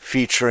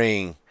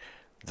featuring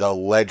the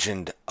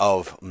legend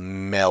of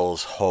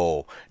Mels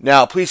Hole.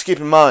 Now, please keep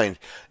in mind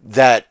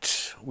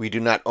that we do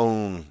not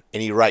own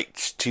any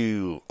rights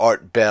to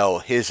Art Bell,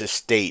 his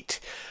estate,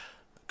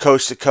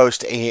 Coast to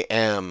Coast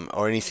AM,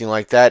 or anything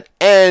like that.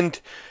 And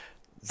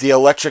The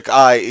Electric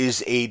Eye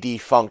is a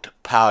defunct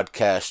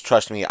podcast.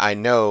 Trust me, I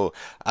know.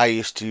 I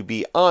used to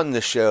be on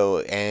the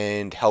show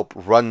and help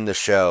run the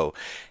show.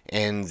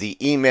 And the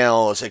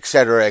emails,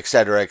 etc.,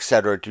 etc.,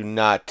 etc., do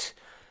not...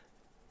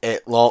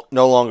 no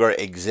longer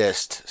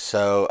exist.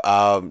 So,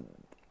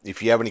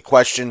 if you have any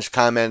questions,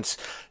 comments,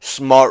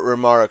 smart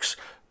remarks,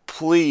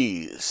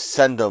 please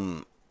send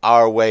them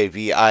our way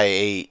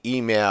via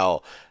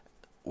email,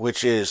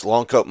 which is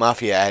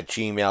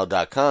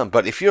longcoatmafia@gmail.com.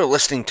 But if you're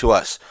listening to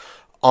us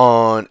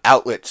on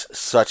outlets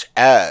such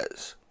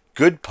as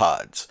Good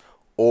Pods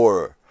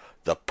or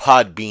the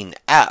Podbean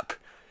app,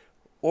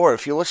 or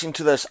if you're listening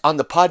to this on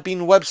the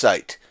Podbean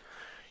website,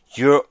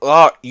 you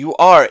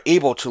are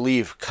able to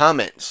leave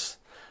comments,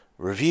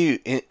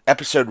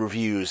 episode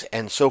reviews,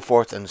 and so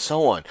forth and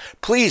so on,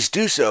 please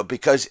do so,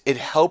 because it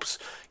helps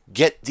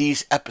get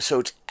these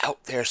episodes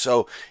out there.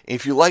 So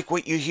if you like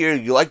what you hear,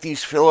 you like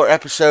these filler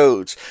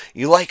episodes,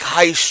 you like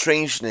high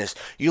strangeness,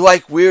 you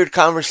like weird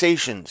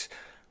conversations,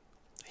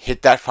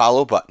 hit that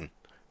follow button.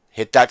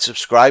 Hit that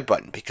subscribe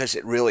button, because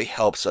it really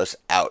helps us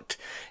out.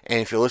 And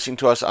if you're listening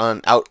to us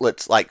on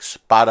outlets like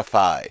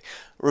Spotify,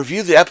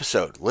 review the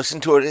episode. Listen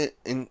to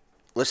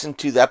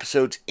the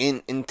episodes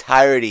in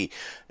entirety.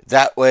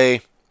 That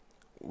way,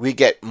 we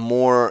get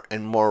more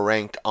and more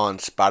ranked on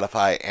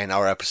Spotify, and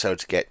our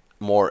episodes get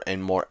more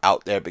and more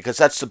out there, because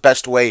that's the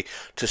best way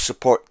to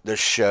support the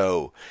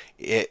show.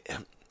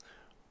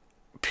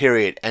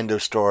 Period. End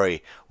of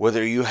story.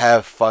 Whether you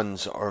have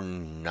funds or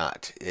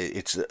not,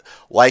 it's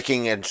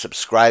liking and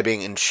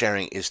subscribing and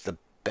sharing is the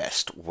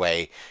best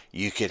way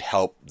you could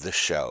help the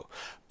show.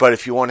 But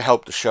if you want to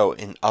help the show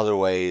in other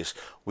ways,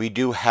 we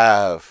do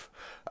have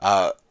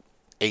a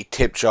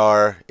tip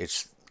jar.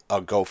 It's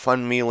a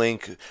GoFundMe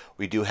link.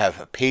 We do have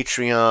a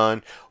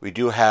Patreon. We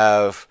do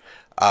have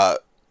a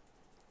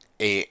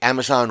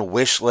Amazon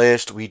wish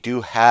list. We do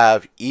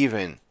have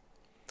even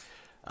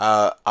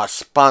a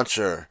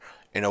sponsor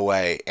in a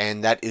way,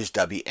 and that is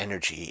W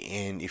Energy.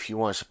 And if you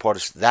want to support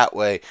us that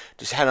way,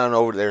 just head on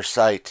over to their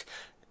site,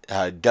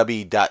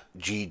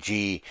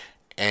 w.gg,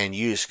 and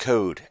use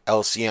code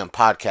LCM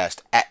Podcast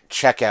at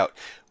checkout,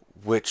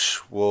 which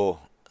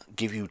will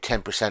give you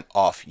 10%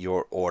 off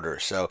your order.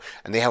 So,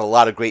 and they have a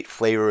lot of great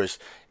flavors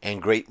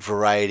and great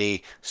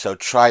variety, so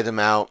try them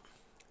out.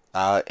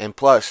 And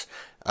plus,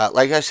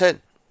 like I said,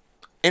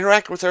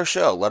 interact with our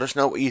show. Let us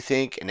know what you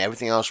think, and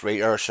everything else,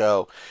 rate our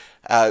show.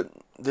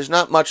 There's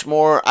not much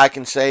more I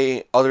can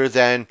say other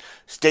than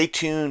stay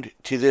tuned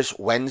to this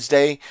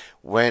Wednesday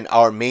when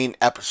our main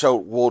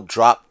episode will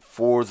drop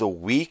for the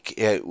week.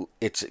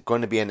 It's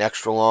going to be an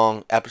extra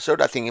long episode.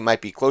 I think it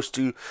might be close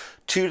to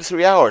 2 to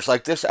 3 hours,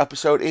 like this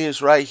episode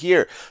is right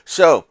here.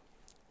 So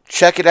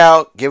check it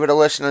out. Give it a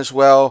listen as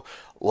well.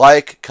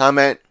 Like,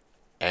 comment,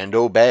 and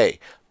obey.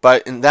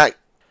 But in that,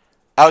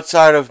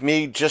 outside of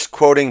me just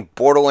quoting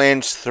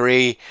Borderlands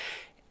 3,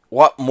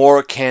 what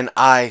more can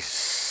I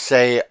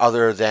say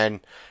other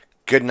than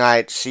good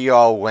night, see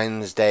y'all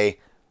Wednesday,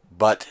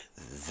 but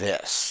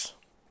this.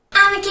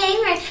 I'm a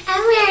gamer.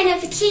 I'm wearing a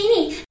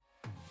bikini.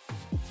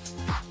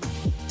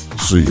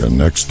 See you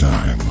next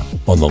time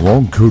on the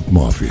Long Coat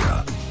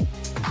Mafia.